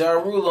 They had Ja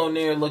Rule on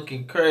there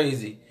looking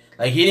crazy.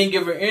 Like, he didn't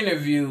give an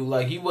interview.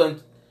 Like, he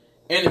wasn't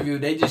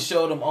interviewed. They just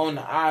showed him on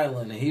the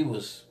island, and he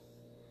was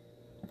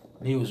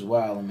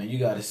wilding, man. You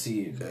got to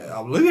see it. Yeah,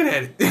 I'm looking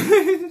at it.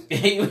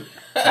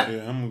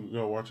 Yeah, I'm gonna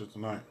go watch it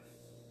tonight.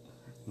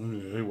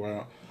 Yeah, they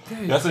wild.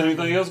 That's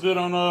anything else good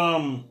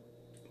on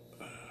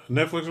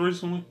Netflix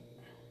recently?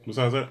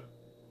 Besides that?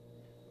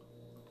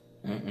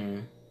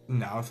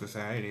 No, I was gonna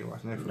say I ain't even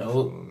watch Netflix.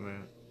 Nope.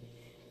 Man.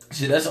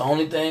 See, that's the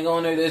only thing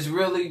on there that's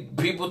really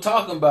people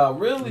talking about.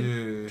 Really.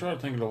 Yeah. I'm trying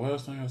to think of the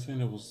last thing I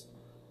seen. It was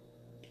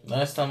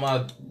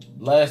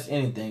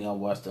anything I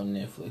watched on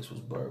Netflix was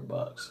Bird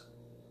Box.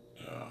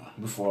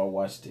 Before I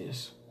watched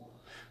this,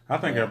 I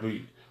think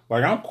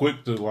I'm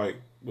quick to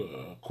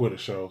quit a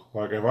show.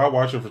 Like, if I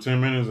watch it for 10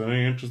 minutes and it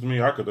ain't interested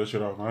me, I cut that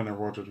shit off and I never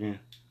watch it again.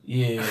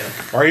 Yeah.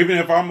 Or even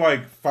if I'm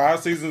like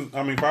 5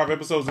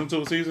 episodes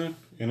into a season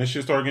and this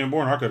shit start getting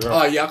boring, I cut it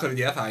off. Oh yeah,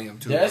 that's how I am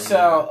too. That's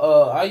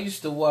how I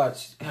used to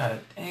watch. God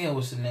damn,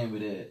 what's the name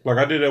of that? Like,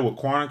 I did that with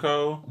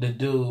Quantico. The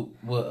dude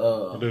with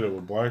I did it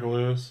with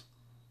Blacklist.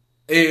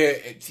 Yeah,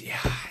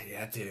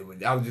 I did it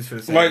with. I was just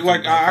gonna say.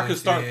 I could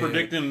start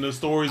predicting the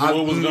stories of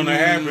what was going to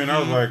happen. I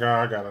was like,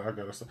 I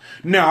gotta.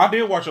 Now, I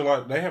did watch a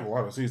lot. They have a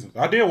lot of seasons.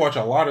 I did watch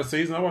a lot of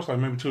seasons. I watched like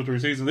maybe 2 or 3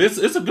 seasons.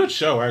 It's a good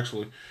show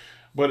actually,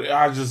 but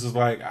I just was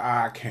like,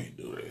 I can't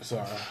do this. So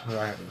I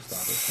had to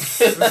stop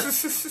it.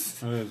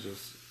 It's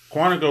just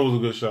Quantico was a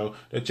good show.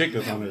 That chick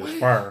that's on there is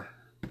fire.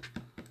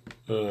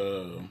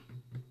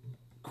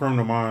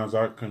 Criminal Minds,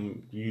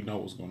 you know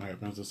what's gonna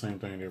happen. It's the same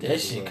thing.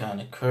 That shit kind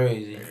of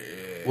crazy.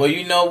 Yeah. Well,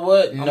 you know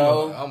what?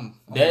 No, I'm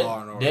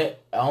Law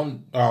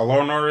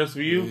and Order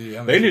SVU.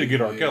 Yeah, they need to get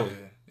R. Kelly.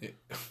 Yeah.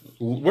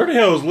 Where the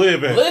hell is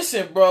Liv at?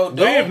 Listen, bro,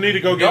 Liv need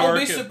to go get R.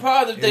 Don't be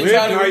surprised if they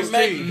try to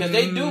remake it because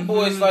they do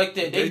boys like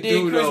that. They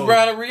did Chris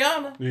Brown and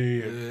Rihanna.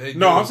 Yeah.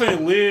 No, I'm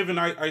saying Liv and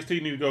Ice-T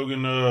need to go get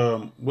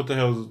what the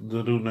hell is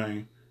the dude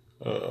name?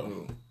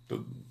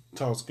 The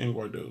tall skin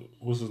white dude.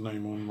 What's his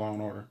name on Law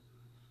and Order?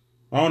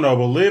 I don't know,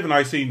 but Liv and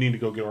IC need to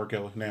go get R.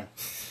 Kelly now.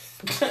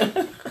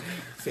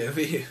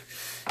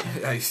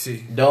 I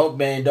see. Don't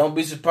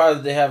be surprised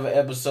if they have an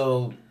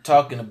episode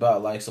talking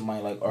about like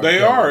somebody like R. They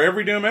Kelly. are.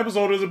 Every damn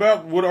episode is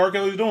about what R.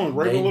 Kelly's doing,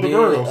 raping little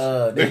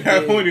girls. They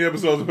have plenty of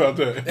episodes about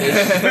that.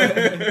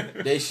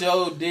 They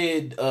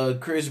did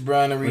Chris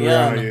Brown and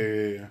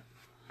Rihanna. Yeah.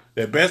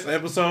 That best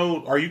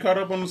episode. Are you caught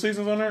up on the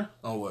seasons on there?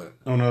 On what?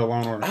 On Law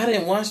and Order. I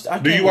didn't watch.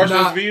 Do you watch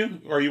SVU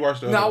or you watch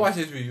the? No, I watch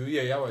SVU.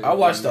 Yeah, I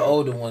watched the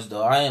older ones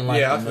though. I didn't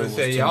like. Yeah, I was gonna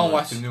say. Yeah, I don't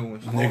watch the new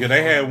ones. Nigga,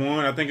 they had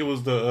one. I think it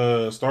was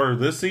the start of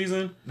this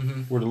season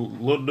where the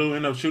little dude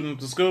ended up shooting up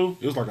the school.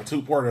 It was like a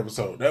 2-part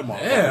episode. That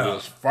motherfucker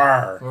was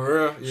fire. For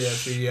real? Yeah.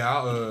 See,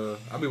 I'll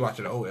be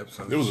watching the old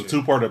episodes. It was a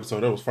 2-part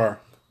episode. That was fire.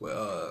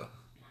 Well,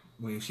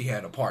 when she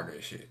had a partner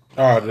and shit.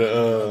 Oh,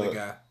 the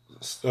guy.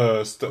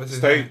 Stabler or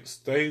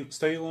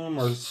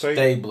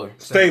Stabler.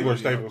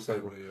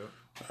 Stabler. Yeah.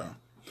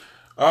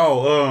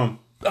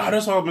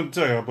 That's all I've been to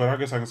tell you, but I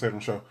guess I can say it on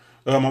the show.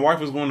 My wife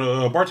was going to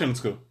bartending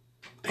school.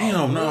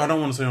 Damn, no, I don't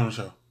want to say it on the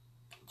show.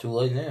 Too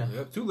late now.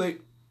 Yep, too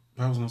late.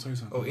 I was going to say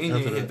something. Oh,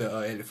 Indian hit the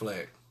edit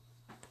flag.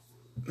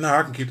 No,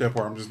 I can keep that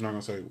part. I'm just not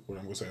going to say what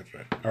I'm going to say after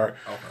that. All right.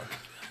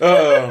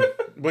 Okay.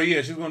 But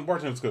yeah, she's going to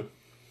bartending school.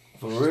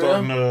 For real?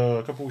 Starting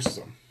a couple weeks or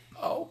something.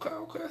 Oh,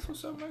 okay, that's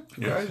what's up, man.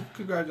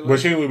 Congratulations. But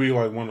she would be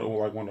like one of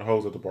the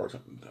hoes at the bar.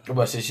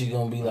 But said she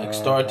gonna be like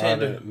star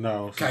tender?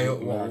 No,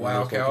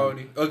 wild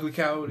coyote, ugly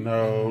coyote.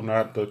 No,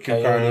 not the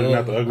cute coyote,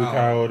 not the ugly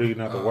coyote,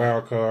 not the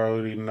wild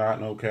coyote,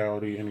 not no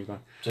coyote, anything.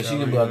 So she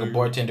gonna be like a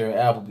bartender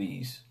at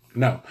Applebee's?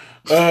 No.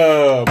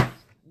 Where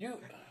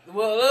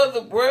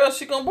else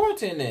she gonna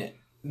bartend at?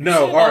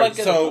 No, all right.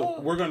 So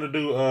we're gonna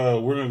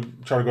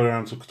try to go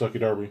down to Kentucky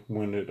Derby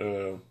when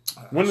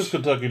is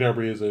Kentucky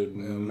Derby? Is it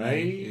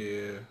May?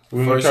 Yeah.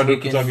 We're gonna try to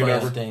do Kentucky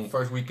Derby.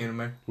 First weekend of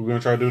May. We're gonna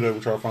try to do that.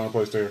 We'll try to find a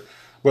place there.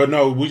 But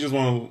no, we just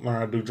want to learn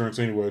how to do drinks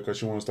anyway because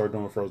she want to start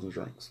doing frozen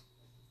drinks.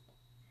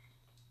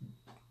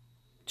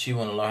 She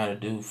want to learn how to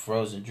do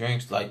frozen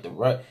drinks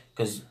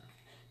because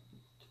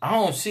I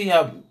don't see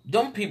how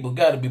them people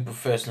got to be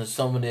professional.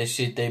 Some of that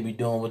shit they be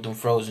doing with them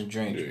frozen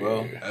drinks,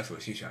 bro. Yeah. That's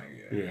what she's trying to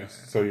get. Yeah.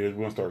 So yeah, we're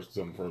gonna start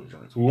selling frozen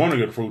drinks. We want to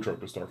get a food truck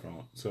to start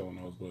selling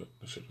those, but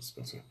the shit is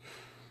expensive.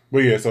 But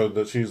yeah, so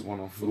that she's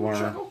want to learn.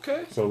 Truck,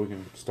 okay. So we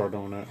can start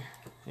doing that.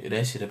 Yeah,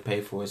 that shit'll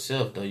pay for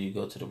itself though. You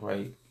go to the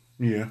right.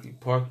 Yeah. You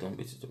park them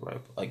bitches the right,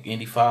 like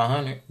Indy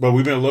 500. But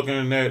we've been looking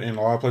at that, and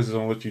a lot of places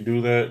don't let you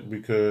do that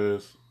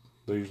because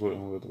they usually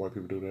don't let the white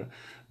people do that.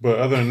 But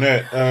other than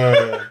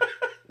that,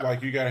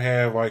 like you gotta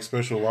have like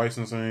special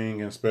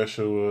licensing and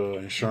special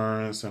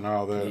insurance and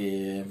all that.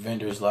 Yeah,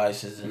 vendor's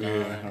license and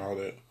and all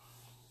that.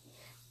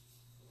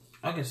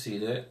 I can see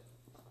that.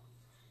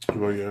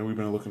 But yeah, we've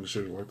been looking to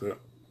shit like that.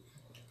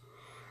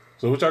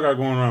 So what y'all got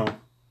going on?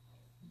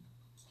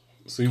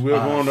 See, we're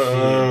going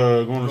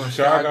to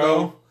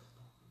Chicago.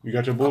 You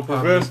got your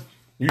bulletproof vest.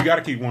 You got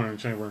to keep one in the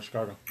chamber in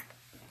Chicago.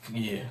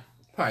 Yeah.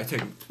 Probably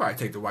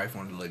take the wife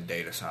on a little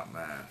date or something,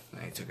 man.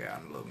 I ain't took her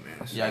out in a little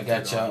minute. Y'all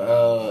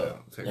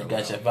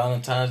got your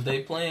Valentine's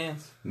Day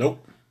plans?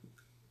 Nope.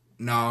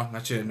 No,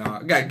 not yet. No,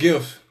 I got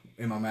gifts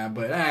in my mind,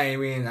 but I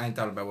ain't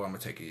thought about where I'm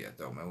gonna take it yet,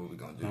 though, man. What we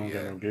gonna do? I don't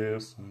yet? got no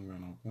gifts. I don't got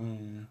no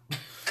plan.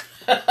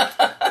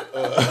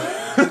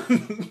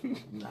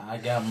 Nah, I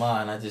got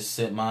mine. I just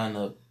set mine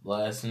up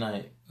last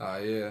night. Oh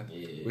yeah.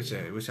 Yeah.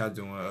 Which y'all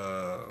doing?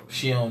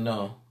 She don't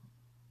know.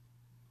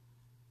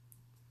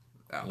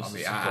 I'll tell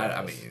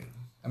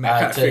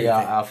y'all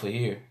out for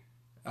here.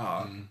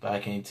 Oh, but I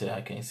can't say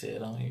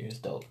it on here. It's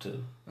dope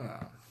too.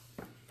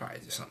 Probably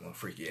just something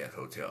freaky ass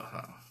hotel,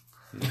 huh?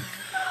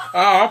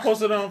 I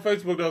posted it on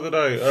Facebook the other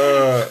day.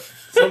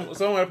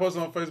 Someone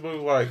posted on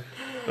Facebook like,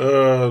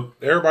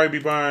 everybody be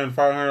buying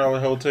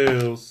 $500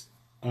 hotels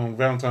on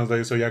Valentine's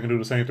Day so y'all can do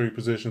the same 3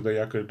 positions that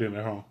y'all could have done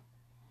at home.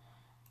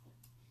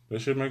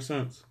 That should make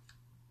sense.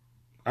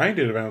 I ain't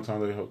did a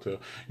Valentine's Day hotel.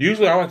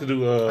 Usually I like to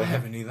do... I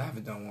haven't either. I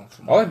haven't done one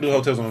for I like to do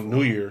hotels on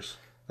New Year's.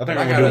 I think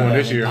I'm going to do one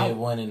this year. I did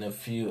one in a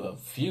few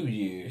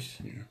years.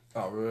 Yeah.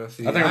 Oh, really?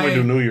 See, I think I'm going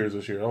to do New Year's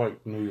this year. I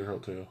like New Year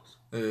hotels.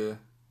 Yeah.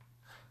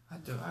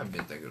 I've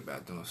been thinking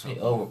about doing something.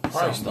 They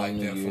overpriced on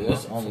New Year.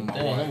 That's the only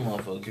thing. Them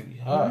motherfuckers be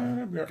hot.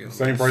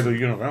 Same price that you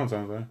get on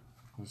Valentine's Day.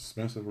 It's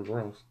expensive or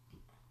gross.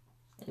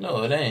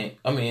 No, it ain't.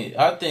 I mean,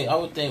 I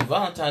would think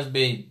Valentine's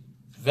Day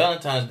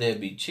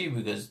would be cheap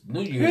because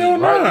New Year's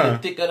is right in the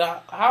thick of the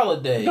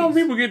holidays. You know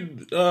people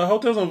get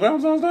hotels on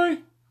Valentine's Day?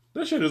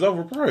 That shit is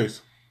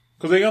overpriced.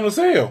 Because they on the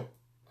sale.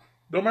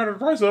 Don't matter the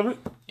price of it.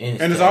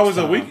 And it's always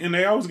a week, and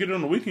they always get it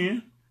on the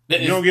weekend.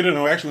 You don't get it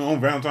actually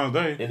on Valentine's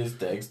Day. It is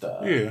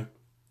textile. Yeah.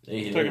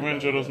 Take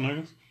advantage of those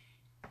niggas.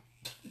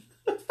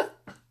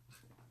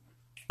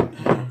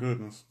 Oh,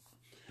 goodness.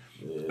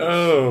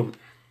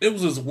 It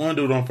was this one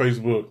dude on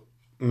Facebook,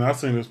 and I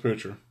seen this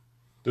picture.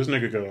 This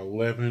nigga got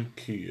 11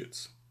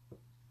 kids.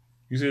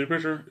 You see the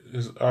picture?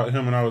 It's,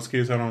 him and all his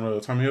kids had on a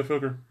Tommy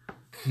Hilfiger?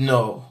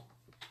 No.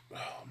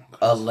 Oh, my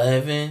God.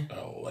 11?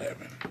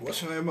 11.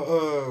 What's your name?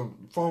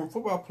 Former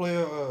football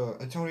player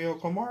Antonio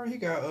Cromartie. He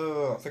got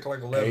I think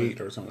like 11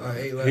 8 or something.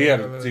 8, 11, he had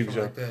a TV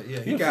show. like that. Yeah,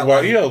 he got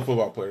a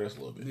football player. That's a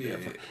little bit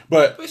different.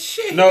 But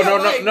shit, no.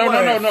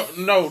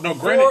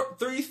 Granted,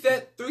 three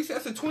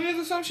sets of twins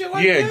or some shit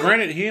like that. Yeah,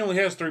 granted, he only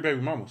has 3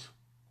 baby mamas,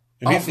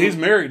 and he's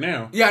married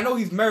now. Yeah, I know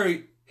he's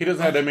married. He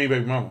doesn't have that many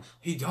baby mamas.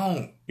 He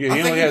don't. Yeah,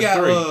 he only has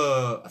 3.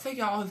 I think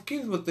he got all his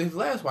kids with his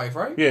last wife,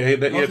 right? Yeah,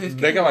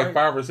 they got like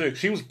 5 or 6.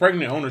 She was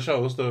pregnant on the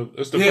show. It's the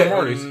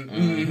Cromarties.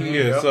 Mm-hmm.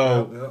 Yeah,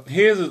 so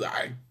his is,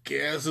 I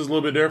guess, is a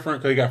little bit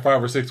different because he got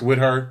 5 or 6 with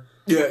her.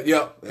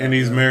 Yeah. And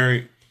he's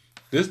married.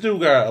 This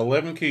dude got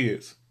 11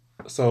 kids.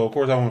 So of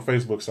course I went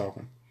Facebook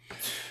stalking.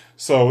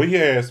 So he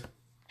has.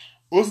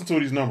 Listen to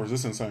these numbers.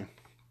 It's insane.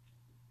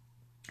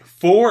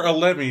 4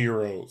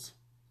 11-year-olds.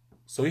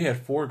 So he had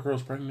 4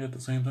 girls pregnant at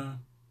the same time.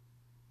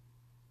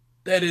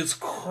 That is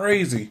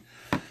crazy.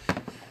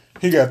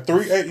 He got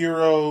 3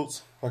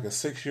 8-year-olds, like a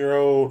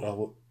 6-year-old,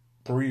 a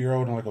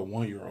 3-year-old, and like a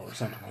 1-year-old or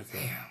something like that.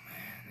 Damn,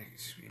 man.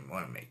 Niggas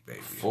want to make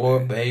babies.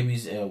 4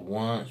 babies at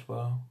once,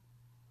 bro.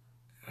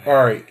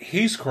 Alright,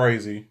 he's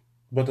crazy,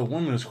 but the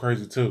woman is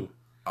crazy too.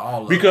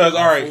 Because,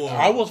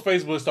 I was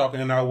Facebook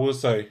stalking, and I will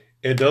say,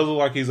 it does look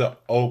like he's an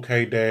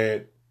okay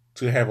dad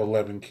to have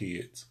 11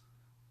 kids.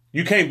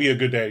 You can't be a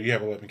good dad if you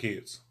have 11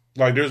 kids.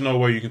 Like, there's no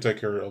way you can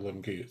take care of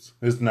 11 kids.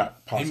 It's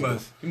not possible.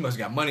 He must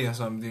got money or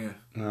something then.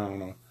 I don't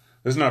know.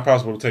 It's not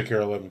possible to take care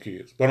of 11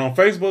 kids. But on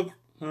Facebook,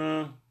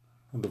 the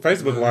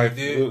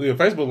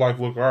Facebook life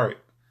look alright.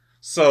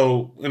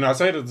 So, and I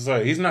say that to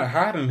say, he's not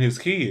hiding his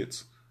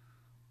kids.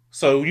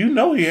 So, you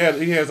know he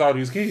has all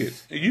these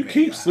kids. You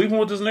keep sleeping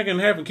with this nigga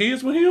and having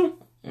kids with him?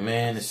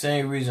 Man, the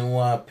same reason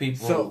why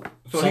people...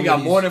 So he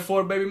got more than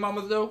 4 baby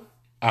mamas, though?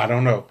 I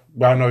don't know.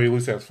 But I know he at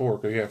least has 4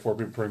 because he had 4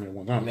 people pregnant at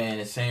one time. Man,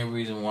 the same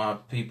reason why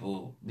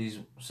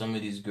some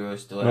of these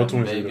girls still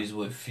having babies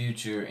with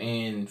Future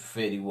and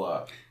Fetty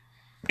Wap.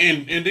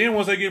 And then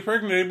once they get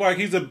pregnant, they be like,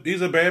 he's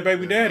a bad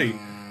baby daddy.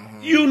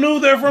 You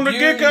knew that from the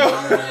get-go.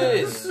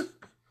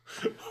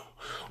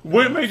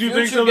 What made you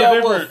think something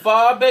different? What,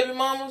 5 baby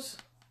mamas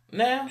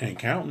now? Ain't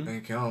counting.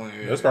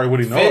 Yeah. That's probably what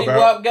he know Fetty about.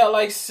 Wap got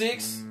like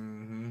 6.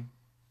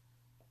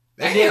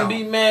 And then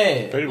be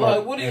mad.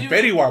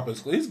 Fetty Wap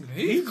is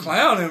he's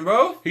clowning,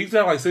 bro. He's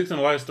had like 6 in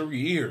the last 3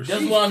 years.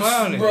 That's what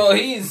I'm, bro.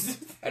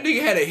 That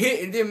nigga had a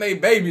hit and then made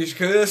babies,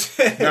 cuz.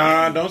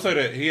 Nah, don't say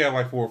that. He had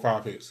like 4 or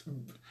 5 hits.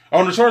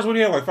 On the charts, what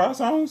he had like 5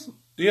 songs?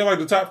 He had like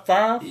the top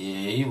 5.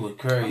 Yeah, he was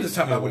crazy. I'm just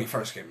talking about when he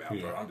first came out,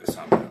 bro. I'm just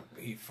talking about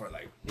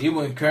he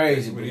went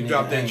crazy when he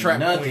dropped that trap.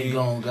 Nothing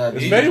going got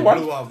is Fetty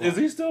Wap, is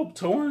he still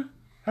touring?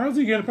 How's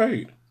he getting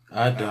paid?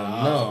 I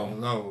don't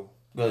know.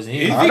 Because is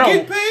he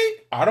getting paid?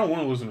 I don't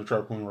want to listen to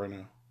Trap Queen right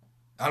now.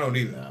 I don't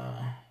either.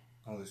 I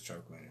don't listen to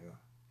Trap Queen either.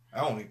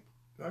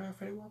 Do I got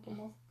Fetty Wap on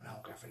my? No, I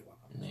don't got Fetty Wap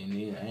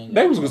on my.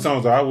 They was good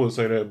songs, I would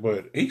say that,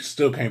 but he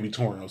still can't be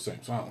touring those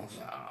same songs.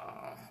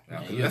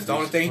 That's the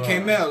only thing he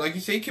came out. Like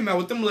you said, he came out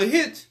with them little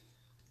hits.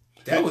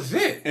 That was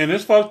it. And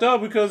it's fucked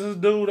up because this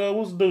dude,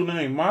 what's the dude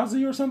name?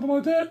 Mozzie or something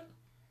like that?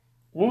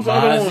 What was the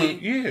other one?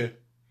 Yeah.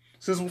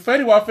 Since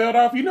Fetty Wap fell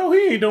off, he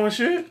ain't doing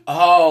shit.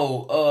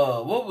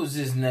 Oh, what was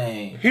his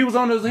name? He was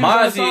on his.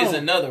 Mozzie is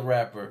another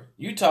rapper.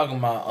 You talking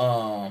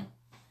about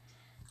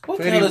what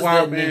the hell is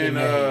that nigga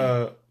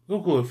name?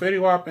 Google it. Fetty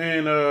Wap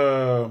and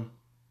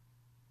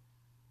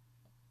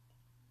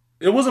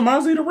it wasn't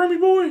Mozzie the Remy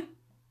boy.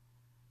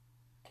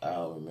 I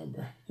don't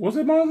remember. Was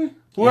it Mozzie?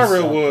 Whoever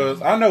it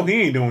was, I know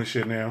he ain't doing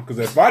shit now. Because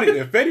if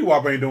Fetty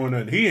Wap ain't doing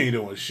nothing, he ain't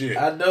doing shit.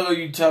 I know who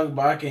you talking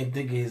about. I can't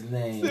think of his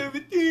name.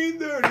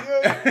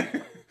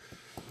 1738.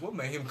 What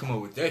made him come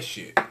up with that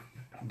shit?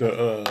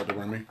 The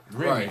Remy.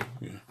 Right.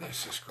 Yeah.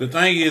 That's just crazy. The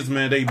thing is,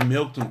 man, they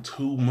milked him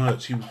too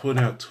much. He was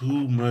putting out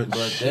too much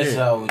shit. That's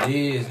how it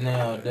is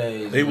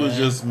nowadays. They was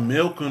just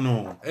milking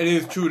him. It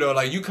is true though.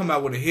 Like you come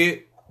out with a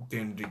hit,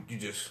 then you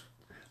just.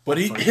 But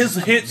his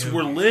hits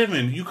were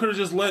living. You could have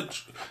just let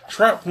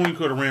Trap Queen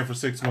could have ran for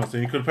 6 months,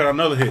 and he could have put out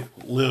another hit,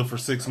 live for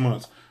 6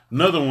 months.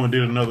 Another one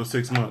did another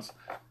 6 months.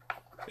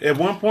 At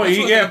one point,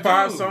 he had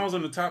 5 songs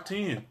in the top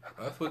 10.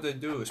 That's what they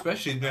do,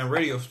 especially in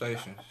radio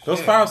stations.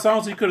 Those 5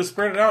 songs, he could have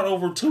spread it out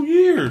over 2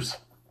 years.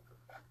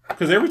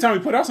 Because every time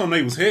he put out something,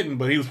 he was hitting,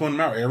 but he was putting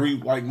them out every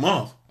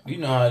month. You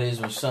know how it is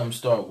when something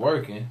start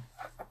working.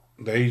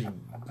 They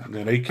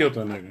killed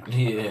that nigga.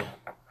 Yeah.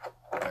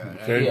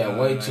 Okay. He had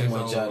way too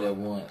much out at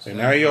once. And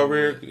now he over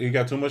here, he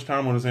got too much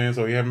time on his hands,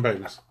 so he having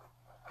babies.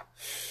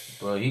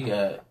 Bro, he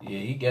got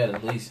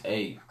at least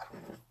 8.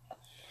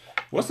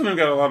 What's the name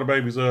got a lot of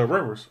babies?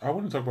 Rivers. I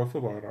wouldn't talk about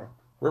football at all.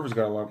 Rivers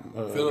got a lot.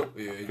 Philip?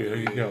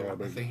 He got a lot of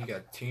babies. I think he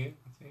got 10.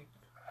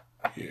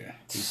 I think. Yeah,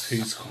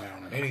 he's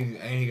clowning.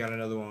 And he got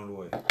another one on the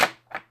way.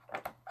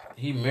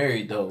 He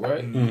married though,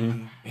 right?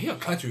 Mm-hmm. He a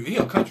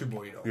country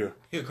boy though. Yeah,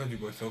 he a country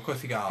boy. So of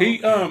course he got. He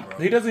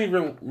doesn't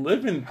even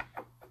live in.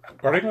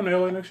 Are they going to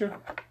LA next year?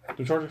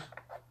 The Chargers?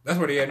 That's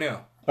where they at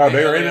now. Oh,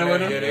 they are in LA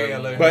now? Yeah, they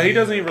in LA. But he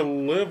doesn't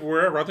even live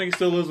wherever. I think he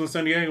still lives in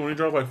San Diego. When he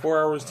drove like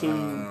 4 hours to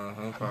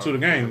the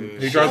game,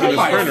 he drives in a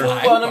Sprinter.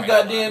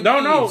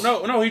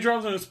 No. He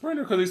drives in a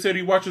Sprinter because he said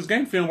he watches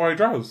game film while he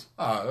drives.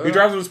 He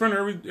drives in a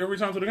Sprinter every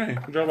time to the game.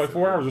 He drives like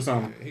 4 hours or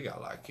something. He got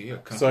like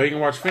so he can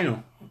watch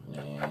film.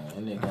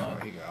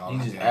 He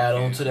just add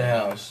on to the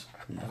house.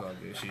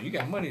 You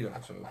got money though.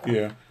 So.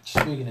 Yeah.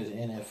 Speaking of the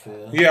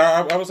NFL.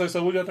 Yeah, I would say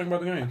so. What do y'all think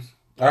about the games?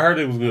 I heard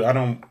it was good. I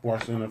don't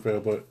watch the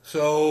NFL, but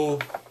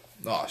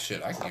oh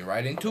shit, I can get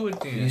right into it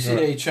then. You see,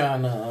 they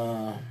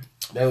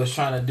was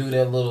trying to do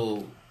that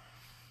little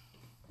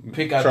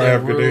pick out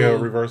that rule.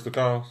 Reverse the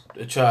calls.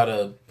 To try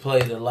to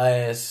play the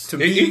last.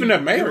 Even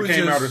the mayor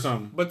came out or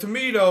something. But to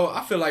me though,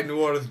 I feel like New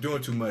Orleans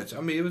doing too much.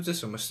 I mean, it was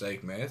just a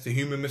mistake, man. It's a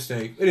human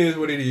mistake. It is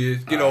what it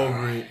is. Get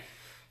over it.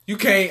 You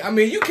can't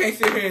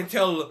sit here and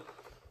tell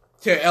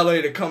LA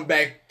to come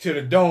back to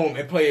the dome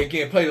and play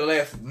again. Play the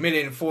last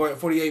minute and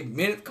 48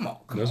 minutes. Come on.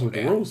 That's what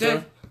the rules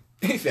say.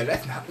 He said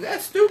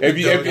that's stupid. If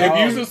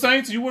you was the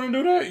Saints, you wouldn't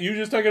do that. You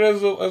just take it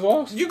as a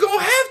loss. You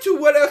gonna have to.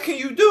 What else can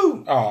you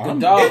do?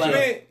 I'm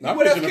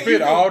pitching the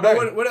fit all day.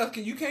 What else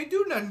can you can't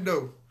do nothing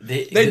though?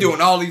 They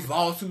doing all these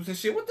lawsuits and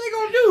shit. What they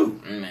gonna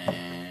do?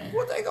 Man,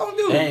 what they gonna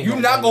do?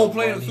 You not gonna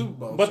play in the Super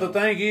Bowl. But the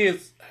thing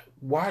is,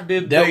 why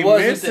did that they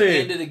wasn't miss the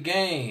it? end of the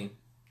game.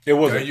 It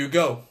wasn't.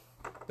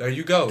 There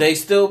you go. They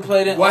still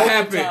played in what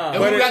overtime. happened?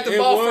 And who got the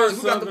ball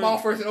first? Who got the ball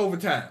first in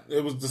overtime?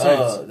 It was the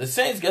Saints. The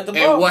Saints got the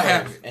ball and what first.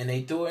 Happened? And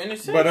they threw an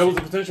interception. But there was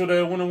a potential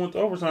they wouldn't have went to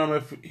overtime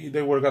if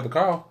they would have got the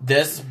call.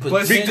 That's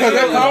because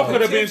that call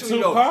could have been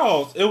 2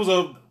 calls. It was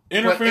a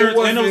interference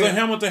and it was a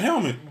helmet to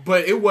helmet.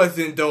 But it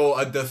wasn't though.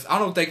 I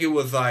don't think it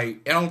was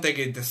like. I don't think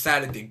it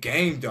decided the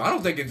game though. I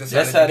don't think it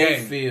decided the game. That's how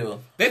they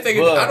feel.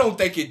 I don't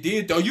think it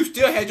did though. You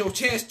still had your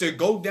chance to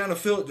go down the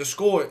field to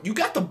score. You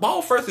got the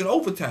ball first in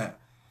overtime.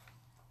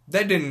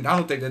 That didn't. I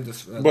don't think that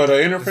just. But an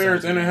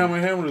interference in a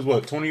helmet is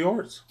what 20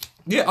 yards.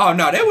 Yeah. Oh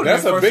no, that would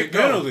have been first to go. That's a big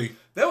penalty.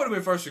 That would have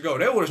been first to go.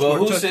 They would have scored.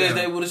 But who says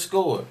they would have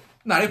scored?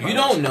 Nah, you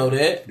don't know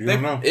that. You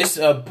don't know. It's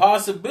a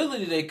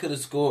possibility they could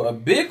have scored a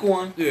big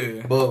one.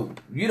 Yeah. But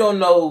you don't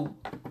know.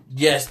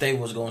 Yes, they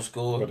was gonna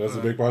score. But that's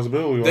a big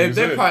possibility.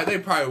 They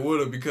probably would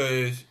have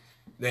because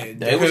they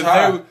would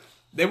have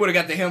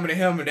got the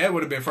helmet. That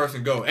would have been first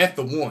and go at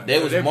the one.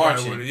 They was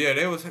marching.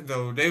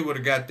 They would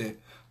have got that.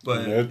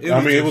 But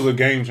it was a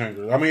game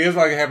changer. I mean, it's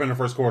like it happened in the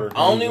first quarter.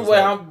 Only way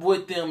I'm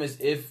with them is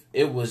if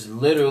it was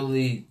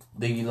literally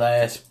the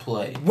last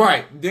play.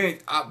 Right. Then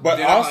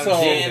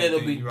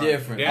it'll be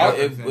different.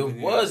 If it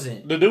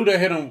wasn't, the dude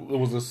that hit him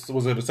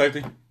was it a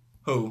safety?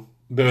 Who?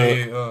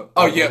 It was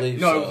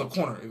a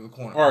corner. It was a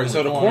corner. All right,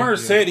 so the corner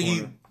said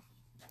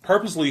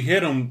purposely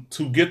hit him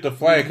to get the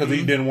flag because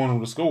he didn't want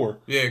him to score.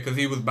 Yeah, because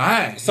he was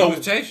behind. So he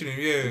was chasing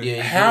him.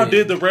 Yeah. How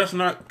did the refs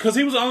not? Because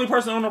he was the only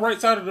person on the right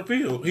side of the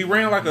field. He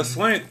ran like a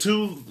slant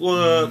towards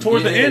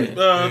the end,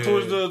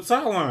 towards the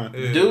sideline.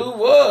 Yeah. Dude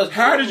was.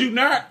 How did you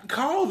not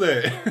call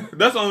that?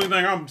 That's the only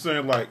thing I'm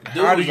saying. Like,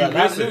 how do you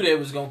miss it? I knew they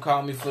was gonna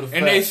call me for the.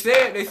 And they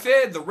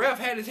said the ref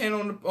had his hand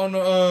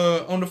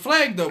on the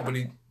flag though, but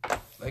he.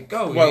 Like,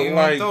 go. Well, he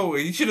like, throw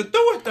it. He should have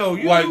threw it, though.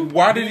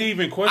 Why did he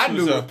even question I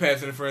knew himself? it was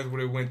pass interference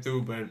when it went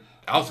through, but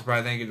I was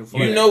surprised they didn't get the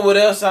flag. You know what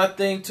else I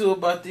think, too,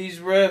 about these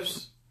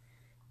refs?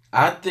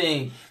 I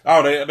think...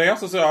 Oh, they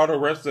also said all the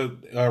refs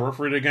that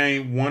refereed the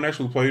game, one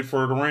actually played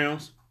for the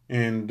Rams,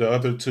 and the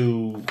other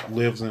two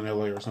lives in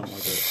L.A. or something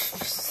like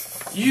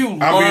that. You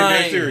lying. I'm being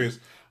that serious.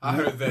 I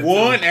heard that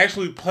one too.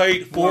 actually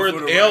played for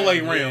the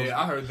L.A. Rams.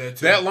 Yeah, I heard that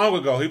too. That long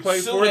ago. He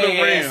played for the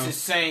Rams.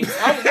 Saints.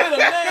 I was with him,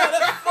 man.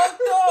 That's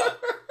fucked up.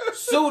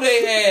 Sue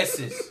they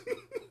asses.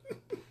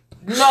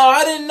 No,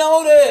 I didn't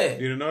know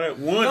that. You didn't know that?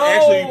 One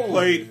actually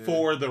played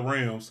for the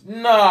Rams.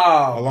 No.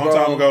 A long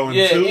time ago.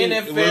 And two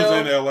NFL, lives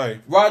in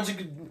L.A. Roger,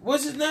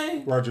 what's his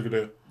name? Roger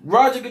Goodell.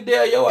 Roger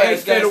Goodell, your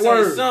ass got to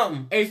say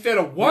something. Ain't said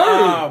a word.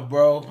 Nah,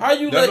 bro. How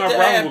you let that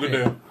happen? With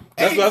Goodell.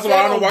 That's why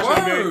I don't watch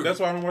NBA. That's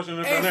why I don't watch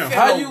NFL now.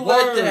 How you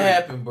let that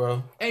happen,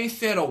 bro? Ain't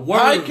said a word.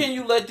 How can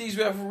you let these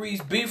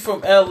referees be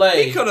from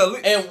L.A.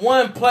 and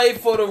one play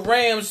for the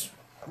Rams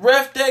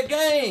ref that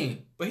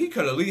game? But he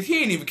could at least.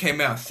 He ain't even came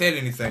out and said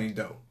anything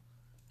though.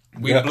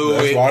 We Yeah, blew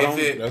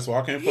it. That's why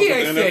I can't fuck He with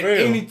ain't the NFL.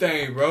 said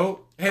anything, bro.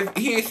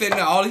 He ain't said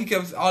nothing. All he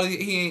kept.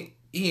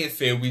 He ain't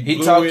said we blew it.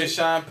 He talked to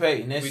Sean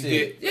Payton. That's it.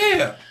 Did.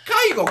 Yeah.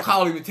 How you gonna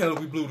call him and tell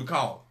him we blew the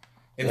call?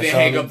 And That's then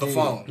hang all up the did.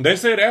 phone. They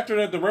said after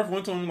that, the ref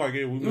went to him like,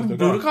 "Yeah, we missed the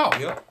blew call." the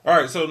call. Yep. All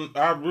right, so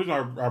the reason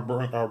I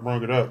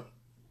brought it up.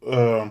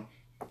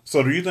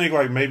 So do you think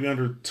like maybe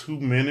under 2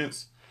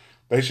 minutes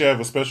they should have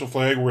a special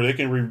flag where they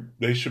can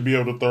they should be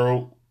able to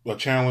throw a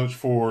challenge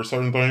for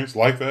certain things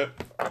like that?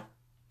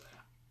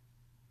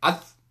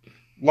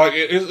 Like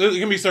it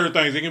can be certain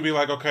things. It can be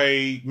like,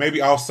 okay, maybe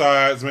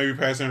offsides, maybe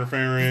pass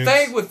interference. The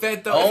thing with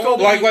that though,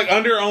 like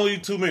under only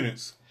 2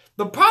 minutes.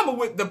 The problem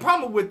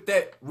with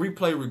that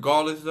replay,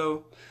 regardless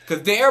though,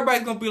 because then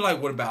everybody's gonna be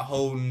like, "What about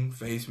holding,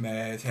 face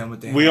mask,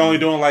 helmet?" We only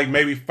doing like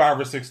maybe 5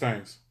 or 6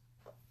 things.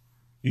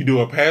 You do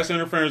a pass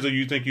interference that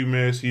you think you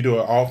missed. You do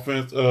an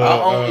offense,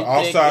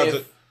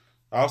 offsides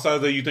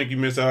that you think you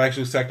missed. I'll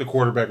actually sack the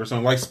quarterback or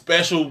something. Like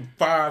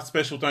 5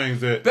 special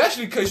things that,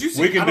 especially because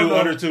we can do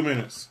under 2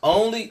 minutes.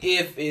 Only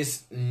if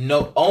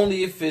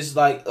it's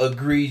like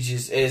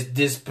egregious as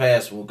this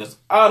past one. Because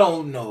I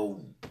don't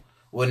know.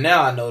 Well,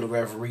 now I know the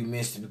referee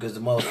missed it because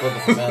the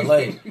motherfucker from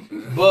LA.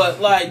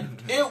 But like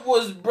it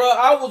was, bro.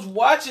 I was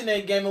watching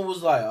that game and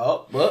was like,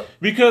 oh, but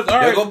because all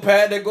right,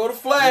 there go the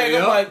flag.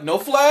 I'm like, no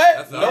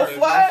flag, no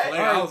flag.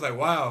 I was like,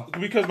 wow.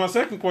 Because my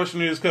second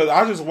question is because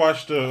I just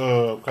watched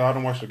cause I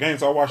don't watch the game,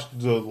 so I watched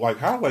the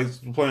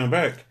highlights playing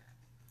back.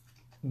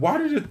 Why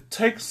did it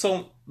take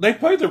so? They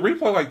played the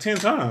replay like 10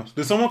 times.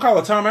 Did someone call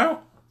a timeout?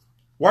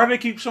 Why do they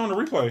keep showing the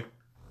replay?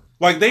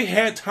 Like they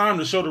had time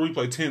to show the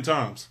replay 10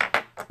 times.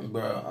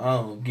 Bro, I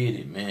don't get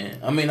it, man.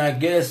 I mean, I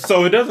guess...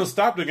 So it doesn't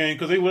stop the game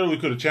because they literally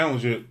could have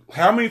challenged it.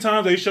 How many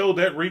times they showed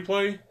that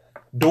replay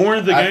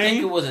during the game? I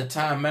think it was a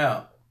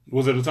timeout.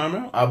 Was it a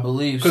timeout? I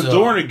believe so. Because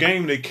during the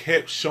game, they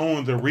kept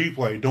showing the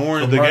replay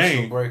during the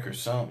game. Commercial break or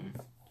something.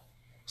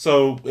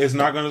 So it's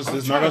not gonna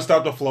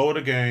stop the flow of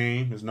the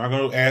game. It's not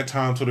gonna add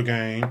time to the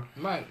game.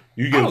 Right.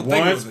 You get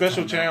one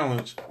special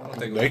challenge.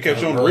 They kept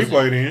showing the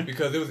replay then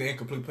because it was an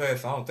incomplete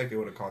pass. So I don't think they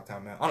would have called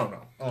timeout. I don't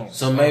know.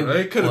 So maybe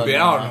it could have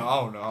been. I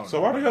don't know. So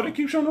why the hell they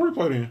keep showing the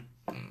replay then?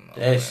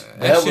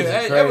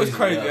 That was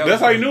crazy.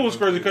 That's how you knew it was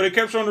crazy because they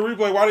kept showing the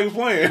replay while they was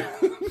playing.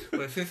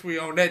 But since we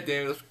on that,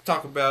 then let's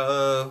talk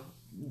about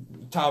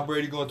Tom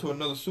Brady going to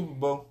another Super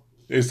Bowl.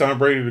 Is Tom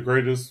Brady the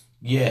greatest?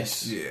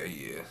 Yes. Yeah.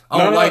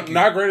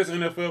 Not greatest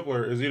NFL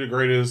player. Is he the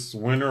greatest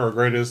winner or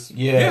greatest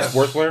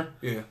sports player?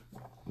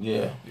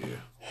 Yeah.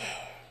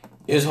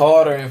 It's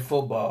harder in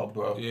football,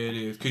 bro. Yeah, it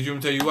is. Because you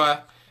want to tell you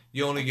why?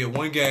 You only get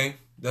one game.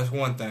 That's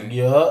one thing.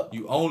 Yeah.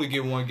 You only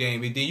get one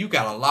game. And then you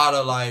got a lot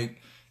of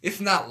it's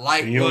not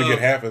like... And you only get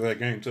half of that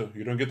game, too.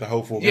 You don't get the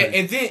whole full game. Yeah,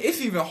 and then it's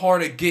even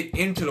harder to get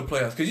into the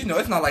playoffs. Because,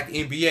 it's not like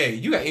the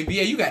NBA. You got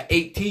NBA, you got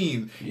 8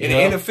 teams. In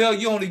the NFL,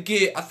 you only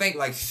get, I think,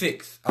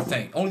 6.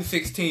 Only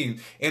 6 teams.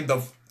 And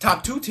the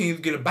top 2 teams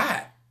get a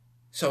bye.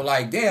 So,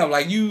 damn,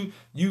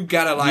 you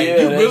gotta,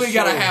 you really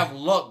gotta have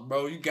luck,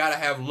 bro. You gotta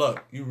have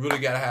luck. You really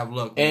gotta have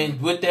luck. Bro.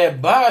 And with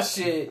that bye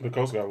shit... The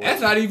coach got luck.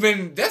 That's not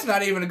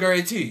even a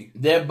guarantee.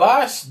 That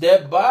bye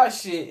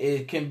shit,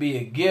 it can be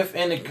a gift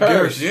and a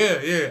curse.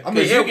 Yeah. I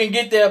mean, you can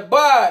get that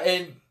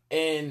bye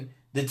and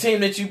the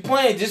team that you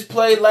playing just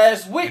played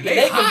last week and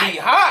they can be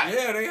hot.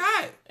 Yeah, they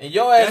hot. And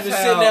your ass been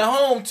sitting at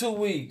home 2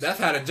 weeks. That's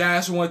how the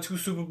Giants won 2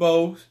 Super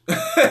Bowls.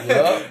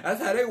 Yep.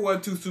 That's how they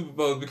won 2 Super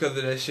Bowls because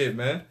of that shit,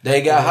 man.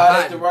 They got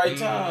hot at the right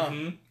time.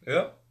 Mm-hmm.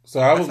 Yep. So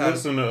I was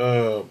listening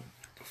to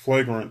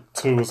Flagrant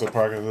 2, it's a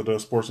podcast that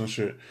does sports and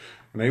shit.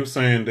 And they were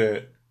saying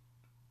that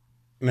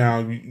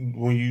now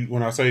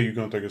when I say you're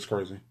gonna think it's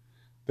crazy,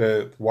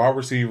 that wide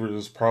receiver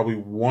is probably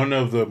one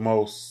of the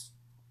most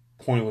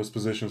pointless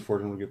positions for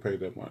them to get paid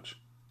that much.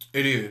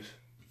 It is.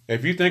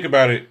 If you think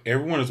about it,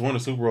 everyone that's won the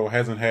Super Bowl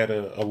hasn't had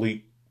an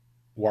elite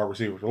wide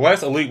receiver. The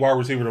last elite wide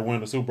receiver to win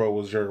the Super Bowl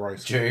was Jerry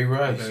Rice. Jerry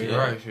Rice,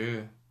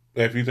 yeah.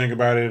 If you think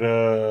about it,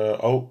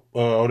 Odell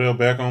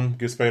Beckham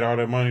gets paid all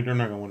that money, they're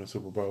not going to win the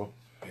Super Bowl.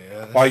 Yeah,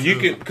 that's like true. you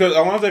can, because as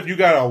long as if you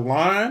got a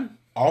line,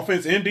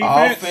 offense and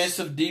defense,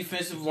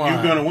 defensive line,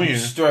 you're gonna win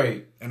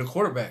straight. And a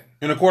quarterback.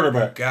 And a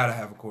quarterback, you gotta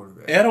have a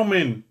quarterback.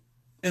 Edelman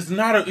is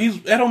not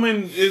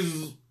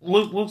a.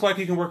 Looks like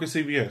he can work at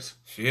CBS.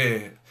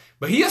 Yeah,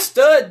 but he a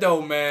stud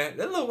though, man.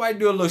 That little white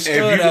dude, a little stud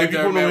If you out put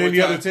there, him man. on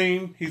any other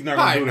team, he's not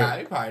gonna do that.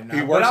 He probably not.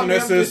 He works in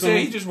that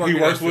system. He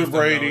works with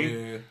Brady. Though,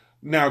 yeah.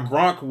 Now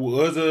Gronk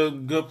was a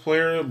good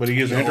player, but he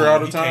gets injured all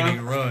the time. He can't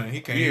even run.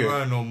 He can't even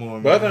run no more.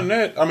 But man. other than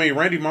that, I mean,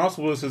 Randy Moss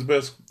was his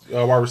best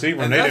wide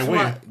receiver, and they didn't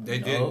win. They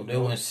did. They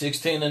went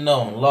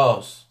 16-0,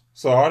 lost.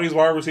 So all these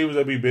wide receivers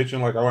that be bitching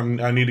like,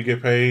 I need to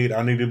get paid,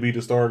 I need to be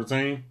the star of the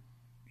team.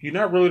 You're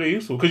not really that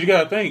useful because you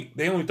got to think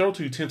they only throw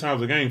to you 10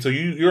 times a game, so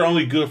you're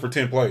only good for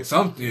 10 plays.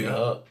 Something.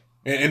 Yeah.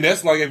 And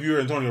that's like if you're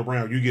Antonio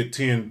Brown, you get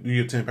 10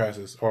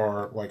 passes,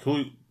 or like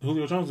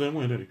Julio Jones didn't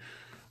win, did he?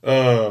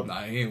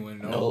 Nah, he ain't win.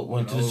 No,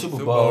 went to the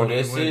Super Bowl.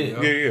 That's it.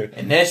 Yeah.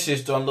 And that shit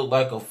starting to look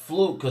like a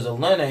fluke because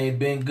Atlanta ain't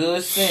been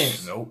good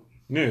since. Nope.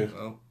 Yeah.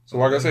 Nope. So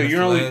like I said,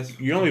 you're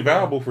only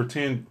valuable for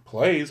 10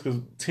 plays because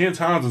 10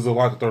 times is a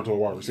lot to throw to a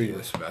wide receiver.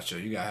 That's about you.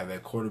 You gotta have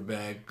that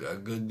quarterback, a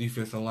good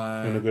defensive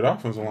line, And a good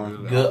offensive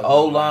line. Good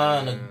O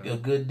line, a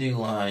good D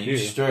line. You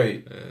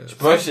straight. Yeah.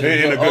 Especially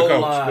And the a good O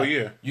coach. line. But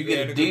yeah. You get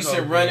a a good decent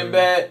coach, running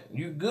back.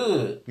 You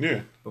good.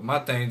 Yeah. But my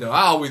thing though,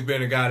 I always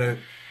been a guy that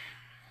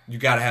you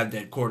gotta have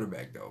that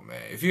quarterback though,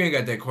 man. If you ain't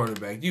got that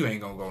quarterback, you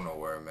ain't gonna go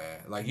nowhere,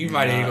 man. Like you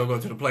might ain't gonna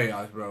go to the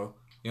playoffs, bro.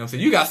 You know what I'm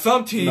saying? You got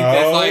some teams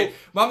that's like,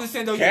 but I'm just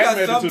saying though, Cat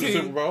you got some made it to the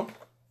Super teams. Bowl.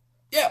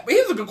 Yeah, but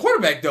he's a good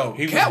quarterback though.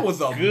 Cat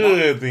was a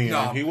good then.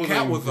 No, He wasn't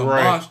Cat was a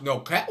great. monster. No,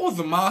 Cat was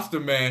a monster,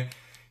 man.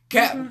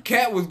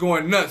 Cat was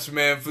going nuts,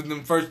 man, for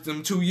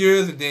them 2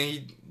 years, and then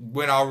he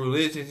went all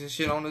religious and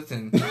shit on us,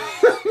 and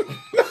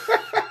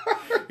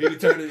he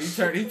turned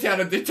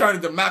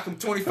it to Malcolm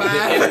 25.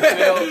 The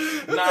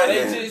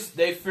NFL,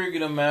 they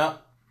figured him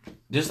out,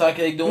 just like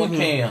they doing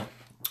Cam.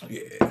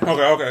 Yeah.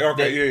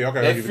 Okay.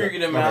 They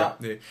figured him out.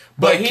 Yeah.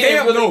 But he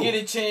Cam, didn't really get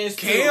a chance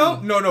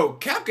Cam, no.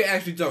 Cam can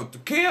actually throw.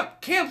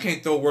 Cam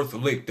can't throw worth a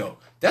lick, though.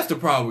 That's the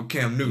problem with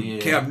Cam Newton. Yeah.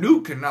 Cam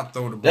Newton cannot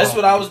throw the ball. That's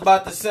what I was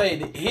about to say.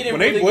 He didn't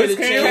really get a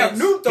chance. Cam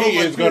Newton he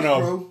is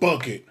gonna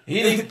bucket.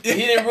 He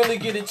didn't really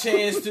get a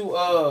chance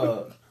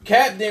to.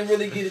 Cap didn't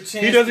really get a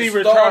chance. He doesn't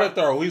even try to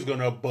throw. He's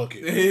gonna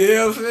bucket. You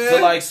know what I'm saying?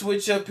 To like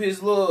switch up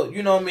his little.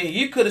 You know what I mean?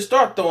 He could have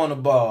started throwing the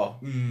ball,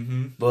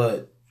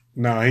 but.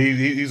 No,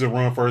 he's a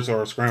run first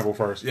or a scramble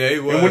first. Yeah, he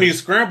was. And when he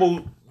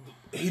scrambled,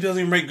 he doesn't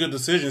even make good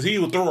decisions. He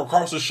would throw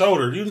across the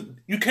shoulder.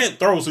 You can't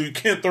throw, so you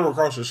can't throw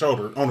across the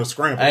shoulder on a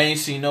scramble. I ain't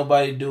seen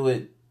nobody do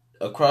it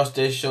across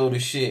their shoulder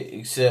shit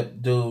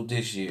except dude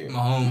this year.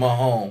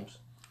 Mahomes.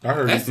 I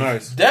heard he's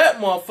nice. That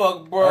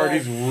motherfucker, bro. I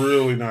heard he's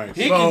really nice.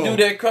 He can do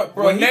that cut,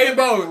 bro. When He can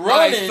both be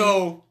right, running.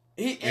 so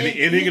and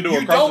he can do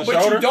it across the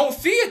shoulder. But you don't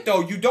see it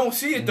though. You don't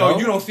see it though. No.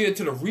 You don't see it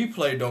to the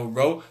replay though,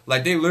 bro.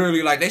 Like they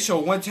literally, like they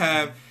showed one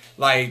time,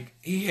 like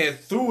he had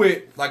threw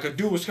it, like a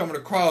dude was coming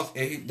across,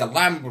 and the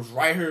lineman was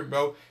right here,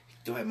 bro. He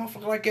threw that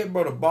motherfucker like that,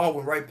 bro. The ball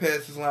went right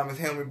past his lineman's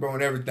helmet, bro,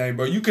 and everything,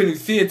 bro. You couldn't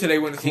see it till they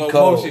went in slow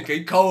motion.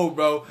 He cold,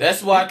 bro.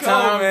 That's why He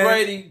Tom man.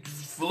 Brady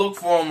look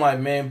for him like,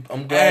 man,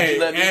 I'm glad you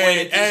let me win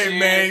it this year.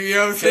 Man, you know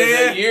what I'm 'Cause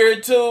saying? a year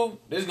or two,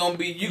 this gonna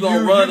be you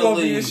gonna run the gonna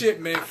be league. the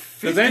shit, man.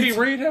 Does Andy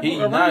Reid have He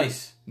a ring?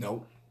 nice.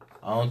 Nope.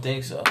 I don't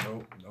think so.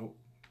 Nope.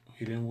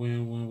 He didn't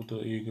win with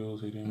the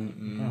Eagles. He didn't.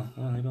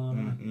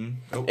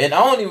 Nope. And I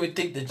don't even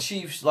think the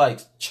Chiefs like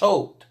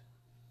choked.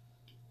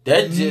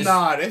 That just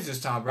That's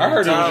just Tom Brady. I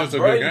heard it was Tom just a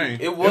Brady. good game.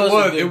 It was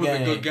a good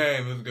game. a good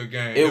game. It was a good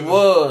game. It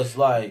was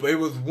like But it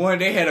was one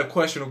they had a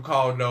questionable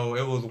call though.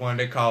 It was one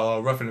they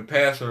called roughing the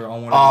passer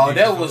on one. oh, of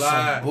the that was defensive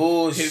some line.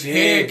 bullshit. His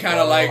head kind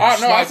of like. Oh, no, I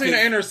swiped seen it.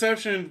 the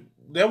interception.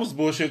 That was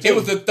bullshit too. It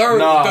was the third.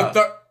 Nah,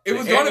 it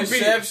was the going to be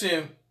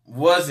interception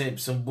wasn't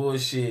some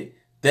bullshit.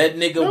 That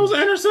nigga. That was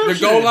an interception. The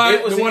goal line.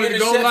 It was The one an at the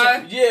goal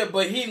interception. line. Yeah,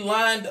 but he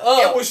lined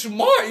up. It was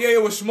smart. Yeah,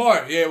 it was smart.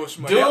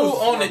 Dude That was a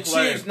on the smart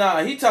play. Chiefs,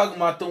 nah, he talking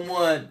about the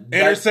one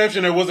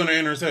Interception. It wasn't an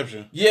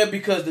interception. Yeah,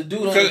 because the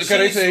dude on the Chiefs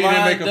they said he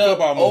didn't make a lined up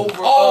football move.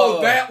 over.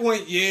 Oh, that one.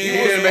 Yeah, He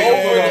didn't was make a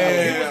over. football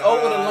He move. was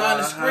over the line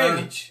of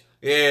scrimmage.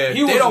 Yeah,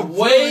 He was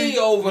way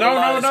over the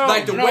line of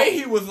Like the scrimmage. way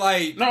he was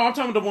like. No, I'm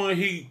talking about the one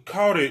he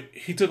caught it.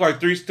 He took like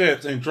 3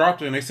 steps and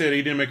dropped it, and they said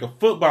he didn't make a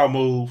football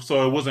move,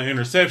 so it was an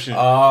interception.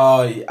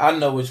 Oh, I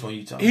know which one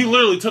you talking He about.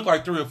 literally took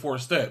like 3 or 4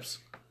 steps.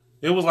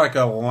 It was like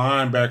a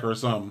linebacker or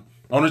something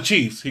on the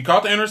Chiefs. He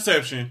caught the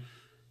interception.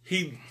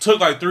 He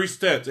took like 3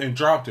 steps and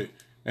dropped it,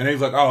 and he's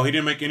like, "Oh, he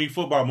didn't make any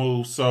football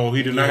moves, so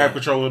he did not have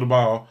control of the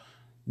ball.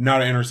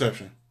 Not an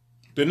interception."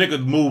 The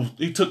nigga moved.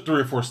 He took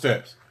 3 or 4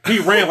 steps. He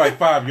ran like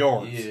 5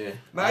 yards. Yeah.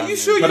 Now you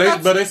sure But you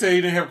got they said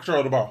he didn't have control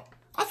of the ball.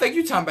 I think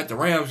you talking about the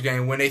Rams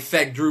game when they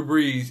sacked Drew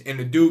Brees and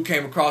the dude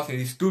came across and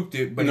he scooped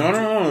it. But No.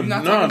 It was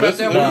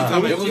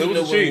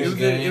the Chiefs.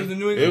 It was the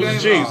New England game. It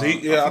was the Chiefs.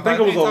 I think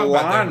it was a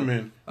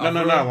lineman. No,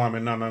 not a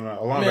lineman. No. A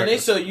linebacker. Man, they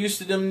so used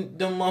to them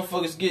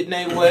motherfuckers getting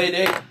their way.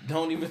 They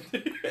don't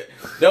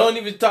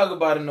even talk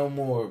about it no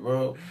more,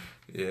 bro.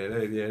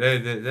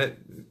 That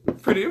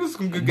pretty. It was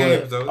some good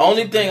games though.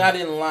 Only thing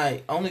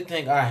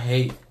I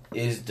hate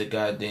is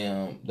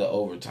the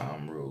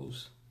overtime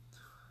rules,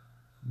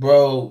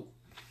 bro.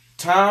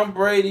 Tom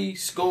Brady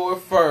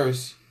scored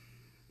first,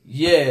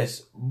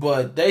 yes,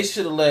 but they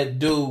should have let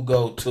dude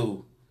go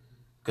too,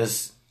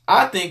 because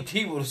I think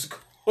he would have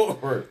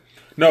scored.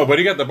 No, but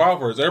he got the ball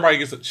first. Everybody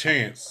gets a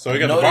chance, so he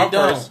got the ball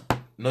first.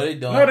 No, they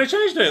don't. No, they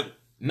changed it.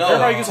 No,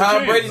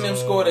 Tom Brady them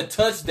scored a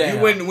touchdown.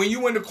 When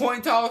you win the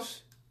coin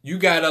toss, you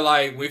gotta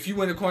if you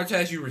win the coin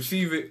toss, you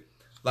receive it.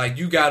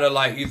 You gotta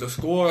either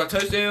score a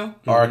touchdown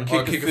or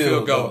kick a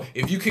field goal.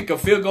 If you kick a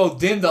field goal,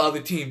 then the other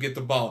team get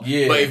the ball.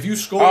 Yeah. But if you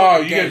score,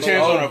 you get a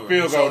chance on a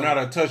field goal, not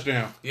a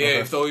touchdown. Yeah.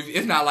 Okay. So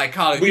it's not like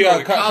college.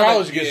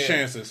 College gets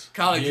chances.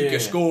 College, you can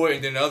score,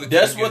 and then the other.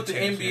 That's what the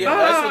NBA.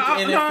 That's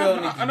what the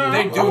NFL needs to do.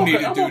 They do need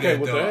to do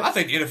that though. I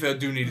think the NFL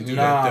do need to do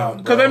that though.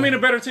 Because that mean the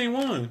better team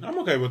won. I'm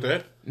okay with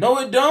that. No,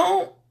 it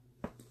don't.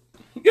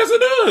 Yes,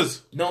 it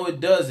does. No, it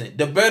doesn't.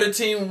 The better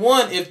team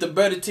won if the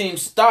better team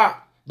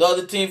stopped the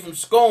other team from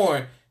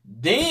scoring.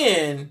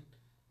 Then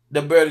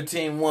the better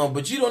team won,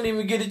 but you don't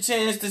even get a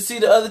chance to see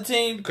the other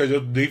team because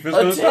your defense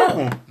couldn't stop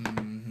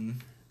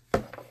them.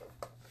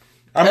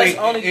 I mean,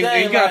 and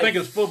you gotta think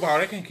it's football.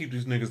 They can't keep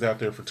these niggas out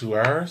there for 2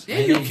 hours. Yeah,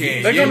 you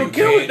can. They're gonna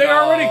kill it. They're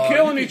already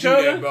killing each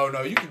other, bro.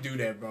 No, you can do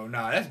that, bro.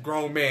 Nah, that's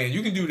grown man.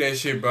 You can do that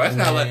shit, bro. That's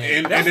not like.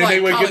 And then they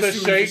would get the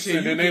shakes,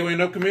 and then they would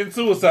end up committing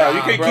suicide.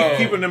 You can't keep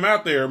keeping them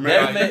out there,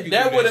 man.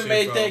 That would have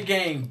made that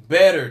game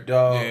better,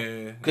 dog.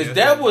 Yeah, because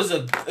that was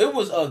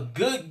a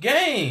good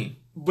game.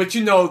 But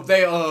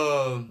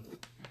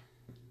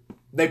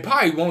they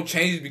probably won't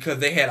change it because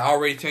they had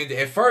already changed it.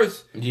 At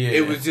first,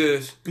 it was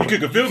just you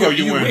kick a field goal,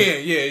 you win.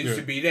 Yeah, it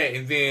should be that,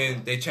 and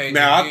then they changed.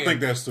 Now it I think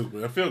that's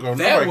stupid. A field goal,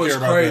 that nobody was care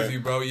about crazy,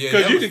 that. bro. Yeah,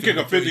 because you can kick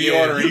a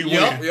 50-yarder and you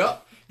win.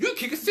 Yep. You can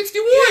kick a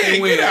 61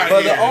 and win.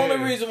 But the only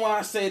reason why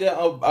I say that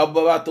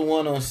about the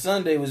one on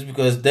Sunday was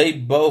because they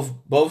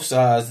both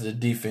sides of the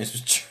defense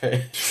was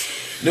trash.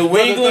 New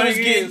England was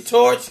getting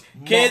torched.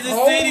 Kansas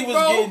City was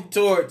getting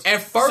torched.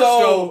 At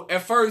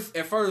first,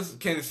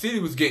 Kansas City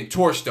was getting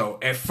torched though.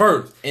 At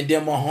first, and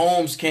then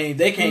Mahomes came.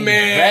 They came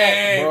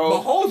back,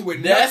 bro. Mahomes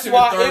went. That's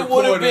why it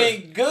would have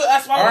been good.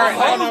 That's why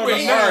Mahomes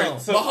went down.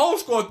 Mahomes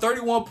scored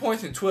 31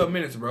 points in 12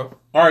 minutes, bro.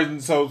 All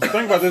right, so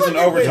think about this in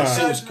overtime.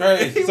 This was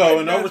crazy. So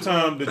in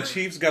overtime, the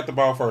Chiefs got the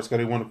ball first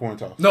because they won the coin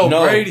toss. No,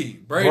 Brady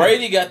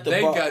got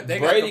the ball.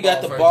 Brady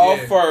got the ball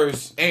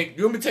first. And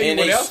you want me to tell you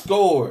what else? And they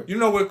scored. You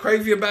know what's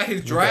crazy about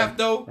his draft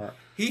though? Right.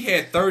 He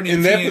had 3rd and 10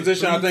 in that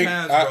position. I think.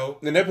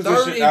 In that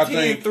position, I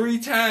think 3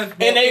 times,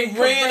 bro. And they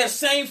ran the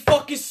same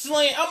fucking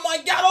slant. I'm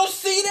like, y'all don't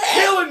see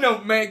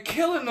that?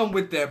 Killing them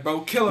with that,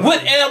 bro. Killing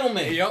with them.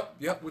 Edelman.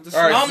 Yep. With the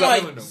slant. I'm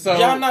like,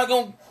 y'all not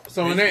gonna.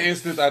 So in that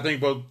instance, I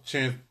think both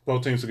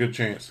teams a good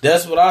chance.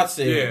 That's what I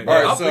said. Yeah.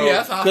 All right. So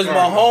because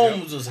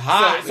Mahomes was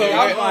hot. So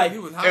I'm like, he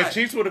was hot. If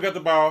Chiefs would have got the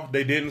ball,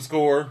 they didn't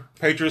score.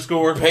 Patriots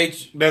scored.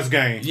 That's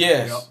game.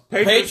 Yes.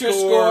 Yep. Patriots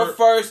scored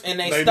first, and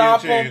they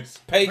stop them.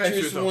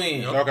 Patriots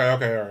win. Yep. Okay. All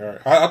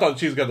right. I thought the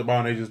Chiefs got the ball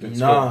and they just didn't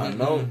score.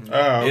 No.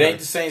 Okay. It ain't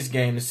the Saints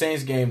game. The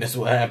Saints game. That's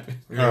what happened.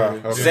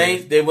 Okay.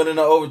 Saints. They went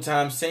into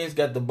overtime. Saints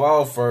got the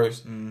ball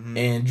first,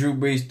 and Drew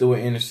Brees threw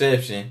an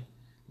interception.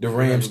 The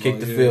Rams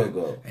kicked the field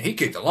goal. And he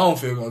kicked a long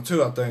field goal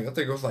too. I think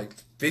it was like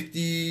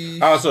 50.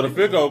 So the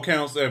field goal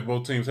counts if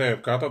both teams have.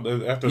 I thought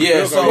after the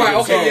field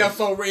goal.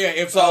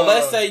 So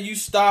let's say you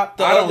stop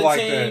the other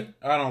team.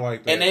 I don't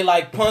like that. And they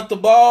punt the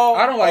ball.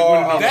 I don't like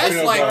winning on the field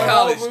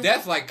goal.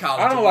 That's like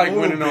college. I don't like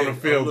winning on the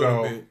field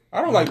goal.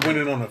 I don't like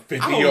winning on a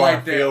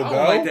 50-yard field goal. I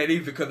don't like that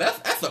either because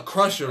that's a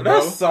crusher, bro.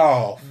 That's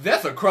soft.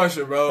 That's a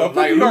crusher, bro.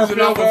 Like losing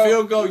off a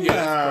field goal,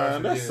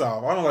 that's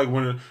soft. I don't like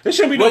winning. It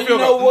shouldn't be no field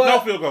goals. No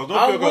field goals.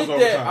 No field goals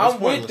overtime. I'm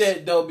with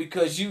that though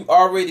because you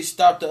already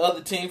stopped the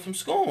other team from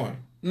scoring.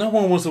 No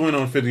one wants to win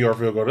on a 50-yard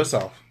field goal. That's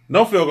soft.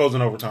 No field goals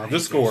in overtime.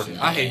 Just score.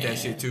 I hate that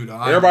shit too, though.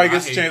 Everybody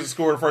gets a chance to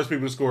score. The first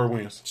people to score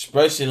wins.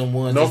 Especially the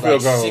ones that's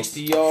like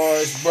 60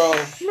 yards, bro.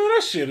 Man,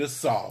 that shit is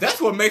soft.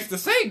 That's what makes the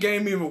Saint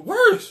game even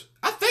worse.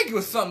 I think it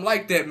was something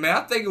like that, man.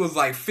 I think it was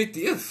like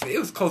 50. It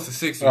was close to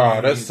 60.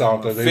 Oh, that's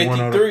soft.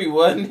 53,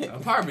 wasn't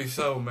it? Probably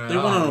so, man. They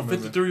went on a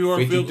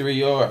 53-yard field.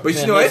 53-yard. But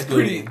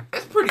man,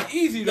 it's pretty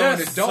easy though.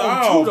 That's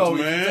soft, though,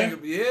 man.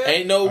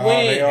 Ain't no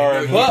win.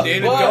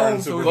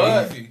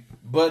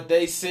 But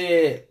they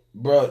said,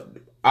 bro,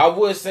 I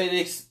would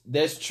say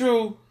that's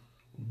true,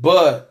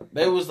 but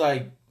they was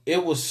like,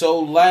 it was so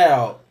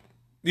loud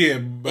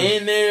in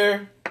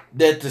there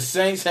that the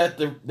Saints had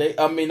to,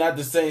 not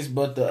the Saints,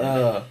 but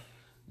the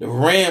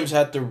Rams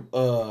had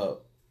to,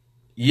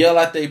 yell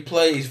out they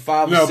plays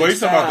 5 or 6 times. No, but he's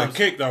talking about the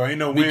kick though. Ain't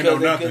no win, no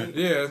nothing.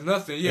 Yeah, it's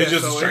nothing. Yeah, it's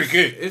just a straight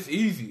kick. It's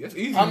easy. It's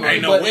easy. I mean,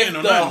 ain't no but win, if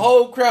no the nothing.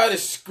 whole crowd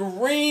is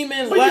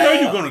screaming Well, loud, you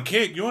know you're gonna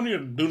kick. You don't need to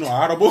do no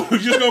audible. You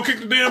just gonna kick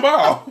the damn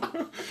ball.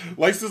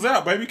 Laces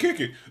out, baby, kick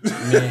it.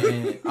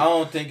 man, I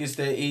don't think it's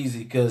that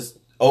easy because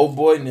old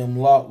boy and them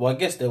lost. Well, I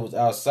guess that was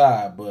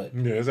outside, but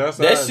Yeah, it's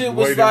outside. that shit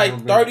was like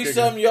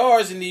 30-something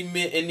yards, and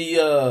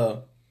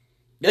that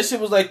shit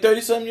was like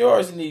 30-something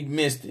yards, and he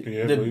missed it.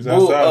 Yeah, but he's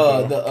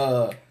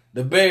outside,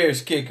 the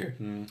Bears kicker,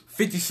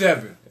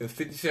 57. It was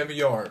 57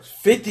 yards.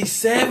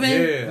 57.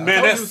 Yeah,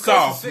 Man, that's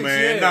soft,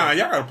 man. Nah,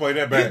 y'all gotta play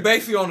that back. He's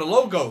basically on the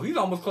logo. He's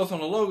almost close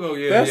on the logo.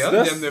 Yeah, That's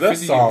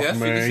soft, that's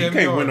man. You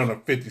can't win on a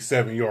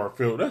 57-yard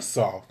field. That's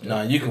soft.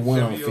 Nah, you can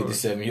win on a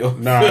 57 yards.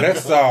 Nah,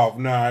 that's soft.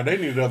 Nah, they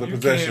need another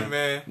possession.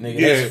 Man. Nigga,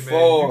 Yeah, that's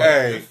far.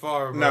 Hey, That's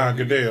far, bro. nah,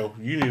 Goodell,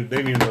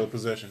 they need another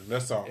possession.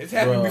 That's soft. It's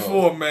happened Bro.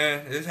 before,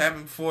 man. It's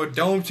happened before.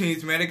 Dome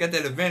teams, man, they got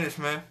that advantage,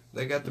 man.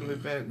 They got them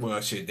advantage. Well,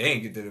 shit, they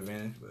ain't get that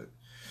advantage, but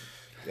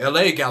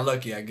LA got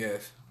lucky, I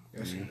guess.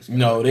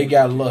 No, they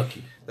got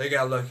lucky. They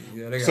got lucky.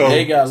 Yeah, they got So, lucky.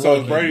 They got so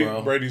lucky,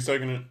 bro. Brady's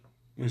taking it.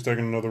 He's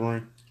taking another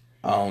ring.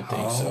 I don't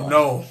think so.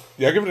 No.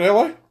 Yeah, give it to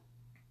LA.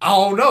 I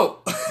don't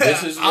know.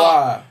 This is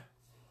why.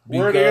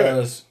 Where they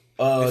at?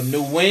 Because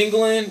New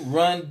England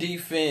run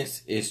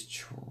defense is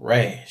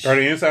trash. Are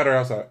they inside or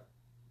outside?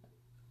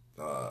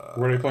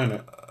 Where are they playing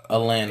at?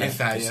 Atlanta.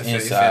 Inside, It's yeah,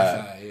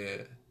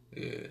 inside.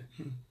 Yeah.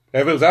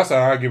 If it was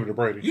outside, I'd give it to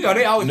Brady. You know,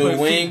 they always play New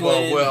Super England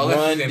Bowl well, run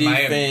unless it's in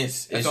Miami. defense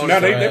is That's No,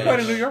 they trash. played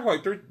in New York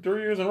like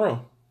three years in a row.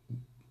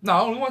 No,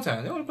 only one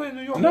time. They only played in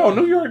New York. No,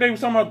 New York, they was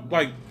talking about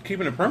like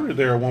keeping the perimeter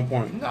there at one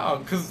point. No,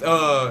 because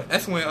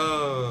that's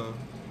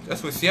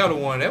when Seattle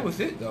won. That was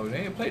it, though. They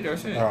ain't played there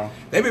since. Oh.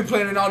 They been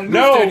playing in all the new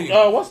stadiums.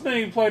 No, what's the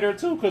name played there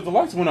too? Because the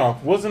lights went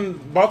off.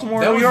 Wasn't Baltimore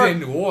That New was York? in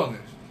New Orleans.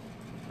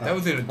 That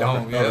was in the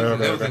dome. Okay, Yeah, that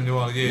was okay. in New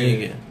Orleans. Yeah.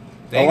 Nigga.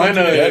 They ain't gonna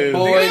Atlanta do that. is- That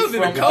boy Nigga, they was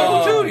in the from,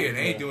 cold too. Then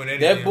they ain't doing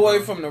anything. That boy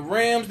bro. from the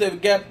Rams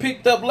that got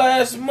picked up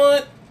last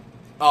month.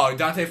 Oh,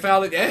 Dante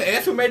Fowler.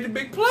 That's who made the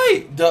big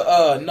play.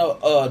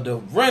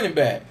 The running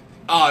back.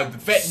 Oh, the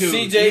fat dude.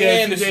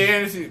 C.J. Anderson. C.J.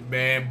 Anderson.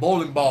 Man,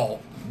 bowling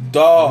ball.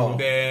 Dog.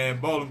 Man,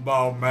 bowling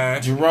ball,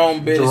 man.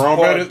 Jerome Bettis Jerome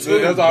part Bettis, two.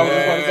 that's all I was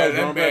about to say. Man, Jerome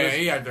that man, Bettis.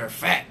 he out there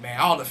fat, man.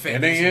 All the fat.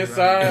 And they shit,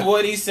 inside. right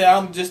What he said,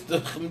 I'm just a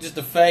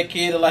fat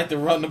kid that like to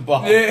run the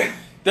ball. there. Yeah.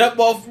 That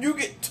ball, you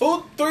get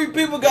 2-3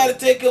 people got to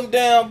take him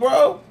down,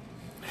 bro.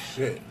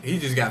 Shit. He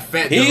just got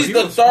fat. He's He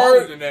the was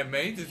smaller third- Than that,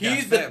 man. He just got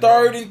He's the fat, bro.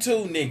 3rd and 2,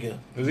 nigga.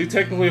 Is he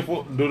technically a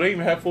full? Do they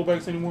even have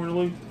fullbacks anymore in the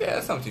league?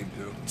 Yeah, some teams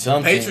do.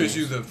 Some Patriots teams.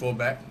 use a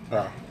fullback.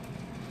 Ah.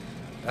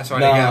 That's why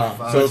they got.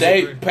 Nah, So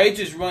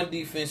Patriots run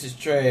defense is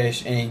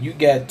trash, and you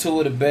got 2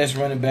 of the best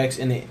running backs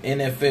in the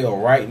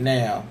NFL right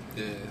now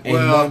Yeah. in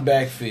Well, one it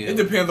backfield.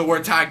 depends on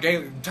where Ty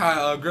Gurley's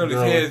Gurley.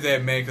 head is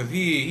at, man, because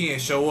he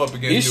didn't show up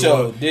against. He New sure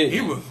Orleans. didn't.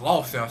 He was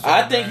lost out.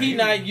 I think he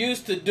not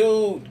used to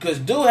dude because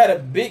dude had a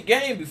big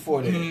game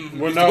before that.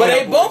 Well, no, But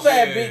they both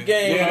had big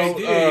games. Yeah, they Well,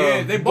 did.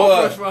 Yeah, they both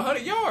but- rushed for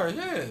 100 yards.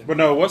 Yeah. But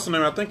no, what's the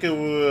name? I think it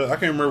was. I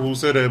can't remember who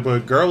said that,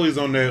 but Gurley's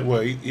on that.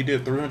 What he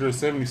did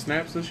 370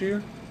 snaps this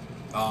year.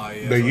 Oh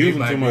yeah. They so use he him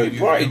might too be much. using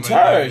Probably him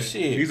tired, like-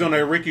 shit. He's on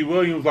that Ricky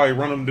Williams, like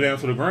running him down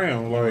to the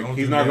ground. Like Don't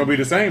he's do not that. gonna be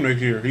the same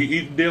next year. He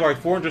did like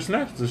 400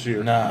 snaps this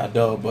year. Nah,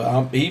 dog,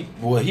 but he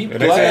And they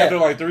say after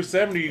played. like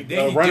 370,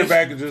 Then he running just-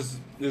 back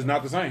is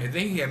not the I same.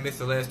 think he had missed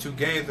the last 2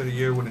 games of the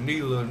year with a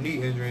little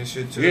knee injury and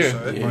shit too. Yeah, so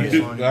that's yeah, why you he's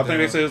do, on I his think they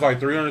down. said it's like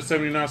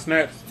 379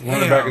 snaps. Running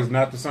Damn. back is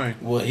not the same.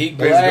 Well, he They just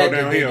go glad that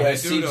they downhill. got They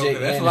do, though, CJ 'cause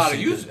that's a lot of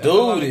Anderson. use- that's a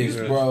lot Dude of is,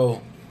 use.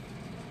 bro.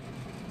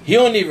 He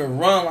don't even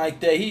run like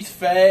that. He's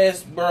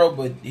fast, bro,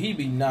 but he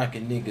be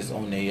knocking niggas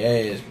on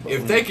their ass, bro.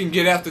 If they can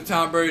get after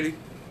Tom Brady,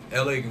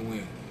 LA can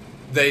win.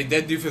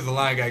 That defensive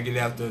line got to get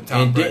after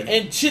Tom and, Brady.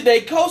 and shit,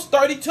 they coach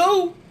 32.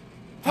 Tom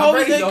How old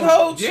is Brady, they though,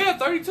 coach? Yeah,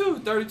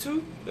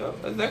 32. Yeah,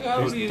 that's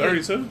how old he He's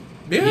is. 32.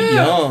 Yeah, He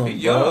young, He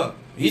bro. young.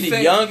 He the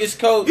same- youngest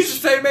coach. He's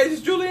the same age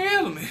as Julian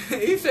Edelman.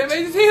 He's the same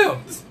age as him.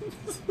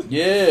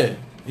 Yeah,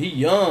 he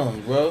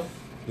young, bro.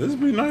 This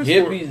would be nice.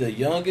 He'll for be the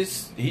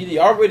youngest. He the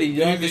already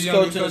youngest He's the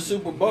coach in the youngest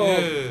Super Bowl.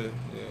 Yeah.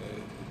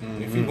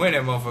 If you win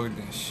that motherfucker,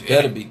 then shit.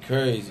 That'd be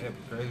crazy. That'd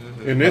be crazy as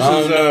hell. And this I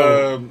is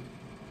don't know.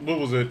 what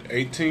was it?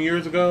 18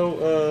 years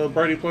ago.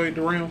 Brady played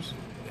the Rams.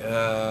 It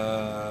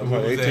was like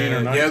what was 18 or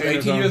that? 19 Yeah, or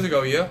 18 something. years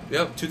ago.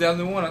 Yep.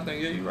 2001. I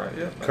think. Yeah, you're right.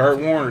 Yeah.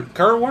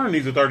 Kurt Warner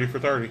needs a 30 for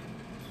 30.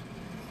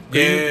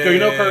 Yeah, you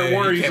know Kurt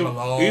Warner. he He came a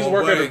long used to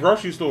work at way. a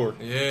grocery store,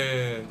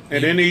 Yeah.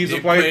 and then he used to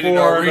play played in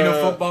the for Arena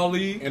the- Football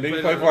League. and then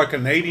he played for like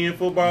Canadian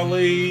Football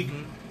League.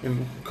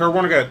 And Kurt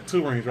Warner got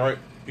 2 rings, right?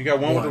 He got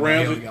one with the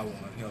Rams. He got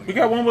one. We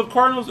got one with the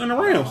Cardinals and the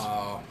Rams.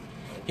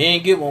 He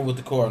ain't get one with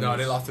the Cardinals. No,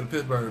 they lost to the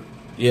Pittsburgh.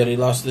 Yeah, they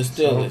lost to the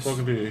So Steelers.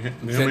 fucking did. Them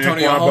and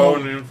Antonio Anquan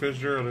Holmes. Bowen and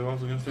Fitzgerald, they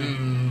lost against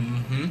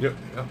him. Mm-hmm. Yep.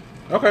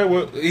 Okay,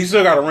 well, he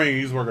still got a ring.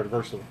 He's working at a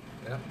grocery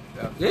store.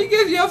 Yeah, he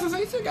gets also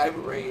he still got him a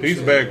ring. He's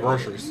Shit. bag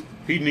groceries.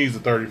 He needs a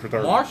 30 for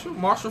 30.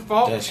 Marshall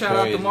Falk. That's Shout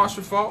out crazy. to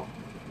Marshall Falk.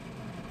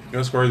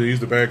 That's crazy. He's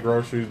the bag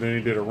groceries. Then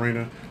he did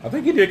arena. I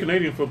think he did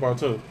Canadian football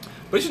too.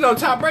 But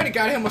Tom Brady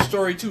got him a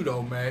story too,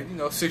 though, man.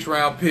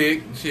 6th-round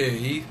pick. Shit,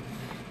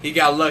 he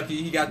got lucky.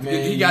 He got the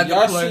play.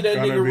 Y'all see that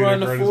nigga run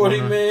the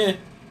 40, man?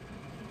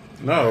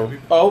 No.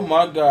 Oh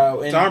my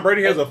God! And Tom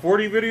Brady has a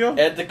 40 video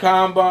at the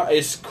combine.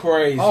 It's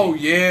crazy. Oh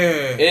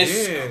yeah,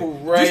 it's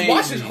crazy. Just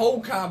watch his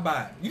whole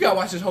combine. You gotta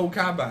watch his whole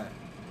combine.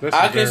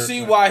 I can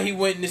see why he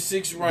went in the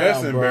 6th round.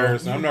 That's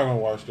embarrassing. Bro. I'm not gonna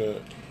watch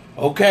that.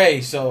 Okay,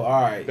 so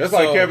all right. That's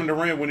like Kevin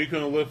Durant when he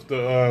couldn't lift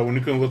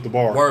the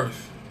bar.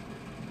 Worse.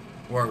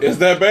 Is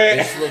that bad?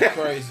 This look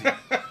crazy.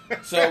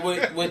 So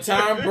with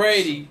Tom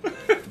Brady,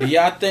 do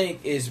y'all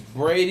think it's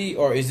Brady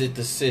or is it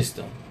the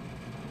system?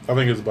 I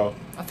think it's both.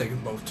 I think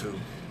it's both too.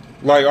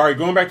 Like, all right,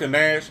 going back to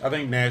Nash, I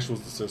think Nash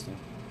was the system.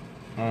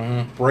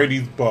 Mm-hmm.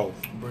 Brady's both.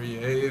 Yeah,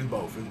 it's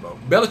both. It's both.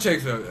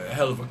 Belichick's a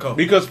hell of a coach.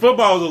 Because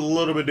football is a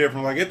little bit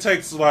different. Like, it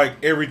takes, like,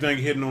 everything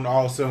hitting on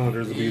all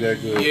cylinders to be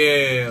that good.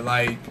 Yeah,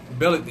 like,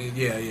 Belichick,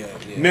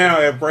 yeah. Now,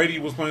 if Brady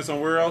was playing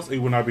somewhere else, he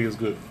would not be as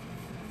good.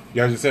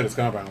 Y'all just said his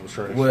combine was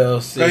trash.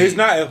 Well, see. He's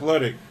not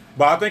athletic.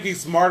 But I think he's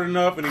smart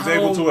enough and he's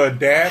able to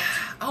adapt.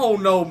 I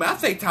don't know, man. I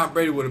think Tom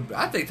Brady would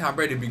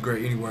be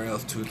great anywhere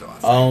else too, though.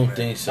 I don't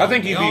think so. I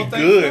think he'd be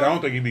good. I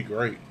don't think he'd be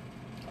great.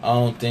 I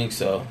don't think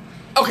so.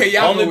 Okay,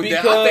 y'all know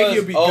that. I think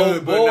he'll be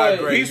good, but not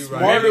great. He's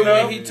smart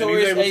enough he and tore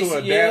he's his able to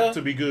ACL, adapt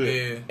to be good.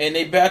 Yeah. And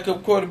they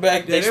backup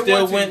quarterback, they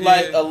still went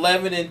like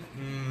 11-3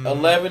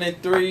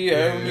 or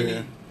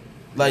everything.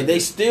 Like they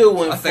still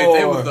went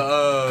far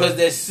because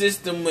their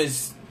system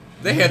was.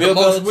 They had the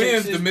most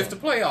wins to miss the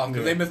playoffs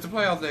because they missed the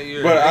playoffs that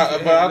year. But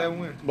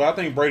I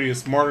think Brady is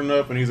smart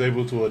enough and he's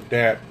able to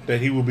adapt that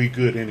he will be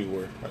good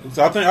anywhere.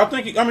 So I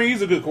think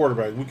he's a good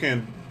quarterback. We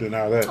can't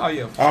deny that. Oh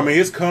yeah. I mean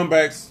his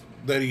comebacks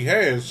that he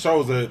has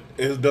shows that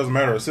it doesn't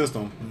matter a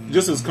system. Mm-hmm.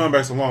 Just his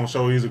comebacks alone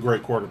show he's a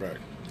great quarterback.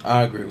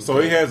 I agree.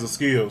 So he has the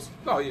skills.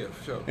 Oh yeah,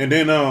 for sure. And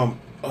then it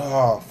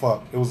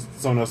was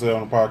something else said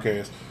on the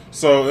podcast.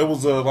 So it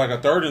was like a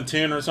 3rd and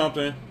 10 or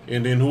something,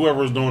 and then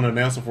whoever was doing the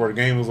announcing for the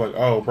game was like,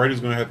 "Oh,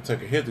 Brady's going to have to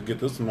take a hit to get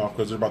this one off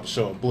because they're about to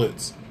show a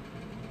blitz."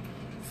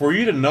 For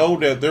you to know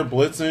that they're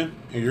blitzing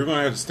and you're going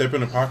to have to step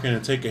in the pocket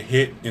and take a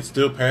hit and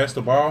still pass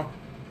the ball,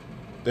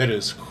 that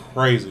is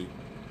crazy.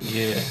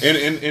 Yeah.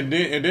 And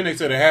then they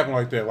said it happened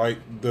like that, like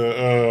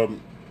the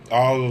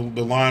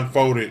line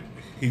folded.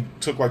 He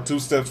took like 2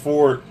 steps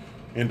forward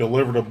and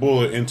delivered a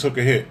bullet and took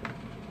a hit.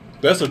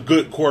 That's a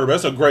good quarterback.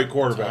 That's a great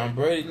quarterback. Tom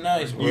Brady,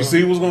 nice, bro. You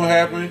see what's going to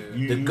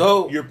happen? The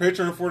GOAT. You're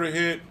pitching for the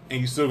hit, and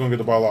you're still going to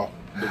get the ball off.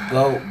 The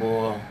GOAT,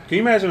 boy. Can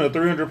you imagine a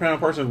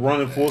 300-pound person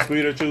running full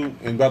speed at you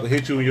and about to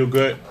hit you in your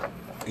gut,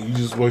 and you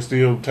just will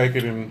still take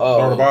it and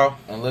throw the ball?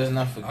 And let's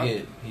not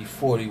forget, he's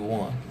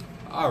 41.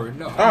 I already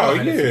know.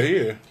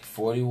 Yeah.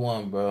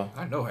 41, bro.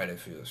 I know how that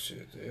feels.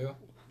 Shit, yeah.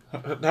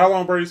 How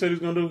long Brady said he's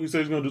going to do? He said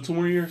he's going to do 2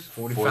 more years?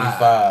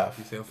 45.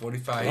 He said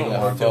 45. He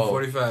got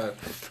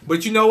 45.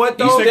 But you know what,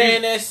 though? He stay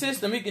in that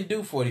system, he can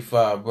do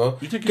 45, bro.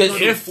 You think he's going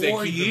to do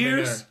 4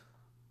 years?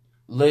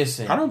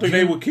 Listen. I don't think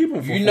they would keep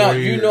him for 4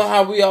 years. You know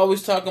how we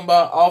always talking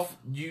about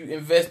you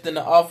invest in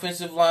the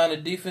offensive line, the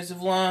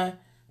defensive line?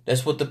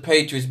 That's what the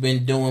Patriots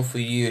been doing for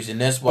years,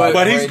 and that's why.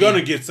 But he's going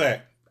to get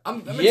sacked.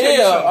 Ain't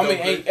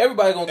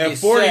everybody going to get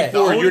sacked. At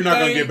 44, you're not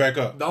going to get back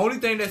up. The only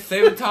thing that's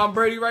saving Tom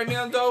Brady right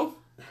now, though,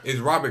 is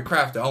Robert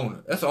Kraft, the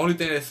owner. That's the only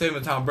thing that's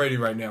saving Tom Brady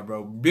right now,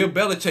 bro. Bill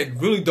Belichick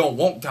really don't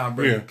want Tom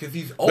Brady because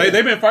he's old.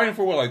 They've been fighting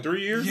for,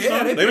 3 years?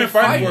 Yeah, they've been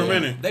fighting for a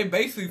minute. They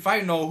basically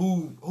fighting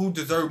on who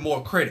deserves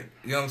more credit.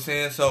 You know what I'm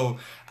saying? So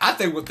I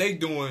think what they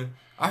doing,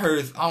 I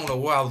don't know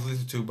what I was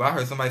listening to, but I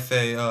heard somebody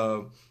say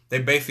they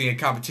basically in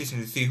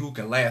competition to see who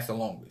can last the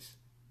longest.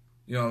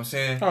 You know what I'm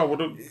saying? Oh, well,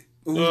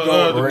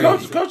 the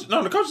coach is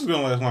going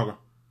to last longer.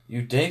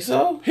 You think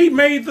so? He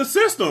made the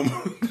system.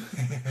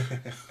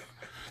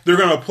 They're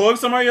going to plug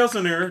somebody else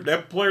in there.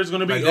 That player's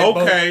going to be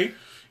okay.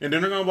 And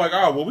then they're going to be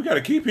like, we got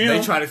to keep him.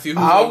 They trying to see who's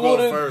going to go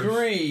first. I would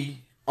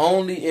agree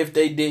only if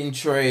they didn't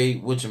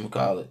trade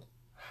whatchamacallit.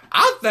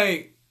 I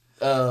think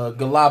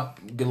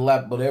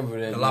Galap, whatever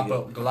that is.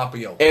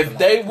 Galapio. If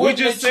they wouldn't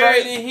have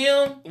traded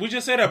him. We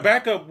just said a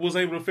backup was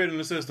able to fit in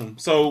the system.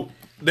 So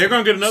they're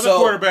going to get another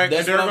quarterback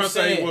and they're going to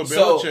say,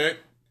 Belichick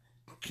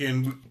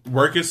can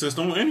work his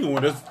system with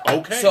anyone. That's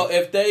okay. So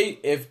if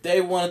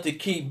they wanted to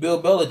keep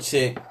Bill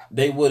Belichick,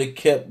 they would have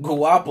kept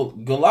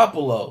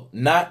Garoppolo,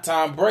 not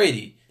Tom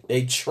Brady.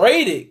 They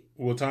traded.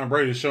 Well, Tom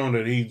Brady's shown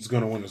that he's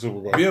going to win the Super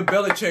Bowl. Bill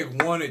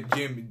Belichick wanted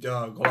Jimmy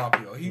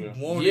Garoppolo. He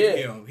wanted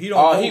him. He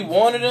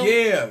wanted him?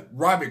 Yeah,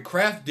 Robert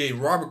Kraft did.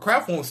 Robert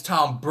Kraft wants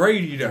Tom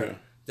Brady there. Yeah.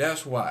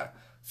 That's why.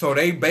 So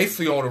they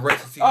basically on the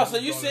race to see. Oh, so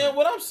you saying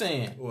what I'm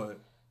saying? What?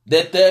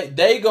 That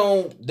they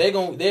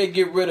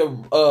get rid of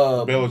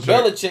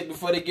Belichick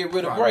before they get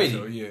rid of Brady.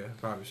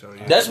 Probably so.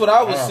 Yeah. That's what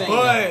I was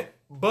saying.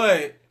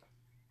 But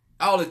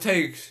all it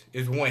takes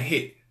is one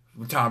hit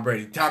with Tom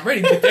Brady. Tom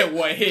Brady get that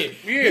one hit.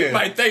 Yeah. He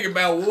might think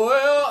about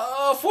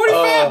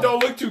 45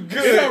 don't look too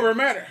good. It don't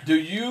matter. Do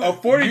you a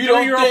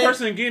 43-year-old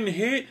person getting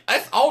hit?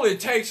 That's all it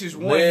takes is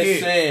one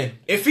hit.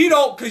 If he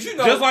don't, because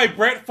just like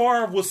Brett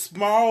Favre was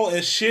small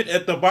as shit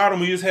at the bottom,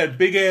 he just had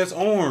big ass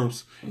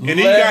arms, and then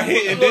he got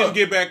hit and didn't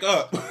get back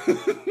up.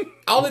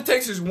 all it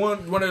takes is one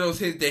of those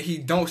hits that he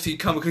don't see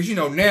coming. Because,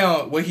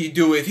 now what he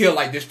do is he'll,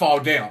 just fall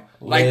down.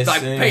 Like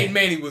Peyton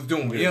Manning was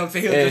doing. You know what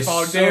I'm saying? He'll just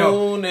fall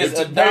down.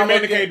 Peyton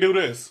Manning can't do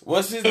this.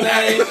 What's his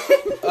name?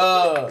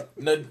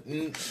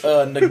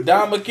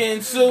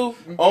 Ndamukong Suh.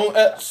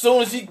 As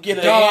soon as he get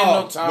a hand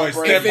on Tom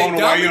Brady. Step on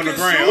the way on the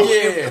ground.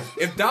 Yeah.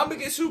 If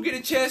Ndamukong Suh get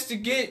a chance to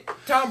get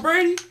Tom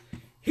Brady,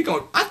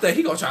 I think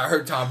he gonna try to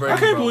hurt Tom Brady. I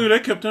can't believe they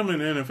kept him in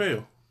the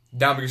NFL.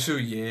 Ndamukong Suh,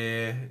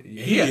 yeah.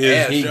 He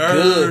is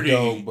dirty,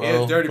 though, bro.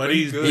 He's dirty, but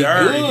he's good.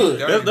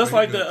 dirty. That's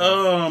like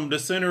the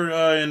center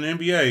in the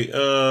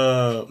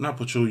NBA. Not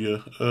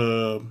Pachulia.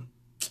 The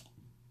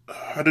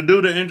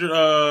dude that injured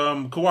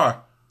Kawhi.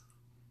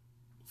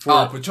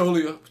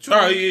 Pachulia.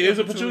 Oh, yeah, is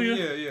it Pachulia?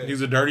 Yeah.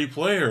 He's a dirty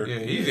player. Yeah,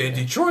 he's in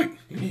Detroit.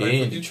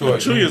 In Detroit.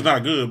 Pachulia's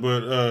not good,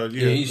 but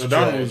he's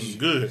Donald's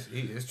good.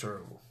 He is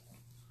terrible.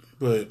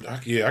 But I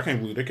can't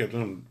believe they kept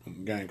him in the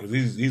game because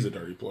he's a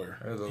dirty player.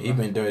 He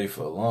been dirty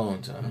for a long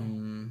time.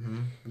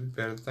 Mm-hmm. You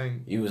better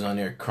think. He was on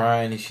there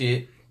crying and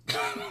shit.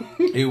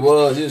 He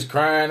was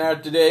crying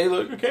after that.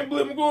 Look, I can't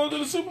believe I'm going to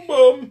the Super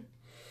Bowl.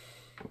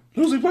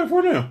 Who's he play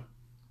for now?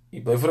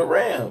 He played for the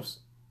Rams.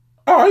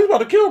 Oh, he's about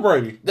to kill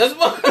Brady. That's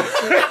what.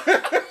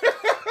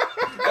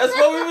 That's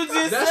what we was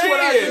just saying. That's what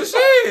I just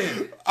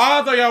said.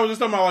 I thought y'all was just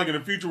talking about like in the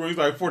future when he's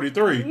like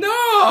 43. No,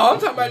 I'm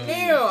talking about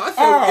now.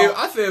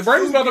 I said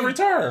Brady's about to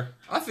retire.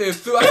 I said,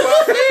 Sue, that's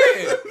what I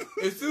said.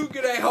 If Sue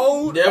get a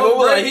hold, he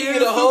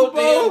get a hold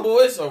to him,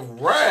 boy, it's a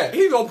wrap.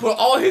 He gonna put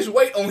all his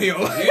weight on him.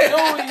 You know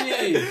he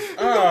is. He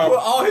gonna put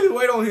all his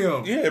weight on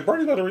him. Yeah,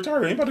 Brady's about to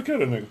retire. He about to kill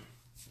that nigga.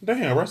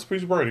 Damn, rest in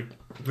peace, Brady.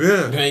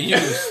 Yeah, man, you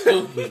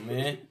stupid,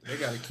 man. They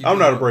gotta keep. I'm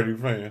not a Brady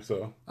fan,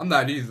 so I'm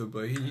not either,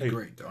 but he's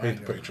great though.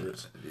 Hate the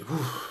Patriots.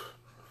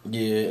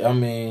 Yeah, I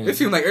mean, it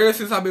seems like ever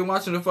since I've been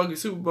watching the fucking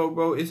Super Bowl,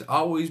 bro, it's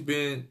always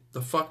been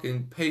the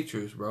fucking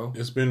Patriots, bro.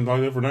 It's been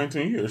like that for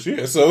 19 years.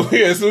 Yeah, so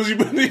yeah, as soon as you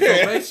been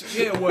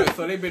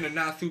So they've been to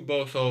 9 Super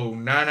Bowl, so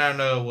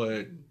 9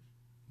 what?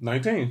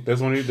 19.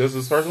 That's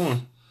his first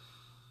one.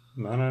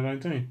 9 out of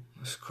 19.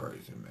 That's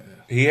crazy,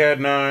 man. He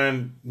had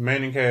 9.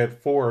 Manning had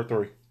 4 or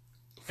 3.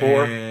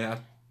 4.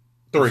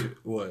 3.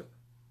 What?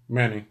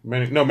 Manning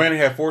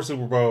had 4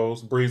 Super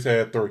Bowls. Breeze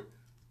had 3.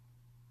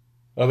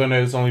 Other than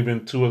that, it's only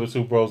been 2 other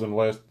Super Bowls in the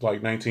last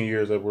 19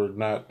 years that were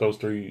not those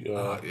 3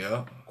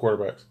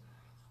 quarterbacks.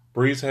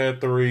 Breeze had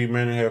 3,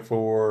 Manning had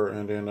 4,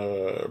 and then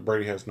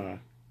Brady has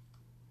 9.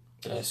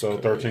 That's so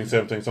crazy. 13,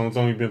 17. So it's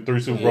only been 3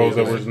 Super Bowls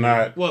that was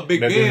not. Well,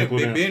 Big Ben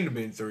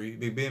been 3.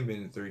 Big Ben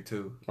been in 3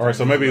 too. All right,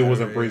 so maybe it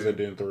wasn't Breeze that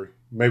did 3.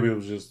 Maybe it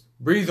was just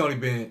Breeze only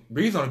been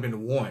to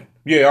 1.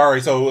 Yeah, all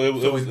right. So it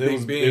was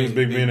Big Ben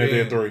that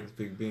did 3.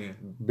 Big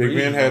Ben. Big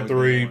Ben had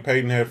 3.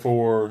 Peyton had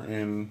 4,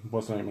 and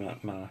what's the name of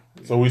that? 9.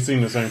 So we've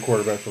seen the same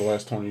quarterback for the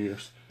last 20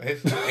 years.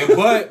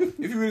 But if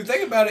you really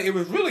think about it, it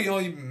was really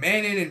only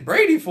Manning and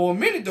Brady for a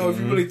minute, though. If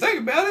you really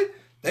think about it,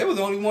 they were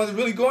the only ones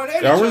really going at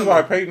each other. The reason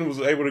why Peyton was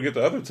able to get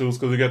the other 2 is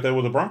because he got that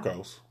with the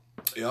Broncos.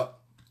 Yep.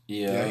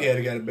 Yeah, he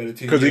had got a better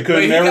team because he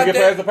couldn't never get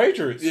past the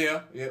Patriots.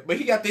 Yeah. But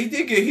he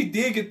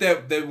did get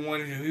that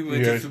one. He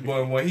went to Super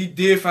Bowl one. He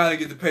did finally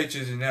get the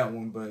Patriots in that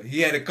one, but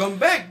he had to come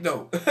back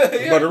though.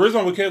 But the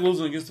reason we kept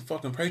losing against the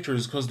fucking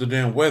Patriots is because of the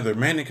damn weather.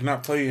 Manning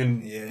cannot play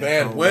in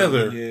bad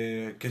weather.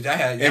 Yeah, because y'all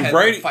had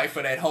to fight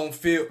for that home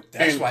field.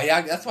 That's why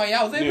y'all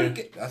was able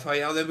to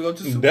go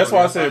to Super Bowl. That's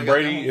why I said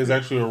Brady is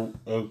actually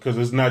because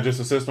it's not just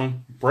a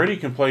system. Brady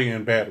can play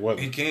in bad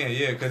weather. He can,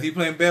 because he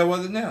playing bad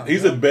weather now.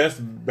 He's the best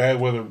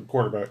bad weather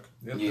quarterback.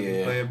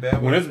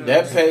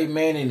 That Peyton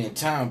Manning and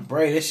Tom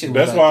Brady, that shit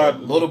was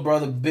little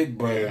brother, big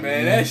brother.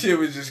 Man, that shit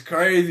was just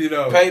crazy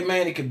though. Peyton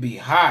Manning could be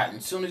hot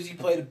as soon as he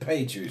played the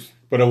Patriots.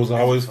 But it was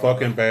always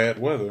fucking bad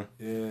weather.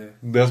 Yeah.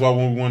 That's why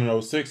when we won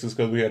in 06 is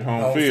because we had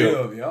home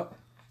field. Yep.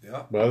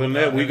 But other than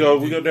that, we go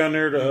down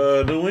there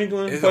to New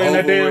England, playing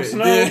that damn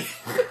snow.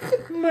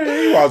 Man,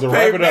 he was a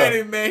wrap it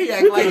up. Man, he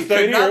acted like he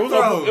could not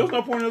throw. There was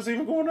no point in us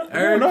even going up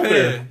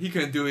there. He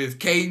couldn't do his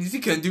cadence. He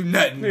couldn't do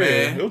nothing,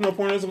 man. There was no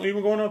point in us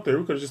even going up there.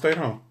 We could have just stayed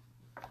home.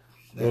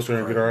 Go there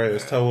and get our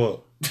ass toe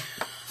up.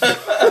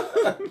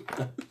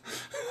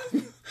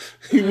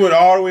 He went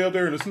all the way up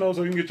there in the snow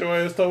so you can get your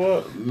ass toe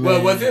up.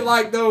 Well, was it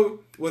like though?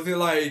 Was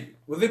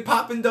it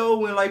popping though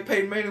when like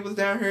Peyton Manning was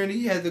down here and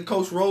he had the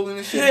coach rolling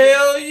and shit?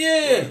 Hell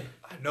yeah!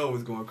 I know it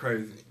was going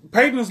crazy.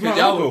 Peyton is my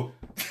uncle.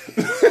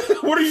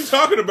 What are you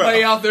talking about?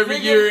 Playoffs every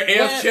year,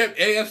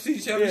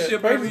 AFC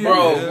Championship every year.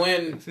 Bro,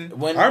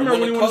 when I remember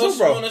when the Colts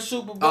won the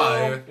Super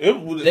Bowl,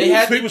 they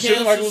had to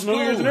cancel like it was New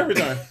Year's and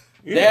everything.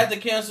 Yeah. They had to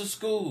cancel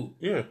school.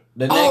 Yeah.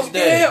 The next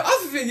day. Yeah. I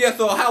was saying,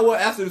 so how was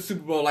after the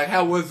Super Bowl? Like,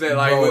 how was that?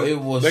 Like, bro, it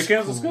was they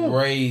canceled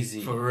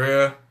crazy. School. For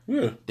real?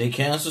 Yeah. They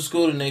canceled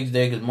school the next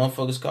day because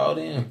motherfuckers called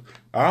in.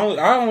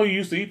 I only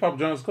used to eat Papa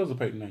John's because of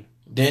Peyton Manning.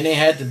 Then they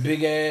had the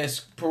big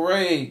ass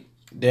parade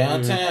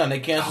downtown.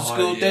 They canceled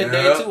school that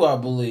day too, I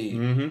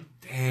believe. Mm-hmm.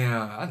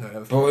 Damn, I know that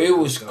was bro, it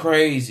was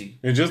crazy.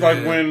 And just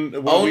like when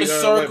on we the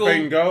circle, let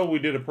Peyton go, we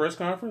did a press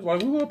conference.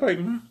 Like, we love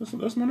Peyton, man.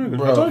 That's my nigga.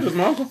 Bro. I told you, that's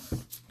my uncle.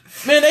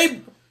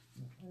 Man,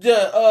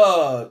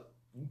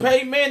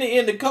 Peyton Manning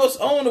and the Colts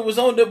owner was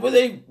on the, where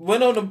they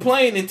went on the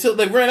plane until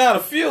they ran out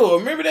of fuel.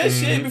 Remember that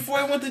shit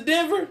before he went to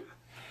Denver?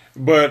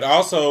 But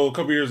also a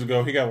couple years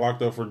ago, he got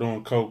locked up for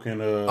doing coke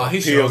and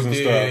pills and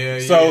stuff. Yeah,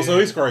 so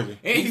he's crazy.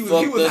 And he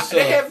was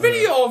they had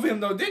video of him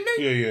though, didn't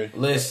they? Yeah.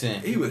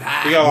 Listen, he was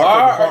high. He got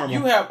locked up for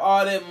you have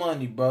all that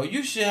money, bro.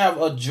 You should have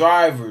a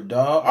driver,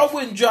 dog. I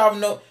wouldn't drive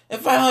no.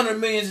 If I had $100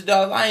 million,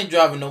 I ain't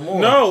driving no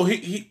more. No,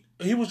 he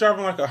was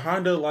driving like a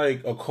Honda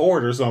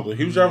Accord or something.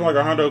 He was driving like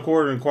a Honda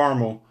Accord in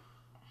Carmel,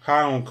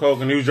 high on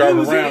coke, and he was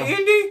driving around. In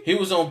Indy? He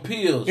was on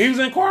pills. He was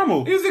in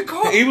Carmel. He was in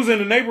Carmel. He was in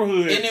the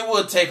neighborhood. And it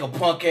would take a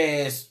punk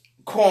ass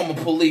Carmel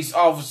police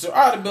officer.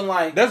 I'd have been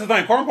like, that's the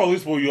thing. Carmel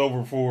police pull you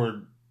over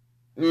for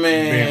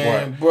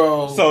man,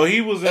 bro. So he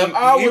was in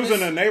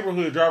the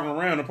neighborhood driving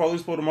around. The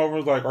police pulled him over.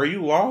 And was like, "Are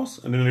you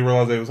lost?" And then they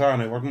realized they was high,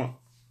 and they locked him up.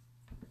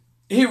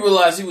 He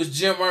realized he was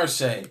Jim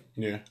Irsay.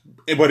 Yeah,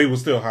 but he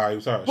was still high. He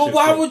was high. But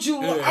why would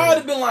you? I'd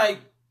have been like,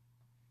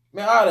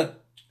 man, I'd have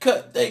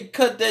cut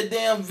that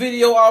damn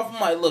video off. I'm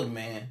like, look,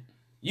 man,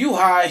 you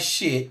high as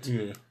shit.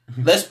 Yeah.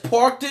 Let's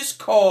park this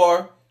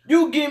car.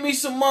 You give me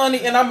some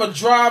money, and I'm gonna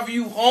drive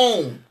you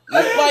home.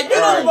 Like, you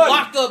don't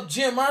lock up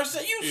Jim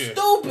Irsay. You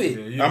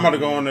stupid. I'm about to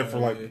go on there for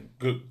like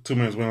good 2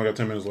 minutes. We only got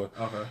 10 minutes left.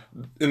 Okay.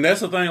 And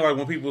that's the thing, like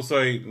when people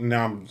say,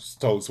 now I'm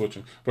totally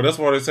switching, but that's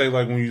why they say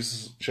like when you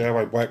should have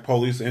like black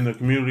police in the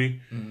community.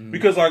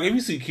 Because like if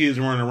you see kids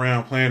running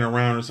around, playing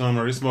around or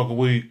something, or they smoking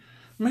weed,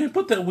 man,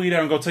 put that weed out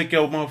and go take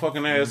your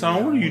motherfucking ass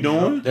home. What are you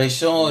doing? They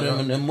showing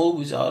them in the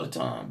movies all the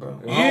time, bro.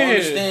 I don't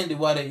understand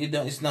why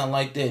it's not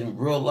like that in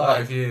real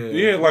life.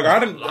 Yeah,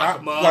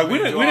 like we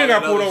didn't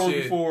got pulled over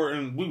before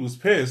and we was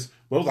pissed.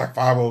 But it was like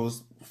five of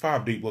us,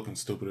 5 deep looking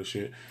stupid as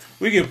shit.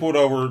 We get pulled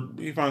over,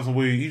 he finds some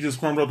weed, he just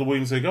crumbled up the weed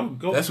and said, go.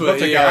 That's go what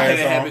take I your had ass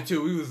that home. happen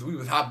too. We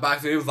was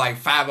hotboxing. It was like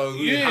 5 of us.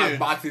 We was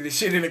hotboxing the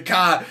shit in the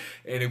car,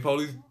 and the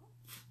police.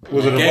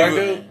 Was it a black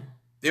dude?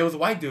 It was a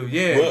white dude,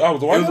 yeah. Well,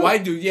 it was a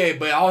white dude, yeah.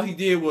 But all he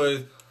did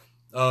was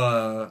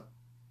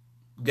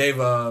gave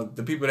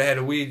the people that had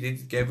the weed, they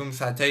gave them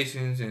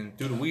citations and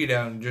threw the weed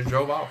out and just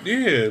drove off.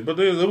 Yeah, but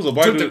there was a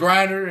black dude. Took the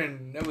grinder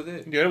and that was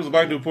it. Yeah, there was a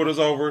black dude pulled us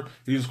over.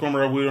 He just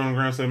crumbled up weed on the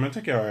ground and said, man,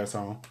 take your ass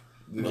home.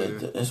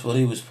 But that's what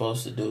he was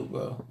supposed to do,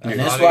 bro. And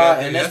that's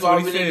that's why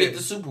what we he didn't said. get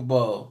the Super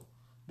Bowl.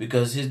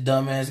 Because his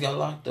dumb ass got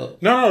locked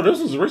up. No, this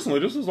was recently.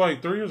 This was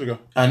like 3 years ago.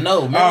 I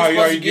know. Man, we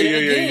were supposed to get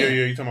it again.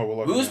 Yeah. You talking about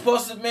what? We were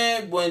supposed to,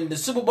 man, when the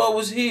Super Bowl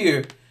was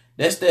here,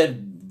 that's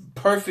that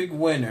perfect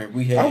winner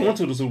we had. I went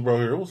to the Super Bowl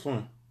here. It was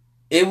fun.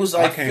 It was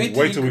like I can't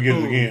wait till we get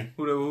it again.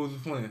 Who was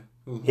playing?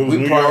 It was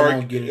New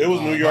York. It was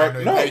New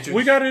York. No,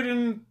 we got it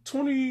in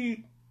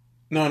 20.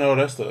 No,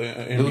 that's the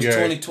NBA. It was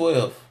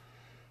 2012.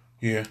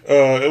 Yeah.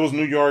 It was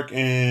New York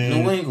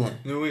and New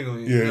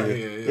England. Yeah.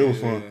 It was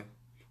fun.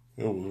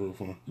 It was real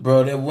fun.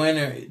 Bro, that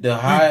winner, the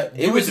high...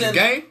 It was in the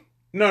game?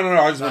 No.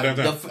 I just went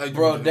downtown.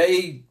 Bro,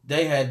 they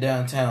had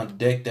downtown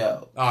decked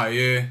out. Oh,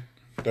 yeah.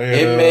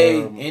 It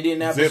made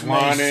Indianapolis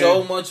made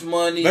so much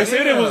money. They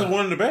said it was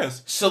one of the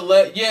best.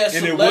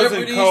 And it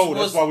wasn't cold.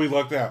 That's why we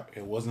lucked out.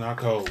 It was not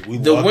cold. We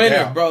the lucked winner,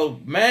 out. bro.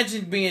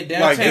 Imagine being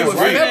downtown. Like, it was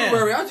right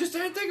February. I just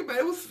didn't think about it.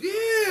 It was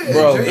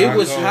bro. It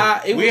was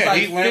hot. It we was had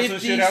like heat lamps 50s.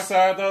 and shit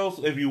outside those.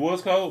 If you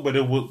was cold, but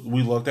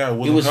we lucked out.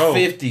 It was cold.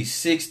 50s,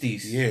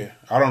 60s. Yeah,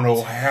 I don't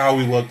know how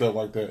we lucked up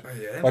like that.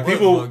 Yeah, like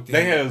people,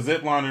 they had a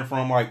zip lining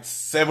from like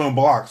 7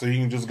 blocks, so you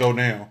can just go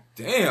down.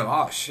 Damn!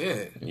 Oh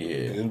shit!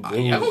 Yeah, I'm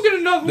gonna get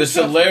enough. The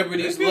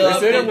celebrities love They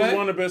said it. it was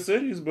one of the best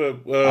cities, but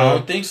I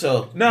don't think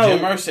so. No,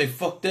 Jim Irsay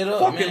fucked that up,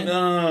 fucking,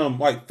 man.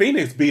 like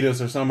Phoenix beat us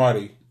or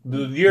somebody. The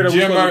year that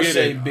Jim we supposed to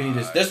get Irsay it. beat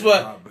us. That's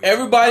what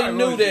everybody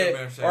knew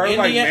that Or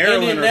like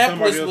Maryland or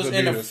Indianapolis somebody was else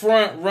in the beat us.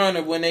 front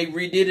runner when they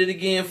redid it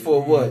again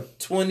for what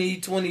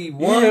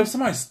 2021. Yeah,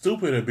 somebody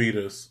stupid that beat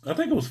us. I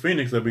think it was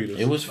Phoenix that beat us.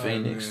 It was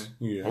Phoenix.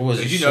 Yeah, Or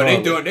was it You know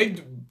Charlotte?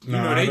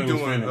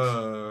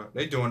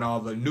 they doing all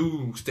the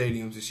new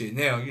stadiums and shit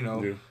now. You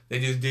know, Yeah. they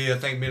just did. I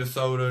think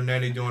Minnesota. Now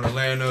they doing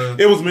Atlanta.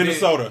 It was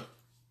Minnesota.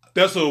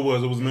 That's who it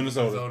was. It was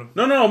Minnesota.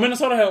 No,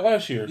 Minnesota had it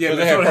last year. Yeah, 'Cause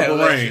they Minnesota had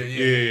Purple last Rain.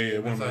 year. Yeah.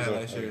 Minnesota had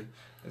last year.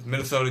 It's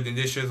Minnesota. Then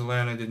this year's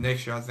Atlanta. Then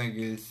next year I think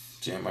is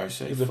Jim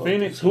Irsay. Is it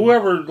Phoenix?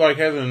 Whoever like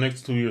has it in the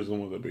next 2 years, the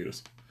one that beat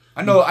us.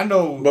 I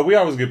know. But we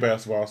always get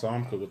basketball, so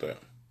I'm cool with that.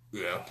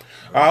 Yeah.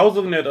 I was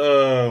looking at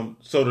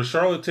so the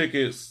Charlotte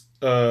tickets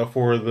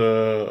for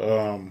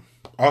the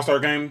All-Star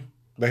game,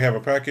 they have a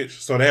package.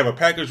 So they have a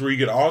package where you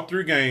get all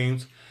 3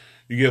 games.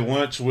 You get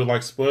lunch with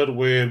like Spud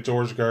Webb,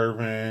 George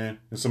Gervin,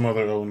 and some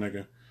other old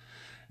nigga.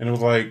 And it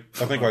was like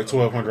I think like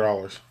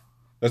 $1,200.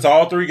 That's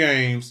all 3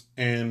 games,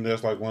 and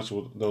that's like lunch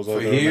with those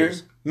other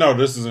niggas. No,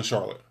 this is in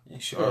Charlotte. They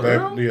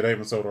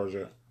haven't sold ours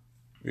yet.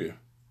 Yeah.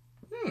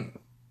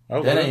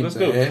 That ain't Let's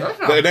bad.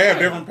 do. They have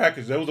different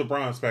packages. That was a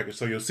bronze package,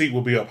 so your seat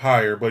will be up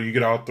higher, but you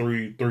get all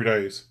three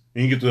days,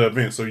 and you get the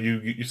event. So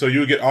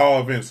you get all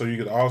events. So you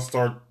get the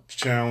All-Star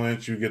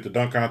Challenge, you get the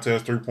dunk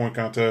contest, 3-point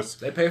contest.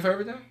 They pay for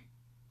everything.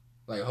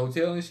 Like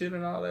hotel and shit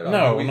and all that?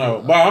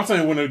 No. But I'm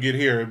saying when they get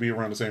here, it'd be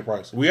around the same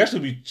price. We actually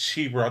be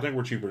cheaper. I think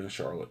we're cheaper than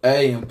Charlotte.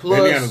 Hey, and plus,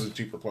 Indiana's a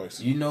cheaper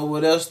place. You know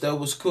what else that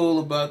was cool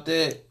about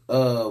that?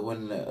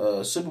 When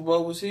the Super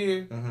Bowl was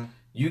here,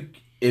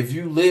 if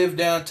you live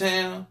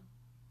downtown,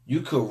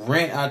 you could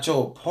rent out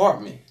your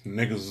apartment.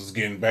 Niggas is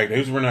getting back. They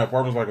was renting out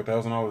apartments like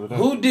 $1,000 a day.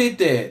 Who did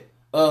that?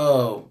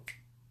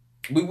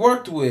 We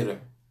worked with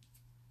her.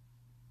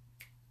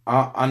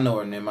 I know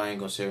her name. I ain't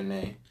gonna say her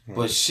name.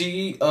 But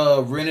she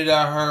rented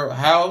out her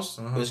house.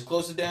 It's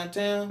close to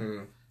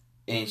downtown,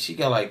 and she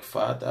got like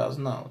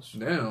 $5,000.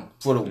 Damn,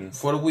 for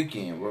the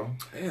weekend, bro.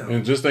 Damn.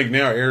 And just think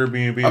now,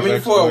 Airbnb is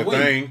actually a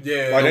thing.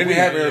 Yeah, like they didn't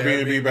have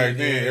Airbnb back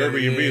then.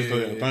 Airbnb is still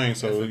a thing,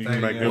 so you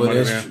can make good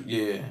money there.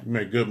 Yeah, you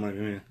make good money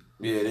there.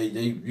 Yeah,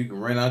 you can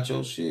rent out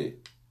your shit.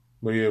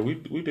 But yeah, we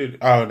did.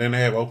 Oh, then they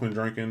have open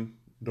drinking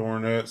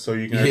during that, so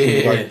you can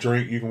actually like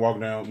drink. You can walk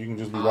down. You can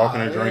just be walking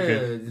and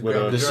drinking.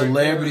 With the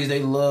celebrities,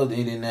 they loved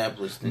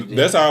Indianapolis.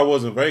 That's how I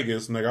was in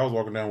Vegas. Nigga, I was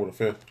walking down with a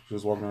fifth,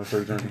 just walking down the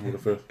street drinking with a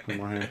fifth in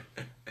my hand,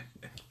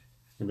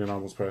 and then I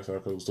almost passed out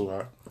because it was too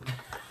hot.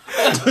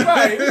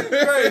 Right,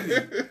 crazy.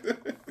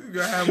 You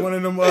gotta have one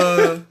of them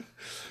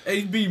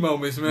HB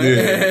moments, man.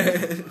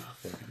 Yeah.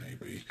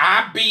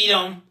 I beat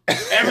him.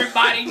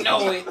 Everybody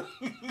know it.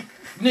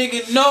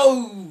 Nigga,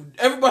 no.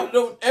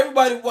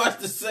 Everybody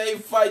watched the same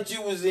fight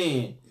you was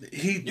in.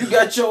 You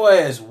got your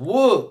ass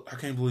whooped. I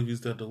can't believe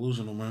he's that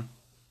delusional, man.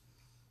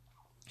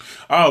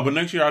 Oh, but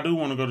next year I do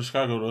want to go to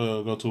Chicago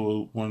to go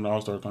to one of the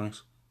All-Star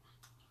things.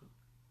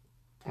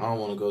 I don't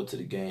want to go to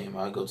the game.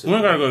 I go to. We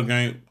don't gotta go to the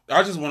game.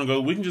 I just want to go.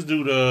 We can just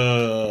do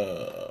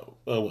the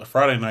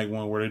Friday night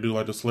one where they do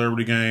like the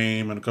celebrity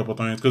game and a couple of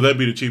things because that'd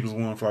be the cheapest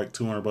one for like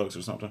 $200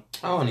 or something.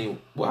 I don't even.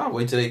 Well, I'll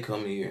wait till they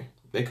come here.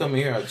 They come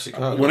here out of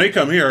Chicago. When they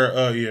come here,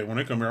 when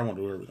they come here, I want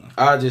to do everything.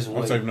 I just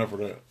wait. I'm saving up for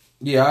that.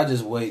 Yeah, I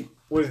just wait.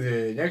 What is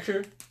it, next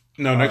year?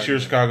 No, next year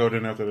Chicago.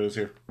 Then after this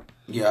here.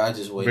 Yeah, I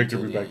just wait. Victor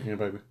be back again,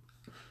 baby.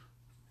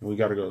 We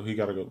gotta go. He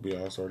gotta go be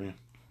an All-Star then.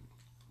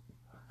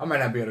 I might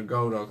not be able to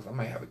go though, because I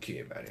might have a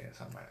kid by then,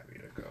 so I might not be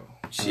able to go.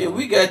 Shit,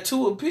 we got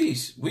 2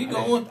 apiece. We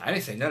going. I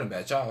didn't say nothing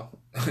about y'all.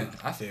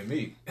 I said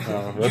me.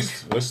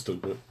 That's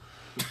stupid.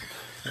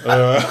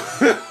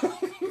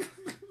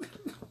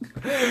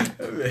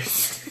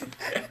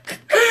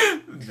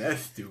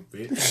 That's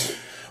stupid.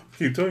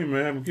 Keep telling you,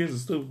 man, having kids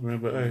is stupid, man.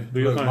 But hey, do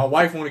your thing. My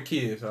wife want a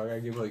kid, so I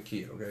gotta give her a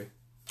kid. Okay.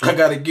 I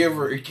gotta give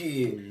her a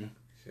kid.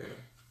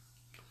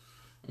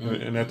 Yeah.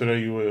 And after that,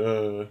 you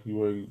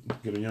would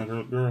get a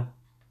younger girl.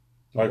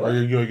 Like, are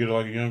you gonna get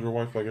like a younger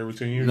wife like every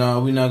 10 years? No,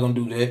 we're not gonna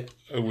do that.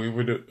 We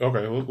would do.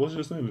 Okay, let's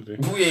just end it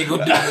then. We ain't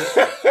gonna do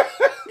that.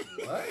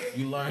 What?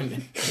 You learned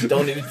it.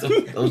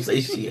 Don't say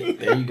shit.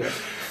 There you go.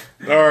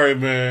 All right,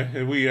 man.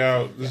 And we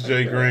out. This is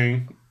Jay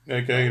Green,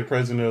 aka the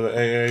president of the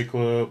AA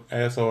Club,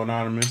 Asshole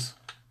Anonymous.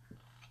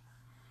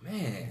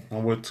 Man,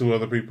 I'm with 2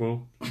 other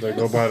people that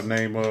go by the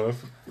name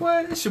of.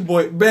 What? It's your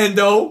boy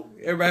Bendo.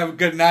 Everybody have a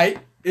good night.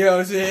 You know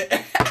what I'm saying?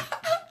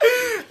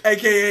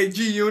 AKA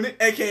G Unit,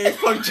 AKA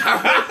Fuck Ja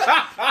Rule.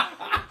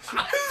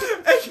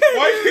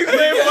 Why you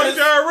saying Fuck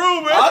Ja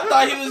Rule, man? I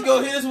thought he was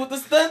gonna hit us with the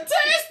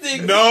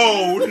Stuntastic.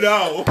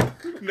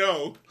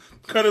 No.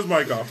 Cut his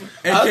mic off.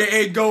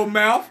 AKA Gold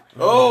Mouth.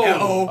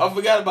 Oh, I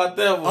forgot about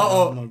that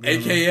one.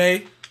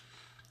 AKA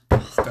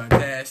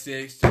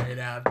Stuntastic, straight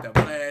out the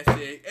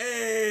plastic.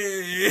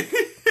 Hey.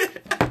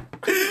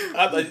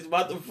 I thought he was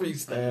about to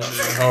freestyle.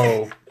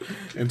 Oh,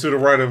 and to the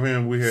right of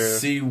him we have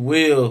C.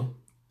 Will,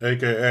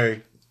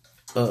 AKA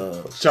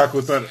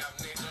Chocolate Thunder.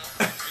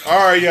 All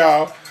right,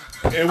 y'all,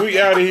 and we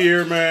out of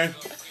here, man.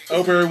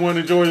 Hope everyone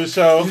enjoyed the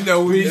show. You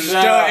know we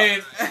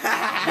starting.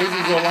 This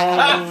is a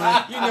long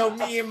one. You know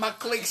me and my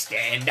clique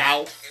stand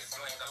out.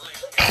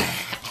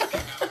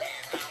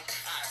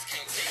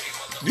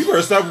 You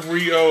better stop before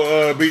you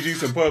owe BG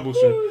some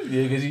publishing.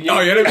 Yeah, because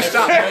let me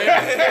stop,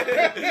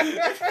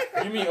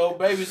 man. You mean old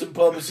baby some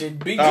publishing?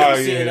 BG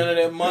said none of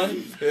that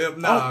money.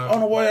 Nah.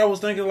 On the way, I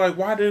was thinking like,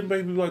 why didn't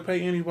baby like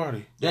pay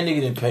anybody? That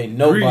nigga didn't pay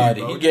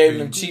nobody. He gave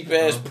them cheap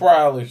ass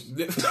prowlers.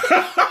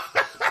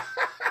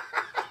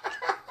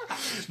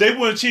 They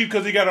wasn't cheap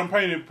because he got them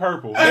painted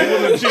purple. They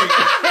wasn't cheap.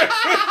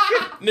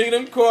 Nigga,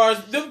 them cars,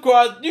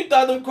 you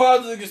thought them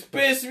cars was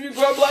expensive. You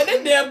grew up like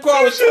that damn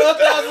car was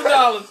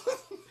 $12,000.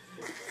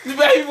 The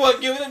baby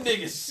wasn't giving them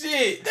niggas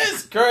shit.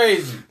 That's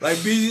crazy. Like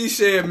BG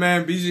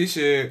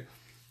said,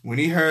 when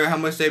he heard how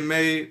much they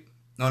made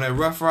on that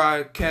Rough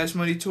Ride Cash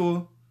Money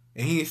tour,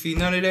 and he didn't see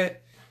none of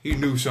that, he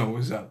knew something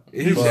was up.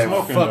 He was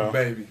smoking, fuck,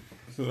 baby.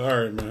 All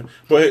right, man.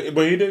 But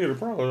he did get a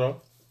prowler,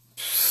 though.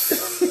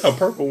 A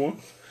purple one.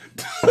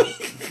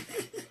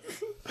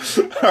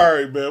 All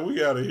right, man.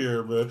 We out of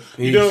here, man.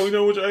 Peace. You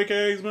know what your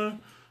AKAs, man?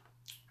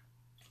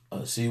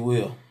 C.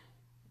 Will.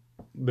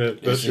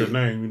 That's your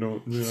name, you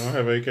know. I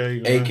have AK.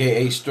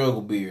 AKA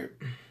Struggle Beard.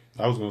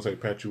 I was gonna say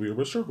Patchy Beard,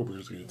 but Struggle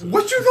Beard's good too.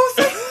 What you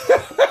gonna say?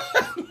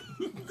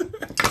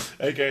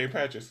 AKA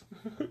Patches.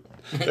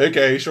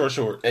 AKA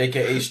Short.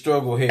 AKA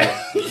Struggle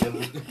Hair.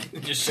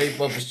 Just shape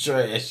up as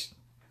trash.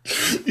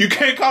 You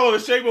can't call it a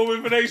shape up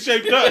if it ain't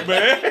shaped up,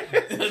 man.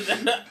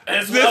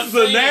 This is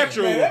a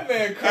natural. Man, that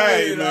man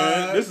crazy, hey,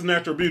 man, this is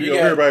natural beauty You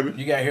over got, here, baby.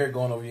 You got hair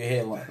going over your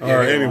headline. All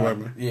right, anyway,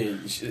 man. Yeah,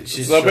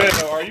 shit's So, trash.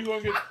 Bando, are you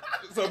gonna get?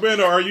 So,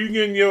 Bando, are you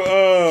getting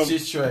your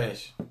Shit's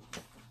trash.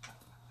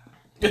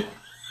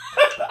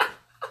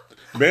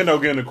 Bando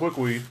getting a quick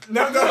weed?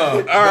 No. All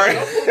right,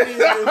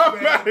 I'm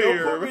out Don't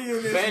here. put me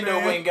in this, Bando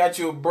man. went and got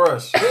you a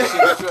brush.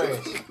 That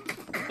shit's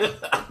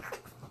trash.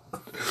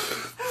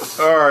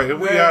 All right,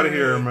 we out of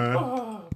here, man.